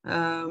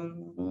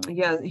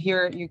yeah,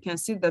 here you can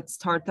see that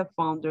startup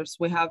founders,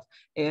 we have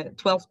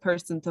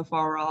 12% of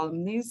our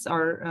alumni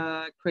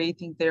are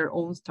creating their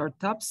own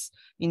startups.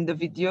 In the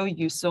video,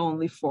 you saw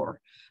only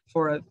four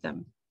of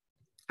them.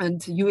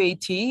 And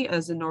UAT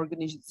as an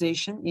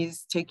organization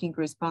is taking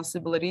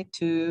responsibility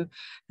to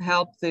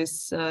help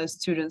these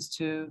students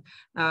to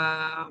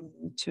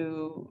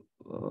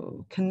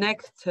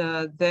connect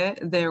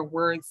their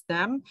words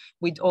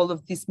with all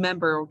of these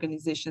member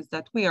organizations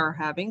that we are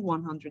having,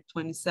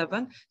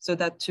 127, so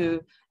that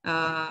to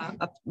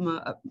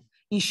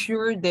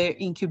ensure their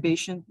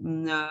incubation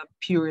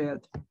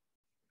period.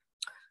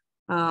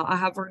 I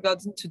have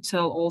forgotten to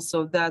tell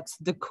also that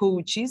the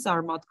coaches,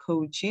 Armat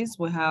coaches,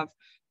 we have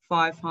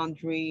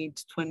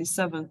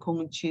 527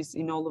 coaches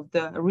in all of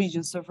the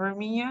regions of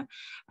Armenia.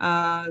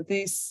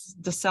 The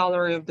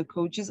salary of the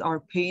coaches are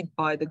paid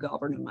by the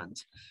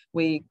government.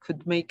 We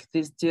could make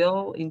this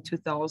deal in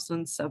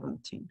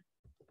 2017.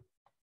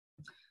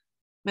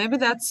 Maybe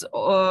that's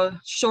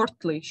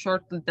shortly,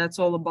 that's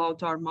all about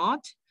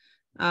Armat.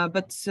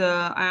 But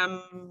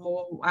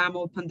I'm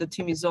open, the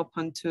team is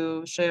open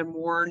to share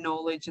more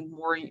knowledge and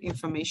more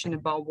information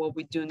about what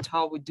we do and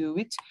how we do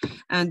it.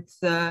 And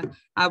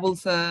I will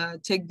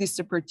take this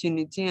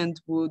opportunity and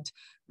would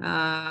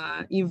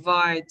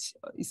invite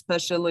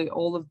especially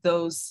all of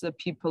those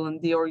people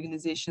and the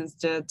organizations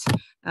that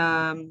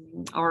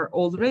are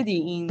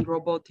already in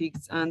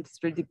robotics and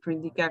 3D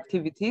printing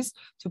activities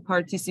to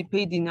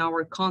participate in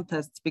our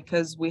contests,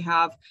 because we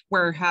are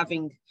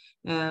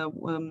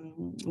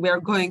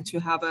going to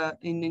have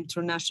an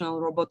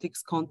international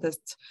robotics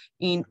contest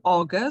in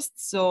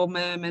August. So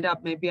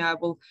Merab, maybe I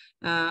will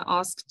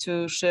ask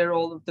to share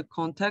all of the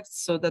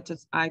contacts so that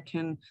I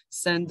can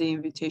send the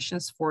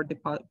invitations for the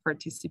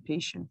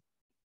participation.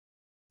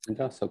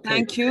 That's okay.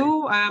 Thank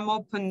you. I'm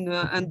open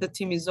and the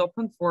team is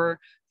open for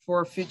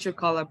future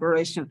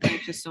collaboration.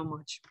 Thank you so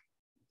much.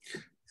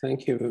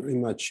 Thank you very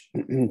much.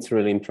 It's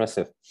really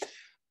impressive.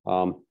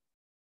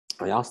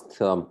 I asked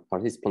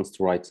participants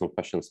to write some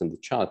questions in the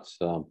chat,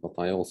 but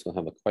I also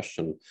have a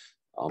question,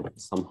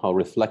 somehow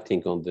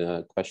reflecting on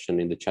the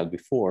question in the chat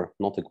before,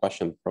 not a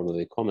question,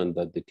 probably a comment,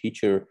 that the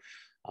teacher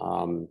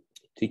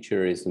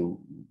is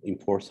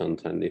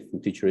important, and if the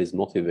teacher is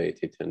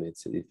motivated and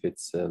if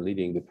it's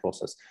leading the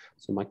process.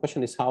 So my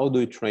question is, how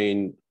do you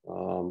train,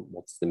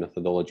 what's the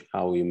methodology,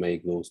 how you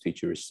make those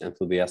teachers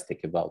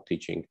enthusiastic about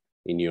teaching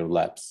in your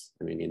labs?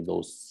 I mean, in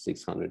those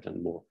 600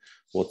 and more,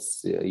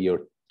 what's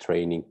your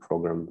training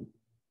program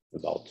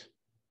about?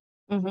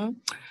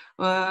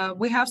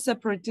 We have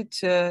separated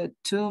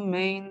two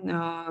main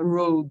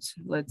roads,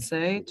 let's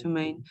say, two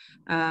main,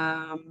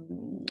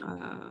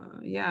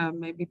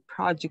 maybe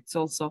projects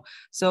also.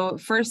 So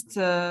first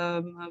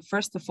of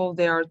all,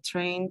 they are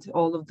trained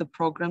all of the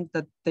programs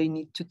that they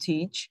need to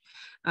teach.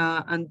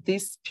 And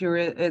these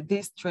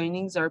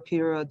trainings are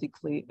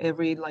periodically,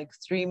 every like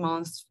 3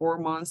 months, 4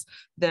 months,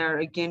 they're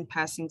again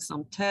passing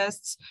some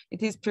tests.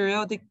 It is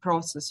periodic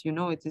process, you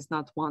know, it is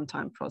not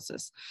one-time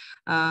process.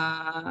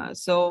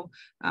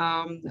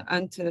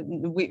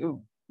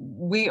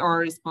 We are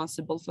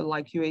responsible for,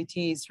 like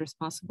UAT is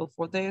responsible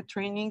for their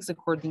trainings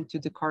according to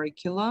the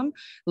curriculum.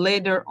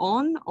 Later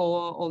on,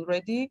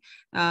 already,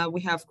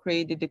 we have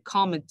created a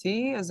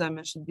committee, as I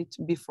mentioned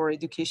before,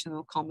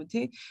 educational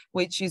committee,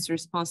 which is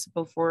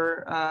responsible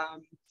for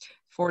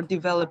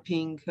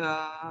developing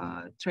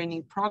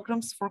training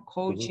programs for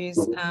coaches,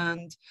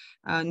 and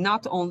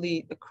not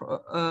only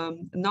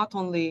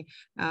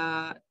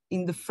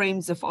in the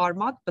frames of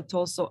RMAT, but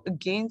also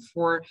again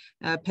for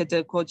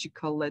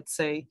pedagogical, let's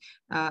say,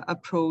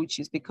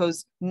 approaches,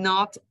 because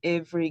not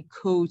every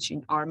coach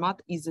in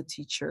RMAT is a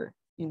teacher,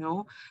 you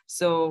know.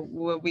 So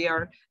we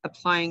are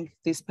applying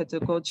these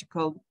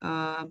pedagogical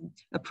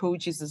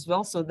approaches as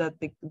well, so that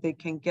they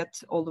can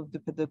get all of the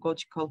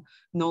pedagogical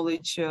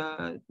knowledge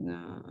in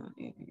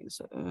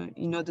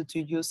order to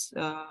use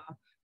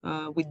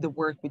with the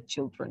work with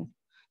children.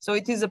 So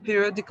it is a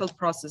periodical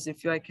process,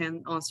 if I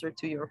can answer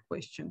to your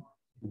question.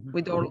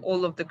 With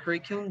all of the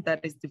curriculum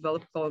that is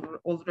developed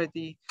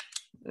already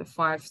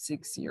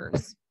 5-6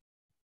 years.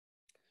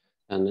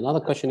 And another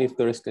question, if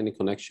there is any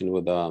connection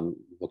with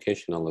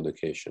vocational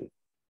education.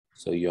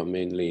 So you're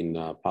mainly in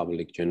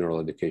public general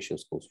education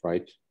schools,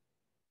 right?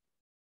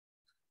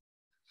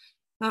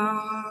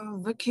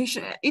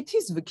 Vocation, it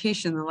is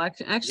vocational,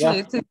 actually,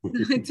 yeah.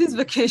 it is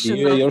vocational.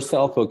 You're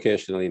yourself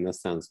vocational in a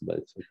sense, but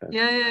it's okay.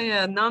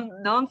 Yeah.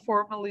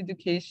 Non-formal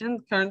education.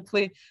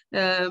 Currently,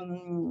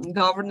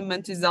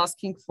 government is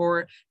asking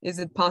for, is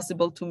it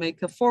possible to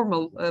make a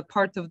formal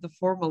part of the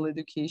formal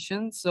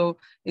education? So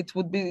it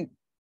would be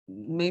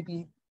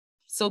maybe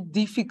so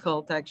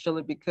difficult,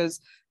 actually,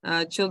 because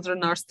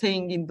children are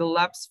staying in the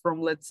labs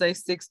from, let's say,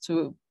 6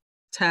 to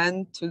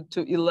 10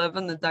 to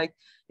 11, and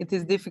it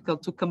is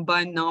difficult to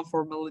combine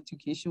non-formal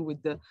education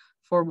with the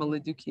formal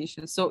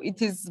education. So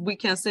it is, we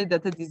can say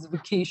that it is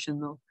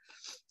vocational,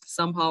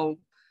 somehow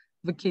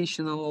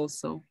vocational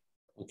also.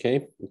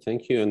 Okay,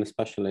 thank you. And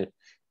especially,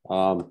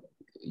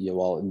 yeah,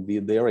 well,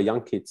 they are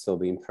young kids, so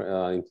the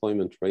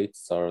employment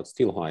rates are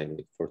still high,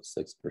 like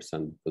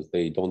 46%, because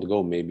they don't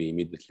go maybe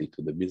immediately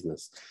to the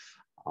business.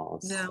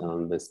 Yeah.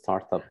 And the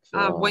startup.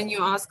 When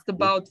you asked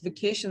about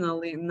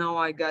vocationally, now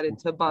I got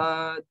it,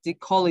 about the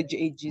college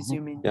ages,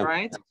 you mean, yeah.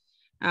 Right?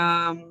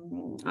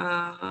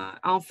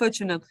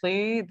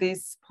 Unfortunately,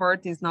 this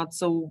part is not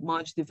so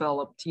much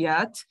developed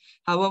yet.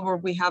 However,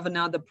 we have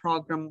another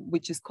program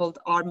which is called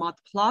RMAT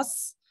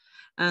Plus.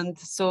 And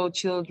so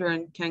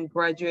children can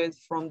graduate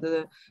from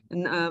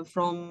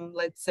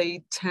let's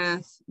say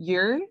 10th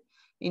year.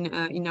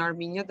 In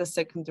Armenia, the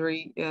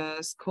secondary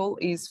school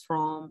is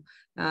from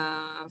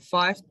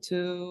 5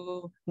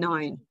 to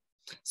 9.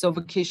 So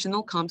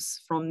vocational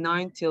comes from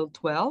 9 till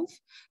 12.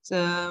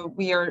 So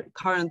we are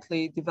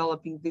currently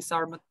developing this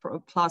RMAT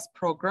Plus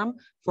program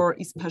for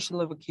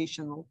especially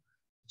vocational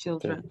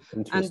children.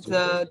 And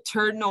the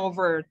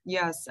turnover,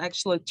 yes,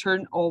 actually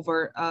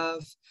turnover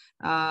of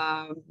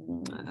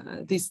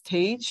this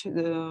stage,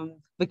 the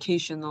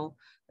vocational,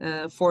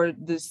 for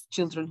these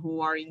children who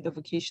are in the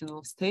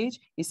vocational stage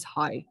is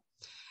high.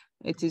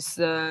 It is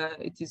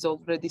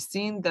already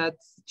seen that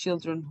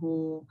children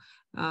who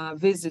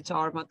visit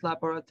RMAT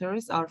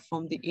laboratories are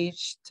from the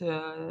age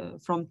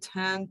from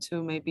 10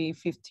 to maybe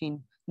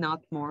 15,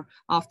 not more.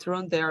 After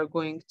on, they are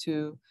going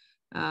to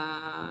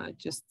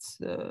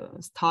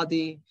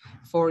study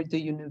for the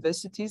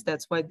universities.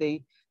 That's why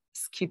they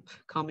skip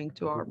coming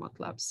to our math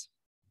labs.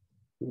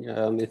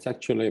 Yeah, it's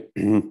actually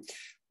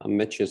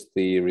matches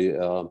the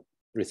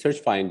research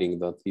finding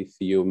that if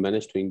you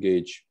manage to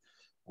engage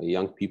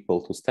young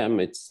people to STEM,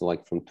 it's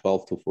like from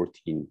 12 to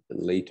 14,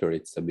 and later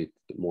it's a bit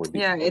more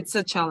difficult. Yeah, it's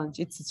a challenge.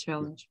 It's a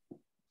challenge.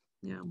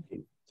 Yeah.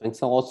 Okay.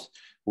 Thanks a lot.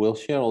 We'll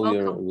share all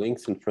your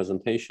links and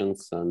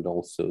presentations, and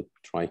also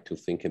try to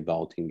think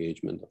about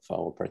engagement of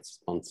our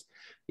participants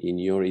in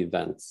your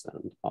events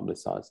and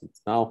publicize it.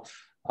 Now,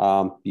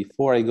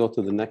 before I go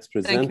to the next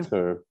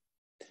presenter,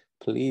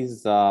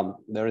 please,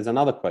 there is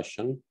another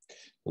question,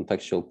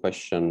 contextual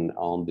question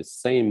on the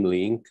same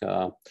link,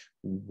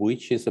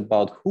 which is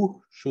about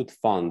who should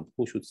fund,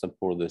 who should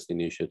support these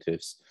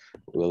initiatives,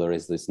 whether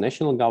it's this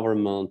national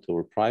government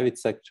or private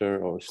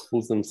sector or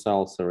schools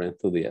themselves or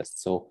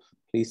enthusiasts. So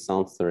please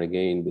answer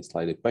again the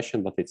slide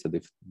question, but it's a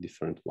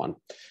different one.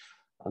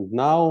 And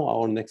now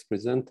our next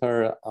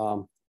presenter,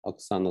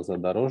 Oksana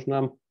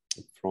Zadorozhna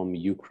from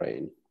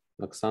Ukraine.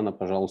 Oksana,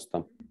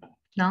 пожалуйста.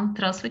 Да,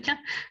 здравствуйте.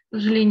 К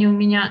сожалению, у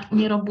меня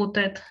не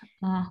работает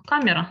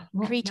камера.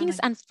 Greetings.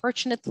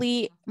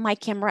 Unfortunately, my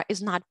camera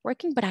is not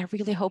working, but I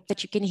really hope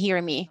that you can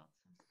hear me.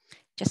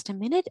 Just a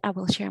minute, I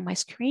will share my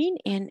screen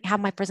and have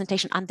my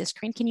presentation on the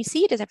screen. Can you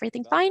see it? Is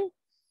everything fine?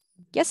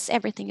 Yes,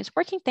 everything is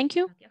working. Thank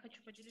you.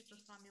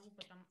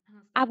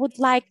 I would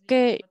like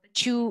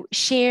to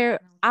share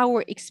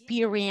our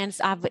experience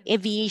of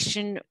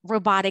aviation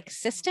robotic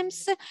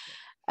systems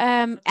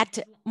at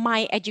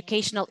my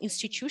educational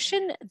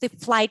institution, the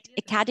Flight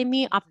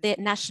Academy of the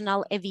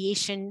National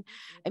Aviation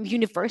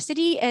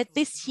University.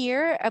 This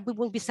year, we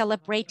will be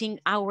celebrating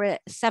our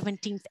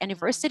 17th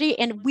anniversary,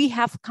 and we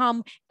have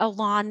come a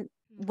long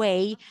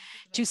way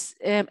to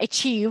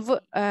achieve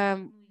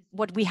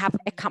what we have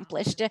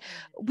accomplished.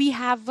 We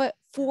have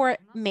 4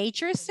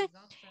 majors,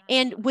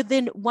 and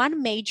within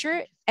one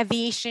major,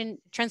 aviation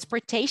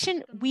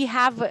transportation, we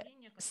have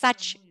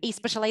such a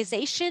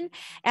specialization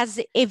as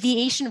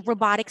aviation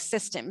robotic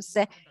systems.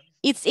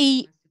 It's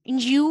a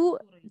new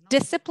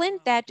discipline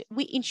that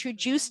we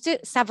introduced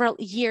several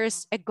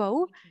years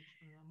ago,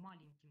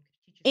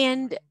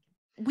 and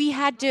we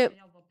had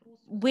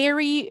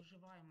very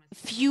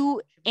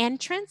few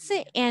entrants,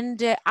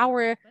 and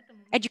our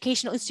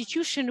educational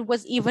institution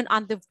was even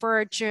on the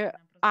verge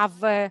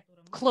of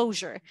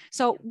closure.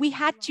 So we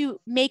had to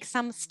make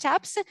some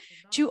steps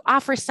to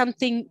offer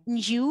something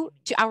new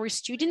to our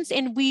students,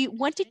 and we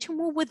wanted to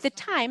move with the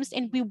times,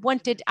 and we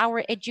wanted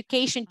our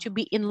education to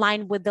be in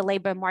line with the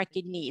labor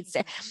market needs.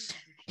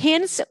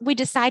 Hence, we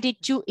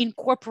decided to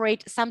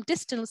incorporate some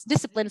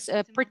disciplines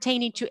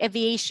pertaining to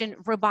aviation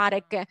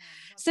robotic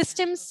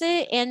systems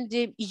and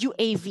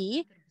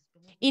UAV.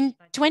 In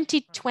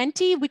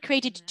 2020, we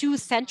created 2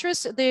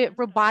 centers, the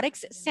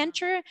Robotics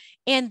Center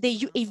and the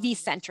UAV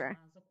Center.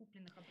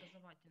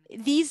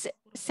 These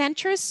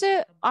centers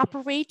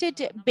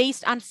operated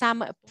based on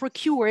some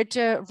procured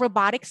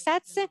robotic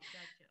sets.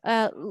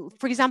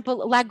 For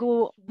example,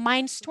 Lego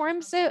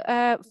Mindstorms,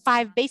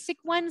 5 basic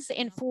ones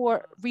and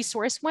 4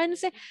 resource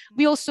ones.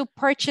 We also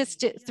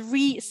purchased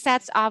 3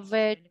 sets of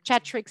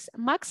Chatrix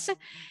Mux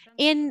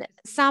and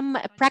some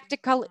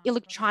practical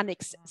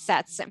electronics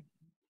sets.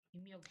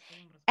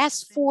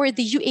 As for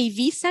the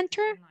UAV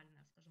Center,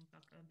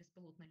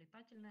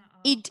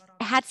 it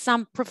had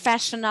some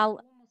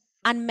professional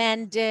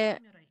unmanned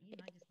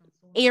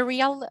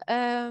aerial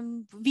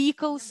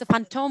vehicles,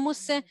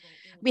 Phantomus.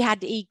 We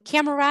had a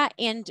camera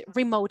and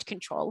remote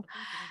control.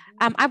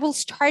 I will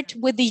start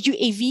with the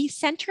UAV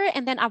Center,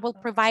 and then I will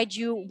provide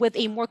you with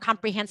a more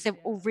comprehensive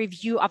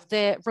overview of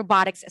the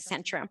Robotics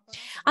Center.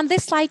 On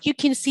this slide, you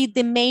can see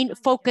the main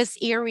focus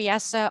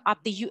areas of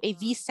the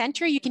UAV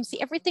Center. You can see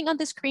everything on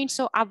the screen,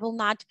 so I will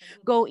not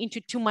go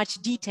into too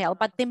much detail,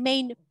 but the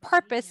main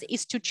purpose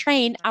is to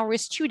train our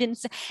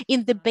students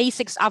in the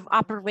basics of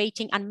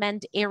operating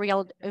unmanned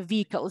aerial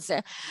vehicles,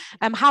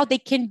 how they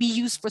can be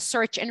used for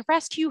search and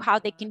rescue, how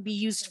they can be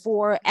used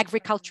for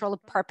agricultural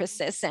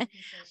purposes.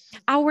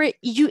 Our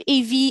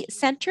UAV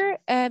Center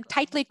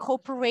tightly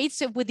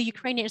cooperates with the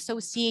Ukrainian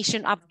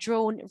Association of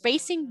Drone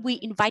Racing. We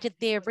invited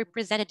their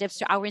representatives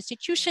to our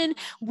institution.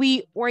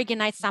 We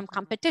organized some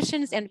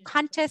competitions and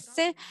contests.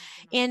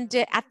 And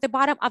at the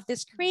bottom of the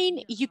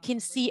screen, you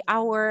can see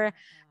our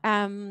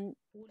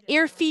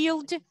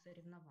airfield,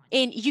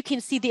 and you can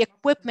see the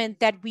equipment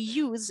that we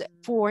use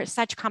for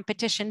such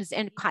competitions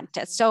and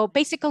contests. So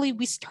basically,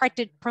 we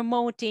started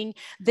promoting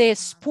the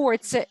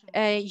sports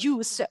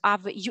use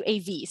of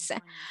UAVs.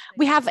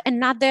 We have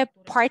another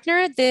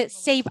partner, the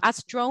Save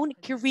Us Drone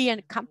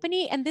Korean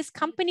company, and this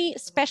company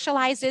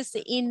specializes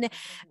in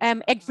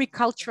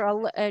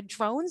agricultural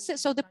drones.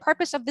 So the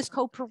purpose of this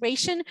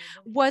cooperation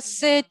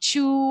was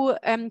to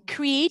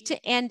create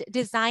and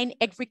design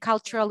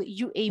agricultural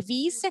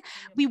UAVs.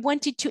 We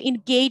wanted to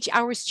engage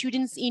our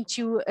students in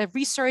into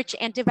research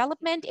and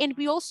development. And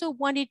we also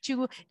wanted to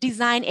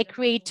design and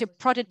create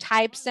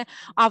prototypes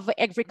of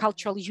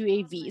agricultural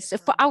UAVs.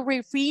 For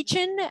our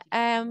region,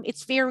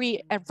 it's very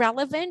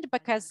relevant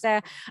because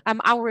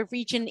our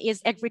region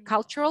is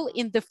agricultural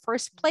in the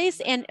first place,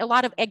 and a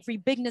lot of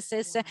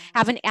agribusinesses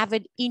have an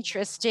avid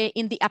interest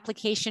in the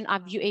application of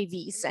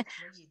UAVs.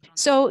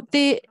 So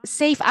the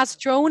Safe as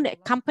Drone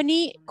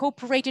company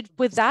cooperated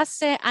with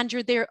us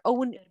under their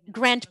own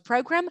grant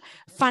program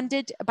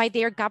funded by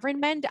their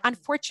government.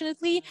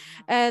 Unfortunately,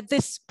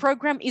 this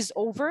program is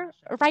over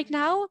right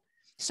now,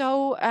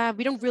 so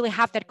we don't really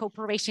have that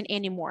cooperation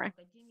anymore.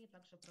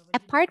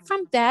 Apart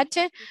from that,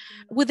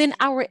 within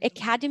our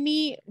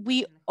academy,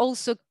 we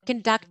also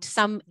conduct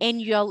some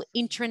annual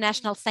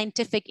international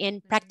scientific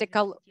and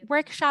practical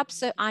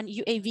workshops on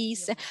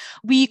UAVs.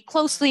 We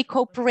closely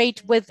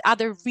cooperate with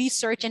other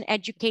research and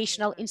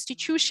educational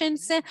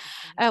institutions.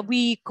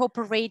 We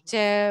cooperate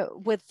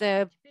with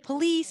the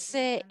police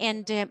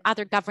and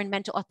other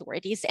governmental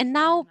authorities. And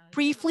now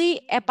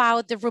briefly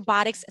about the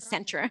Robotics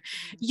Center.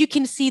 You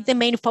can see the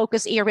main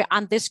focus area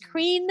on the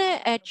screen,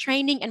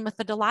 training and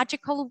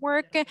methodological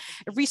work,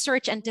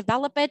 research and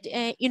development,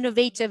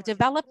 innovative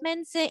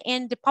developments,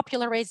 and the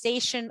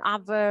popularization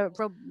of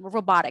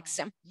robotics.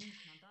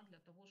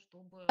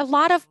 A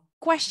lot of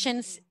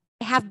questions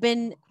have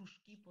been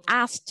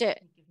asked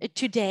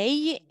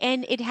today,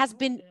 and it has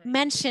been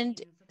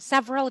mentioned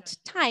several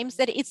times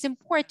that it's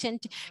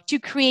important to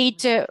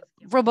create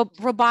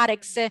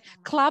robotics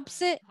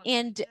clubs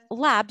and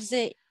labs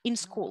in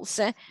schools.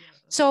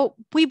 So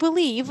we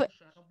believe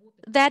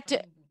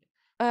that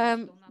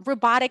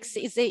robotics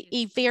is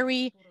a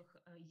very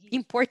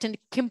important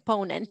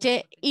component.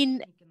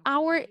 In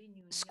our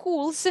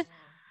schools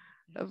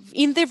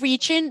in the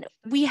region,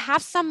 we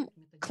have some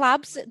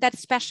clubs that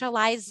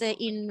specialize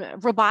in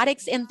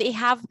robotics, and they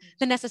have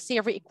the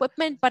necessary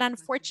equipment, but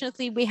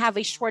unfortunately we have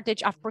a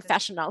shortage of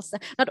professionals.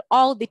 Not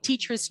all the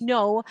teachers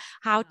know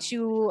how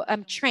to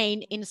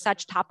train in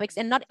such topics,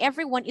 and not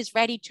everyone is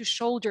ready to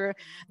shoulder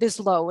this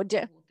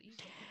load.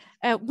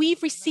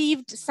 We've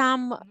received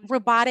some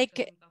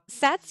robotic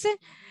sets,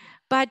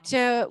 but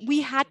we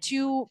had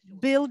to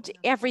build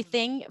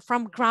everything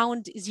from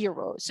ground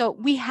zero. So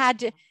we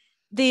had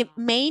the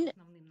main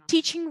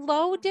teaching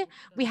load,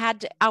 we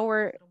had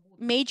our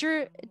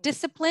major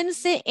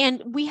disciplines,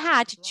 and we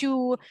had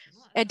to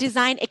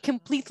design a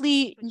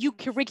completely new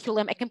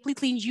curriculum, a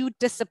completely new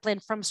discipline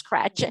from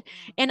scratch.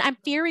 And I'm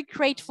very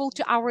grateful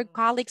to our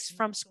colleagues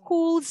from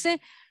schools,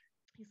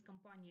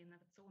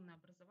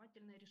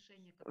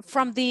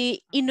 from the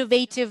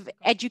Innovative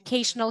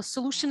Educational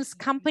Solutions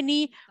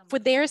Company for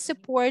their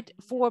support,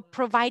 for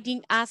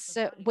providing us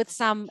with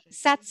some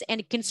sets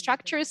and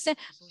constructors.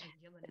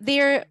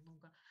 Their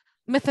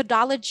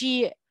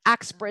methodology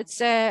experts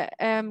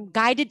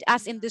guided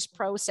us in this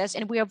process,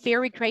 and we are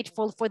very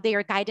grateful for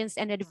their guidance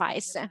and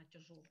advice.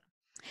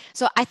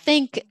 So I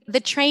think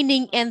the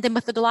training and the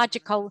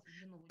methodological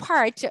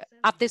part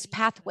of this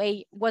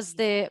pathway was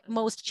the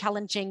most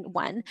challenging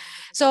one.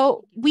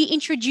 So we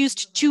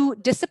introduced two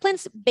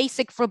disciplines,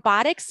 basic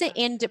robotics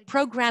and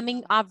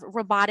programming of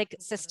robotic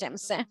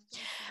systems.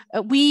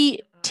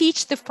 We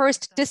teach the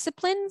first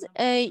discipline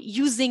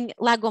using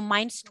Lego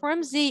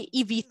Mindstorms, the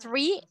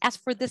EV3. As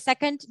for the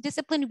second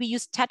discipline, we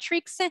use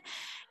Tetrix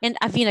and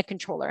Avina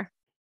controller.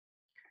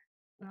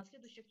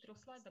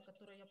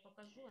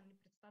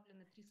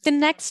 The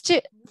next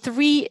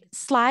three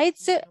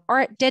slides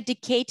are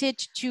dedicated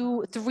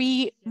to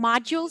three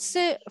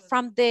modules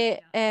from the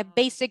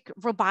basic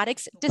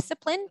robotics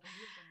discipline.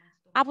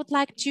 I would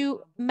like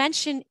to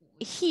mention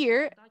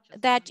here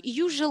that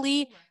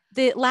usually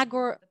the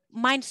Lego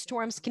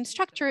Mindstorms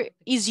constructor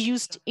is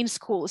used in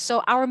school.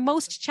 So our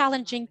most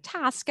challenging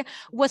task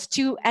was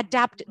to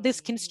adapt this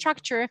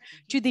constructor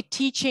to the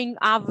teaching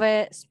of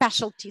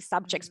specialty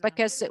subjects,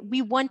 because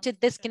we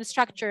wanted this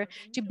constructor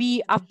to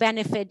be of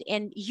benefit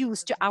and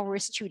use to our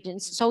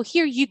students. So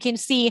here you can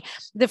see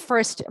the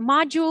first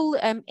module,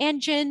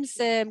 engines,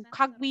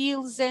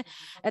 cogwheels,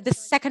 the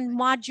second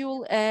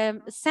module,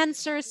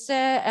 sensors,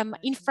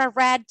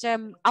 infrared,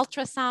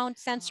 ultrasound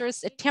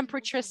sensors,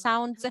 temperature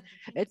sounds,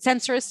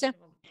 sensors.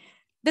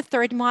 The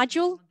third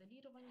module,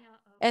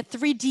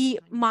 3D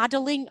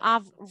modeling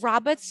of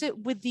robots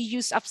with the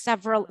use of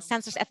several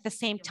sensors at the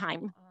same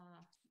time.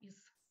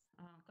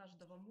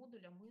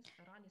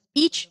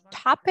 Each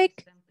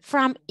topic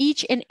from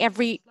each and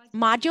every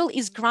module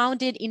is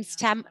grounded in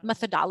STEM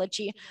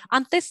methodology.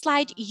 On this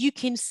slide, you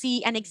can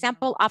see an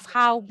example of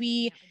how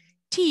we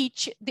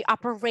teach the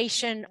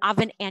operation of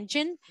an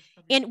engine,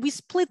 and we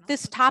split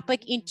this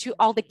topic into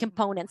all the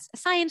components: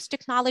 science,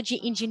 technology,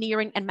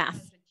 engineering, and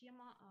math.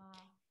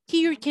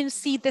 Here you can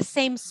see the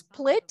same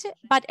split,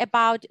 but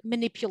about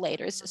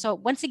manipulators. So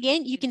once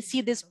again, you can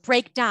see this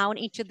breakdown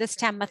into the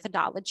STEM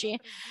methodology.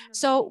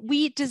 So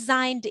we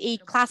designed a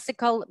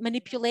classical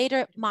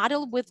manipulator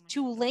model with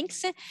 2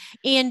 links,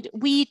 and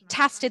we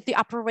tested the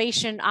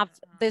operation of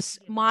this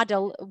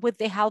model with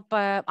the help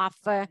of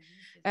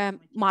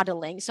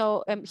modeling.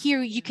 So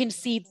here you can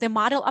see the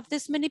model of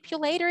this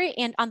manipulator,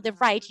 and on the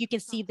right, you can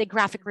see the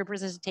graphic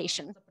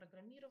representation.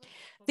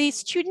 The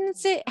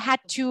students had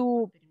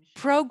to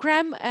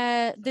program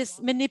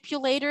this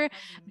manipulator.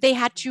 They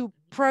had to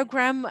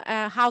program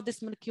how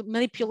this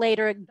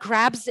manipulator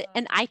grabs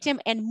an item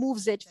and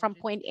moves it from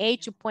point A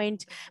to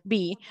point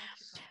B.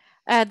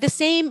 The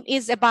same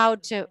is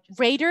about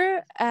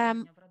radar,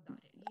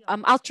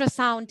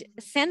 ultrasound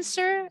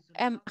sensor,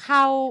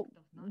 how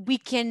we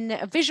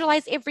can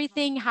visualize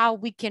everything, how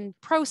we can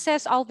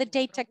process all the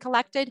data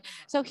collected.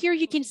 So here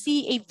you can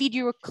see a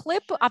video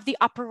clip of the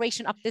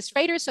operation of this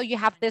radar. So you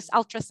have this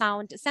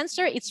ultrasound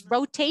sensor, it's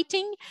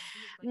rotating,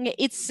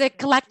 it's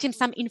collecting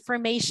some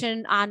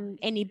information on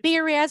any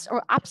barriers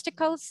or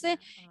obstacles,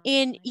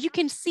 and you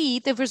can see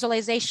the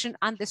visualization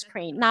on the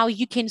screen. Now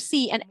you can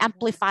see an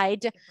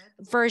amplified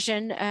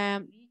version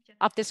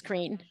of the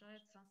screen.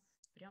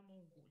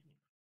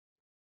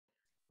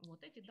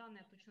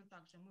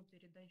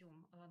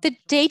 The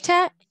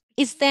data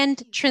is then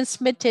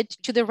transmitted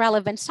to the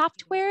relevant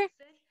software.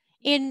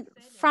 And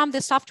from the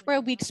software,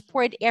 we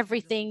export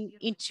everything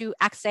into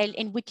Excel,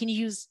 and we can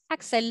use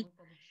Excel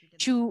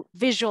to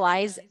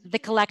visualize the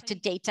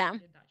collected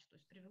data.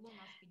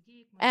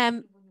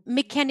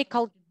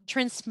 Mechanical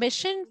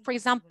transmission, for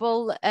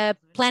example,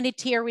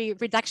 planetary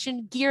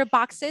reduction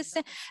gearboxes.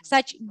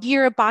 Such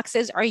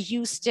gearboxes are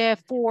used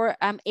for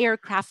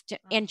aircraft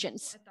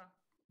engines.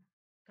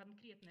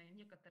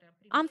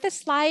 On the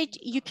slide,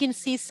 you can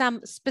see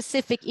some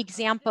specific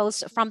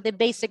examples from the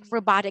basic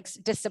robotics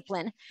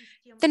discipline.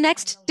 The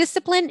next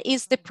discipline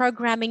is the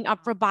programming of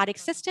robotic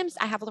systems.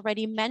 I have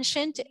already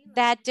mentioned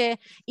that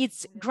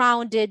it's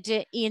grounded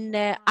in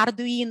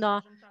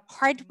Arduino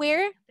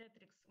hardware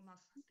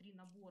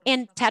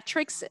and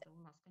Tetrix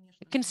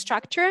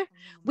constructor.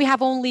 We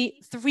have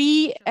only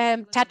 3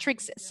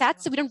 Tetrix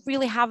sets. So we don't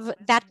really have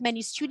that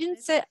many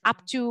students,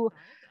 up to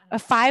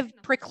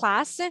 5 per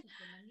class.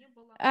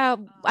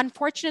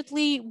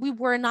 Unfortunately, we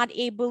were not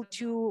able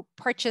to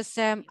purchase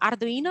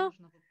Arduino,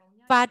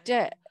 but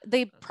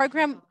the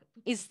program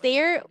is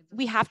there.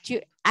 We have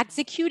to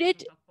execute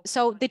it.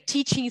 So the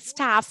teaching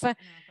staff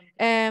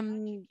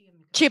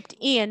chipped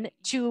in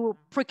to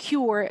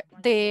procure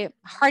the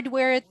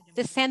hardware,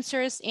 the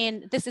sensors,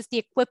 and this is the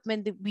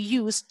equipment that we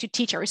use to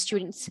teach our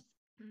students.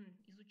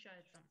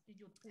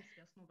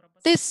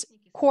 This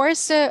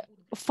course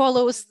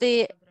follows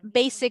the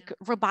basic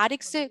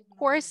robotics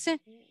course.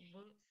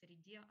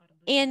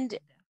 And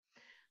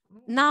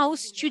now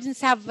students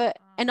have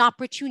an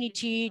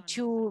opportunity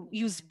to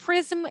use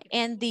Prism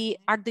and the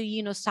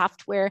Arduino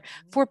software.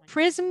 For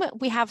Prism,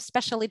 we have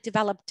specially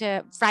developed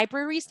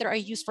libraries that are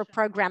used for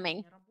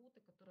programming.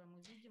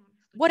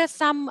 What are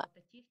some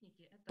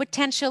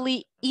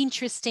potentially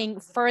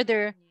interesting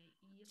further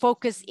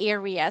focus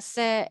areas?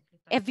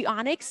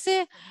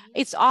 Avionics,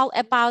 it's all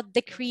about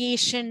the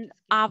creation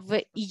of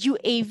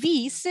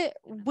UAVs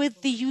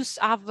with the use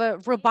of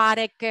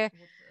robotic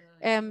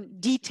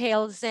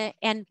details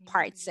and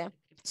parts.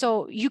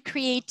 So you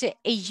create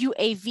a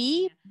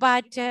UAV,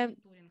 but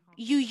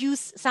you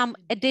use some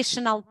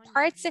additional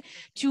parts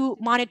to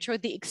monitor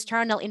the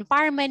external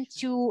environment,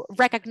 to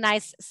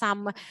recognize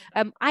some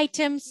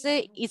items.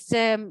 It's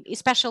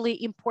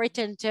especially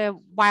important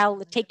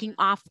while taking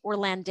off or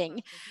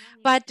landing.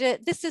 But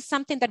this is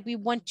something that we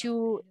want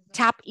to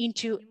tap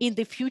into in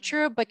the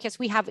future because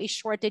we have a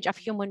shortage of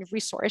human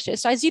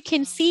resources. So as you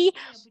can see,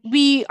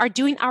 we are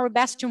doing our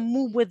best to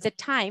move with the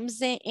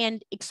times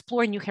and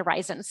explore new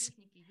horizons.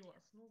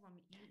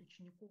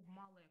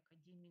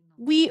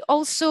 We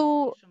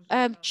also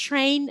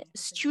train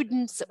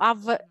students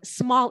of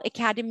small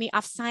Academy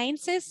of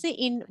Sciences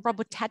in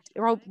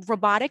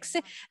robotics.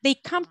 They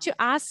come to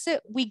us,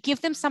 we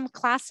give them some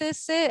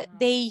classes,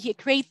 they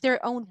create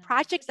their own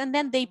projects, and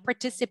then they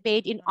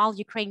participate in all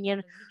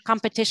Ukrainian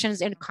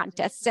competitions and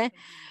contests.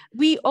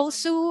 We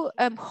also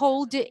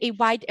hold a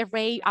wide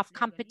array of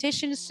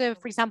competitions.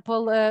 For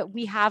example,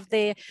 we have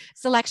the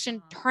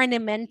selection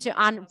tournament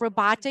on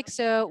robotics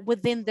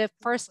within the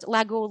first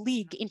LEGO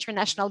League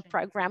international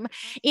program.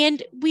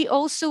 And we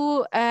also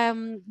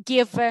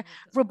give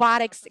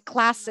robotics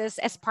classes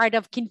as part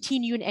of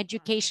continuing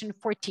education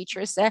for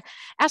teachers.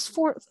 As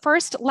for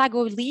first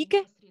LEGO League,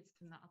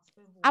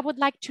 I would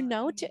like to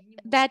note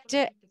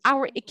that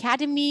our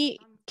academy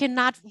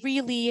cannot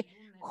really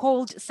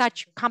hold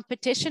such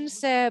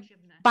competitions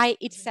by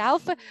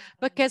itself,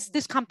 because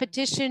this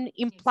competition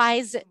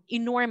implies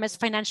enormous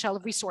financial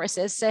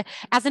resources.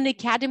 As an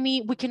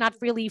academy, we cannot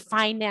really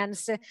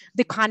finance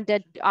the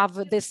conduct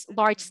of this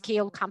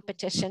large-scale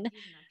competition.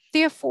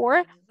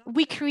 Therefore,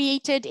 we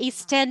created a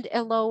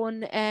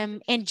standalone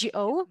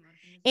NGO,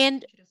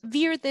 and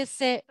via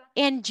this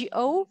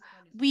NGO,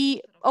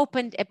 we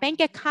opened a bank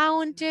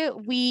account,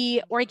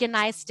 we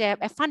organized a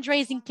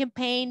fundraising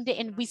campaign,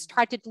 and we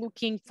started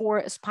looking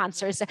for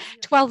sponsors.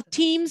 12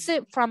 teams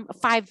from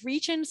 5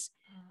 regions.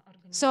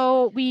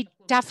 So we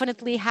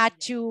definitely had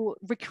to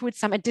recruit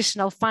some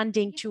additional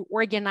funding to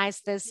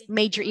organize this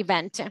major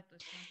event.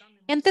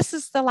 And this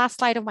is the last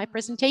slide of my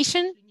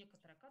presentation.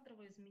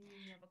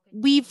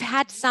 We've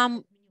had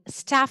some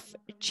staff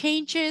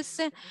changes.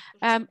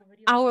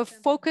 Our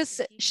focus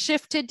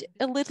shifted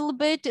a little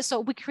bit.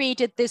 So we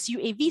created this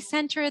UAV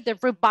center, the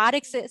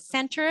robotics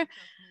center,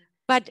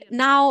 but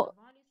now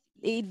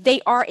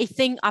they are a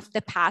thing of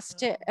the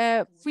past.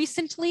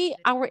 Recently,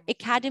 our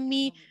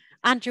academy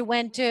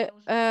underwent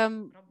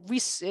some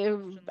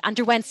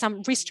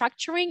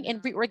restructuring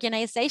and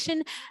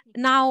reorganization.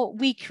 Now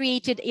we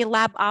created a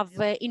lab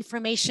of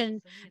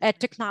information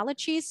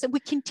technologies. We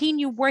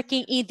continue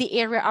working in the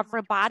area of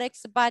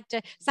robotics, but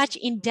such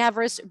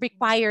endeavors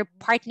require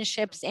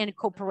partnerships and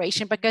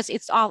cooperation because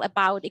it's all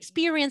about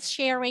experience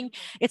sharing.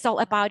 It's all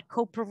about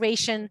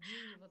cooperation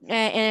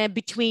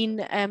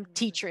between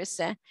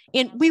teachers.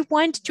 And we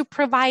want to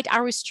provide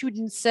our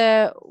students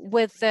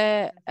with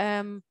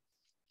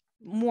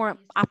more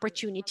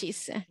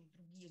opportunities.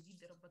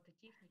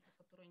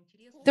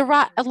 There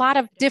are a lot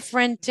of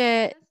different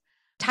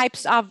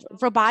types of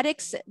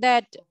robotics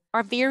that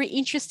are very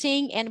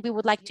interesting and we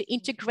would like to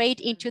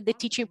integrate into the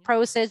teaching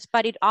process,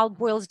 but it all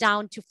boils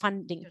down to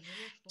funding,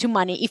 to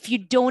money. If you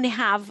don't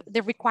have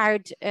the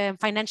required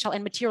financial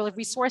and material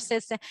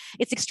resources,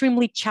 it's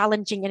extremely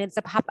challenging and it's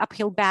an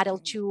uphill battle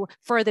to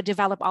further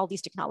develop all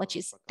these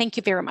technologies. Thank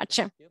you very much.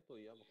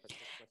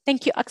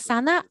 Thank you,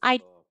 Oksana. I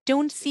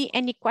don't see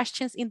any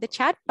questions in the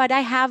chat, but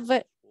I have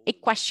a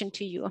question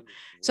to you.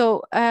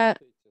 So a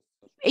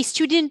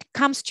student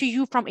comes to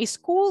you from a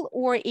school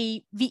or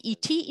a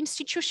VET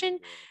institution.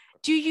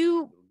 Do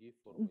you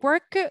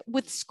work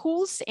with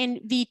schools and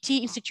VET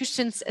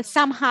institutions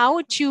somehow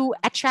to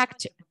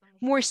attract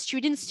more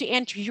students to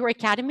enter your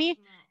academy?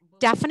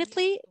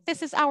 Definitely,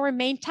 this is our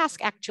main task,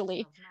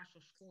 actually.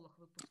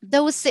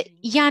 Those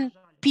young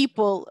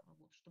people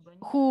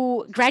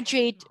who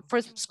graduate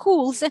from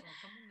schools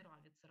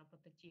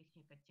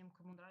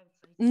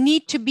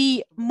need to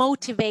be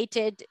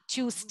motivated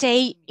to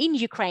stay in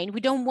Ukraine.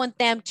 We don't want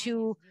them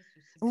to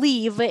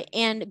leave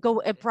and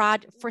go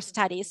abroad for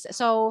studies.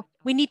 So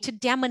we need to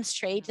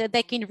demonstrate that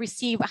they can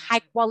receive a high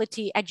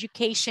quality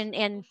education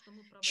and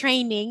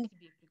training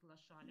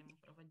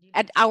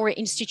at our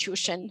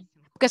institution,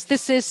 because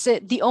this is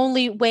the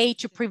only way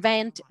to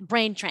prevent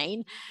brain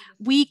drain.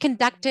 We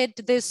conducted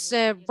this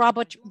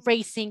robot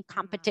racing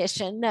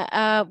competition.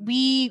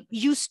 We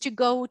used to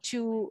go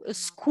to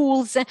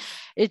schools,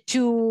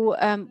 to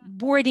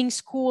boarding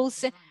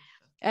schools,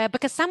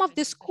 because some of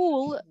the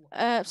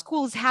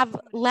schools have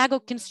Lego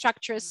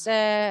constructors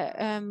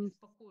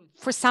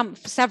for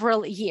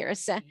several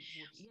years.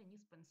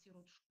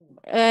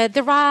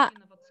 There are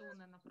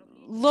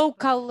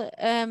local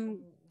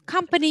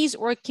companies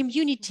or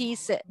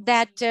communities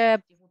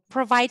that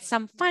provide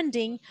some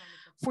funding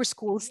for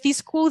schools. These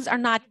schools are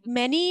not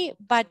many,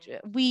 but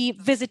we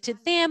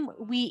visited them.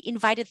 We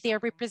invited their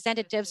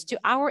representatives to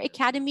our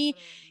academy.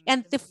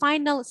 And the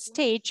final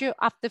stage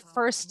of the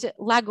first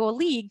Lego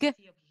League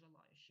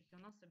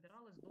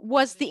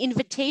was the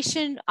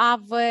invitation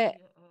of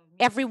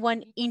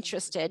everyone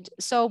interested.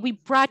 So we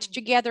brought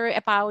together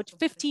about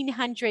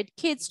 1,500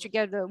 kids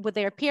together with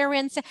their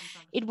parents.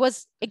 It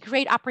was a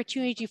great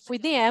opportunity for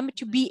them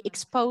to be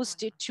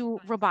exposed to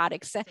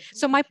robotics.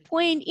 So my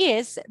point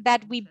is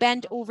that we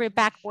bend over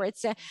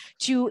backwards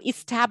to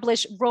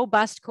establish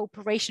robust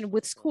cooperation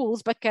with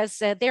schools because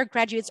their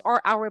graduates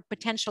are our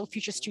potential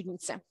future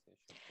students.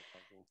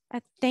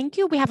 Thank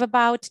you. We have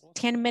about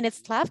 10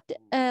 minutes left.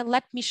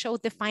 Let me show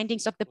the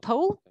findings of the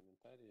poll,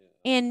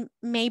 and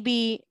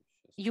maybe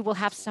you will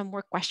have some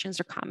more questions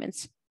or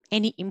comments.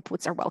 Any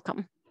inputs are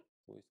welcome.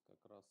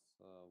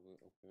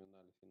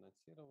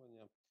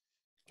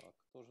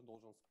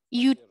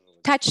 You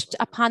touched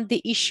upon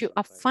the issue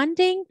of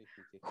funding.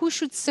 Who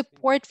should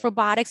support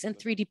robotics and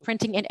 3D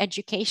printing in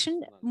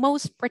education?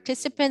 Most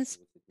participants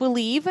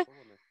believe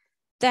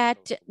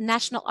that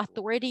national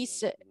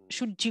authorities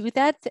should do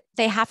that.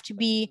 They have to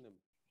be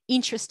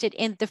interested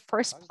in the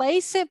first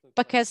place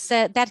because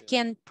that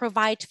can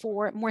provide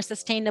for more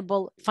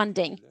sustainable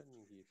funding.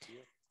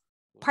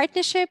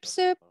 Partnerships,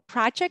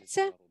 projects.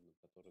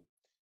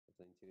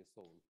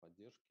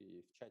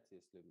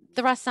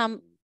 There are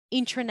some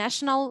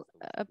international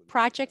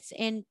projects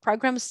and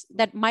programs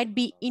that might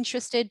be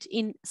interested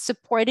in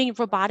supporting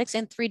robotics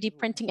and 3D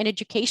printing in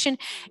education.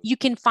 You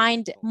can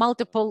find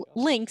multiple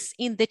links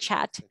in the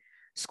chat.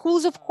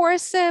 Schools, of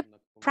course,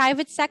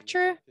 private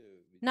sector,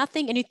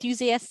 nothing, and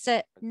enthusiasts,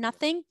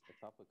 nothing.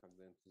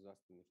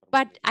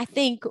 But I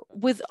think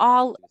with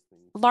all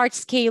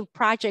large-scale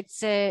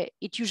projects,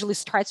 it usually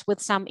starts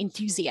with some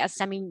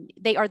enthusiasts. I mean,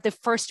 they are the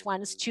first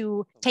ones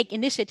to take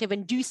initiative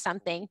and do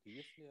something.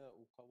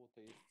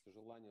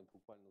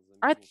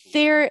 Are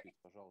there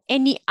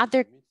any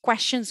other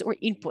questions or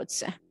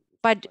inputs?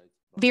 But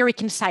very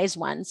concise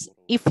ones?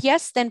 If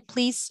yes, then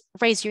please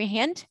raise your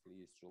hand,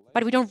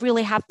 but we don't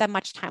really have that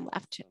much time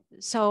left.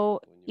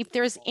 So if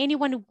there's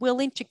anyone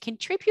willing to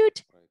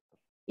contribute,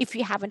 if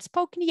you haven't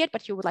spoken yet,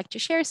 but you would like to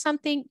share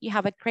something, you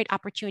have a great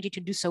opportunity to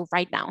do so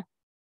right now.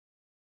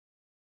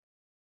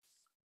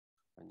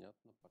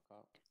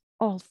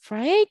 All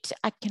right,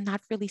 I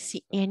cannot really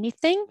see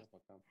anything.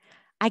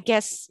 I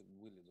guess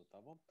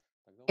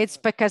it's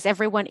because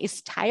everyone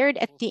is tired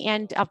at the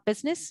end of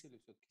business.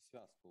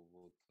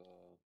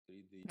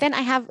 Then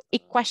I have a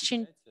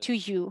question to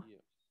you.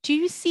 Do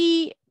you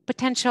see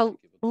potential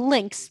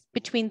links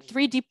between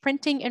 3D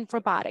printing and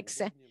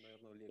robotics?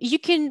 You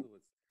can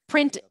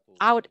print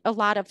out a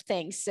lot of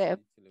things,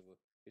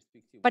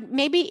 but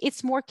maybe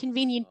it's more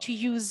convenient to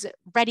use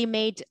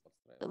ready-made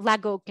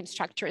Lego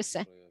constructors.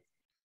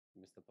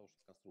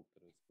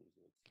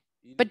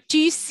 But do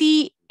you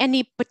see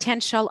any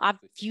potential of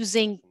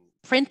using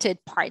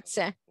printed parts?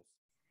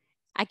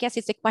 I guess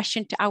it's a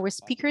question to our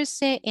speakers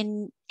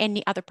and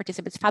any other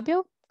participants.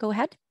 Fabio, go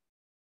ahead.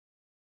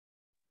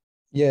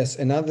 Yes,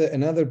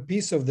 another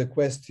piece of the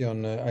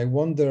question, I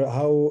wonder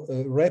how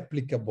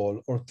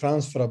replicable or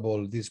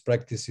transferable these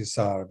practices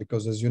are,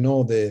 because as you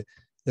know, the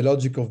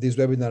logic of these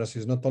webinars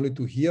is not only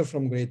to hear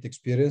from great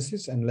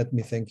experiences, and let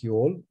me thank you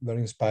all,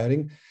 very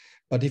inspiring,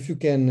 but if you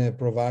can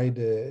provide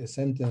a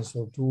sentence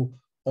or two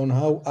on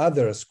how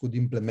others could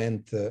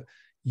implement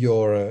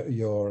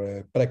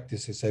your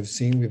practices.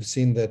 We've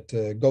seen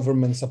that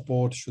government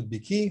support should be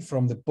key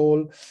from the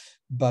poll,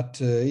 but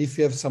if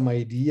you have some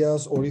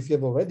ideas or if you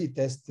have already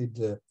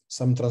tested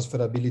some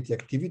transferability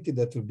activity,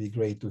 that would be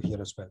great to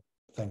hear as well.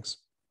 Thanks.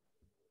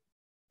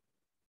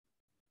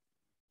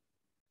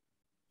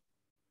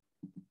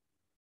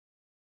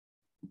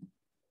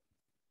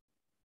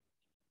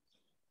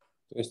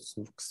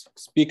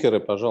 Спикеры,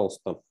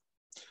 пожалуйста,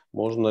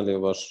 можно ли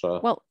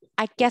ваша... Well,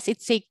 I guess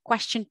it's a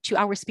question to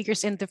our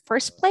speakers in the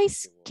first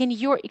place. Can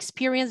your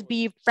experience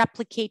be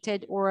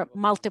replicated or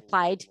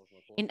multiplied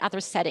in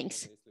other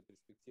settings?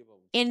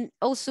 And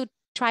also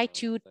try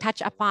to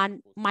touch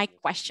upon my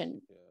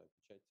question.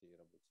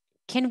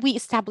 Can we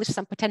establish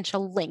some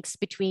potential links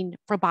between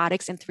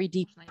robotics and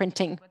 3D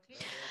printing?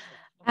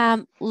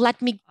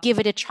 Let me give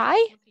it a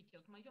try.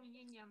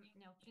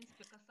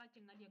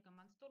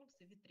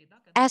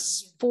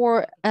 As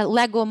for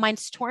Lego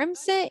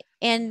Mindstorms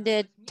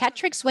and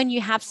Tetrix, when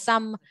you have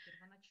some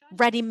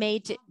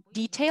ready-made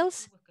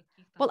details,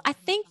 well, I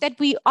think that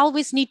we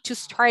always need to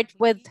start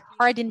with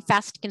hard and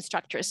fast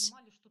constructors,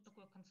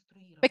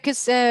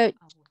 because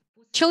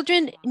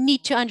children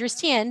need to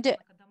understand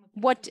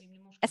what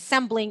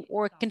assembling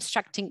or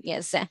constructing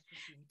is.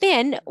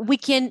 Then we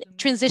can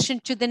transition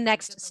to the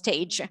next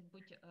stage,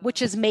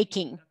 which is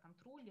making.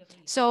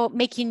 So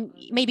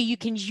maybe you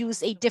can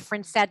use a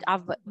different set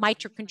of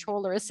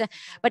microcontrollers,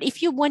 but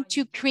if you want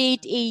to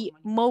create a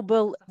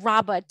mobile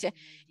robot,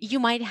 you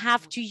might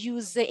have to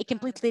use a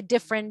completely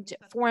different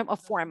form of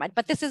format.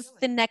 But this is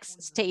the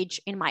next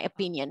stage, in my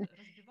opinion,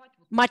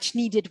 much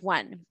needed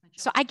one.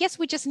 So I guess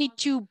we just need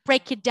to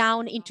break it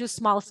down into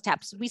small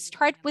steps. We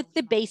start with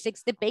the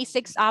basics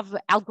of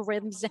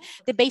algorithms,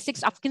 the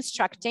basics of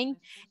constructing.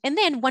 And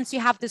then once you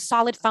have the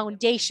solid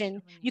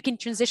foundation, you can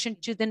transition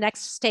to the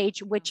next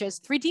stage, which is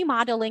 3D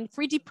modeling,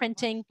 3D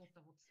printing.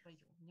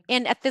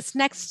 And at this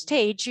next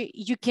stage,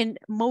 you can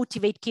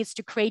motivate kids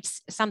to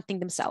create something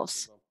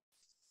themselves.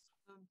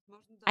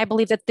 I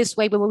believe that this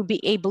way we will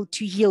be able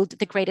to yield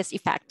the greatest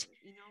effect.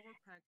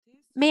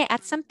 May I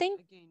add something?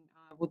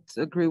 Would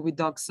agree with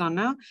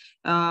Oksana.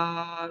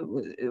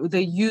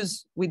 They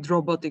use with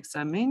robotics,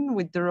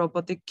 with the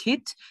robotic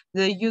kit,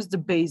 they use the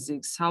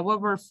basics.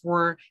 However,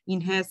 for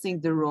enhancing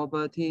the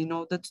robot, in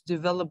order to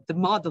develop the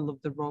model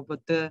of the robot,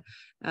 the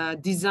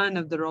design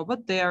of the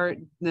robot, they are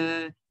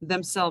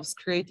themselves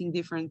creating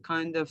different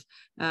kind of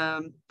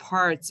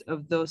parts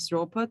of those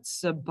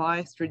robots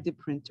by 3D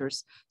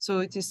printers. So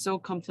it is so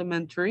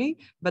complementary,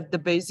 but the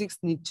basics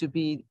need to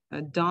be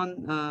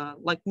done,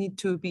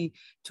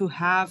 to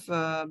have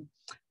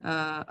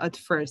at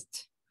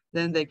first,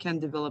 then they can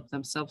develop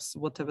themselves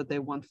whatever they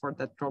want for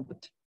that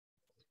robot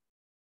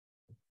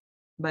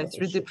by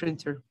 3D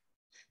printer.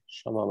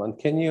 Shaman,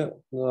 can you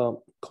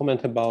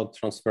comment about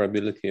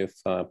transferability of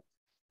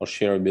or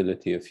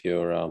shareability of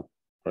your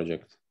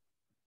project?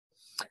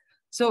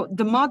 So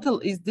the model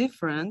is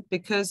different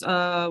because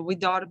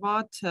with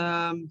Arbot,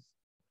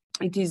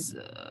 it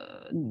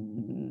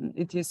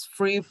is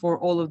free for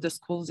all of the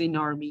schools in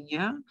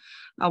Armenia.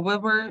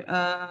 However,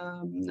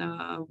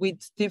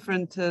 with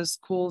different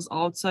schools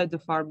outside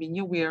of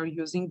Armenia, we are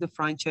using the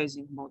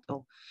franchising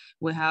model.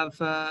 We have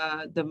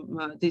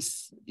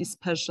this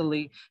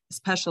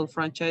special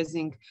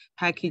franchising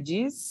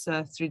packages,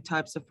 3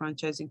 types of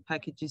franchising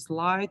packages: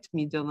 light,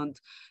 middle, and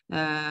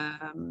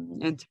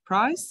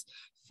enterprise,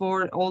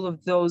 for all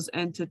of those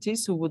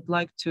entities who would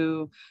like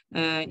to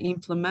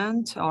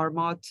implement our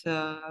MOT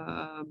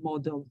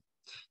model.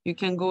 You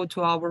can go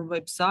to our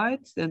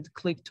website and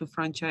click to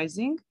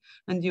franchising,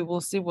 and you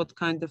will see what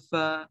kind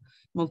of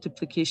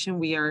multiplication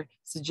we are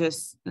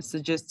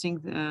suggesting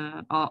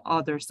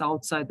others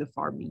outside of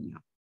Armenia.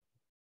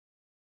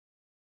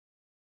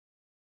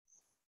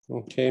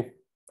 Okay,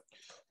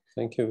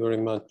 thank you very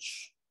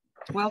much.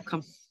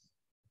 Welcome.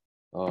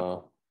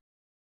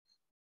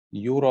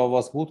 Юра, у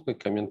вас будут какие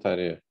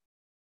комментарии?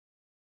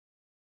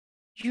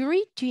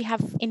 Yuri, do you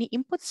have any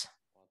inputs?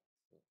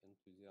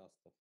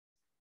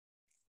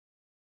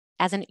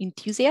 As an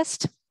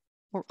enthusiast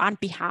or on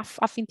behalf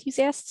of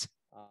enthusiasts?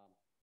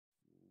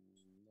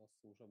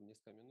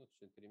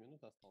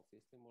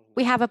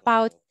 We have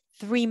about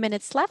 3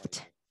 minutes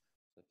left.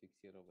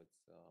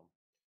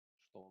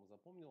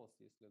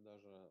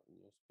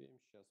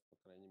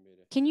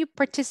 Can you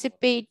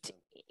participate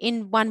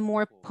in one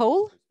more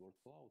poll?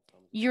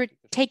 Your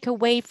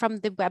takeaway from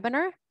the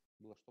webinar?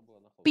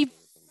 Be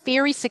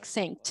very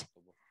succinct.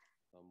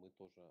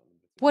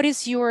 What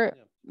is your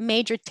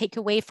major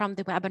takeaway from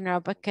the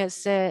webinar?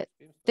 Because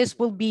this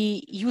will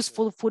be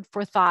useful food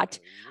for thought.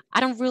 I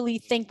don't really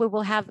think we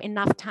will have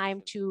enough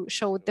time to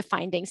show the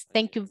findings.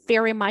 Thank you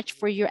very much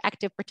for your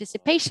active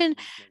participation.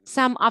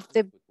 Some of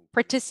the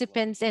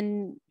participants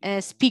and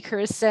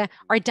speakers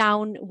are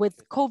down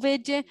with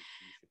COVID.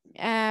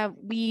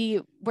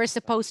 We were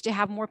supposed to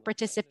have more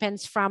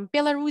participants from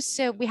Belarus.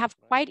 We have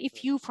quite a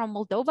few from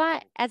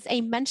Moldova. As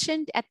I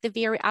mentioned at the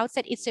very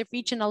outset, it's a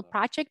regional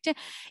project.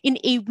 In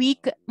a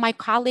week, my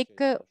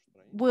colleague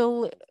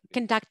will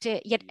conduct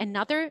yet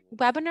another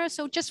webinar.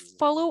 So just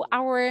follow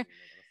our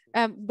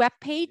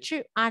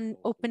webpage on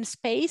Open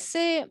Space.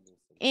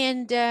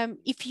 And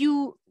if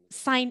you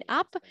sign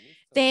up,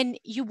 then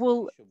you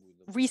will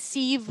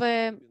receive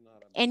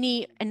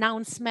any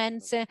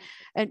announcements.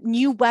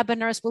 New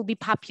webinars will be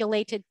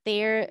populated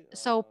there.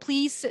 So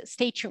please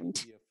stay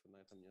tuned.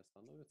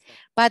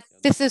 But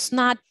this is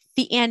not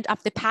the end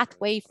of the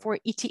pathway for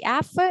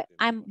ETF.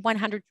 I'm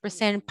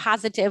 100%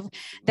 positive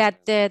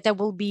that there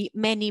will be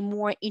many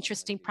more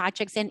interesting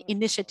projects and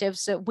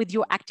initiatives with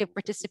your active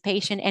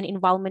participation and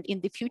involvement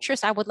in the future.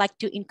 So I would like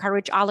to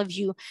encourage all of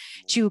you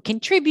to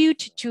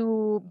contribute,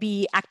 to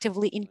be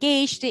actively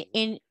engaged,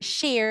 and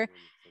share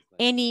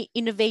any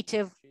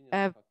innovative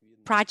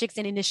projects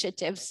and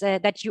initiatives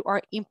that you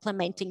are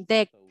implementing.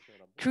 The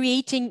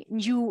Creating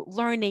New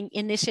Learning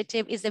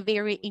Initiative is a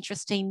very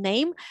interesting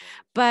name,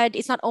 but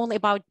it's not only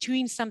about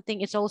doing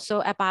something, it's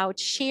also about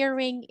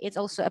sharing, it's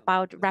also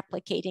about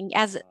replicating.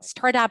 As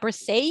startups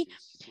say,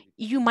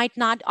 you might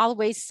not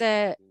always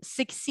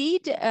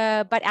succeed,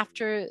 but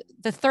after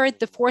the third,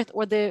 the fourth,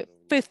 or the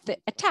fifth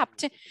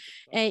attempt,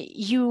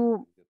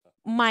 you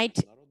might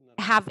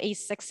have a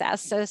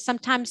success.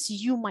 Sometimes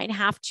you might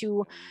have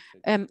to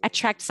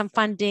attract some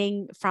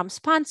funding from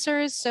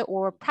sponsors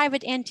or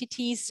private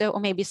entities or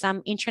maybe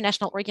some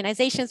international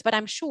organizations, but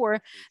I'm sure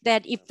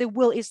that if the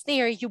will is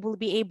there, you will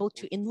be able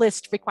to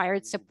enlist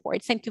required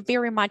support. Thank you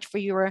very much for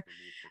your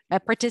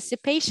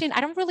participation.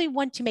 I don't really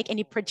want to make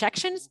any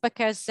projections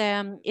because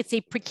it's a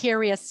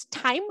precarious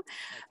time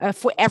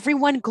for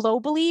everyone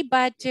globally,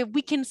 but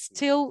we can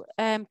still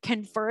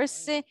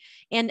converse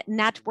and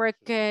network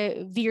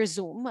via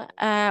Zoom.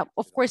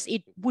 Of course,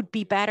 it would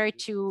be better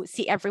to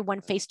see everyone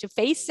face to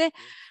face.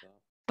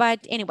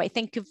 But anyway,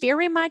 thank you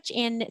very much.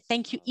 And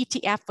thank you,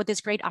 ETF, for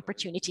this great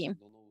opportunity.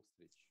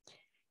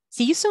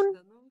 See you soon.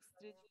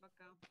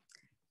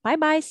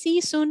 Bye-bye. See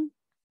you soon.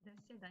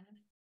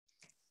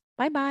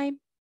 Bye-bye.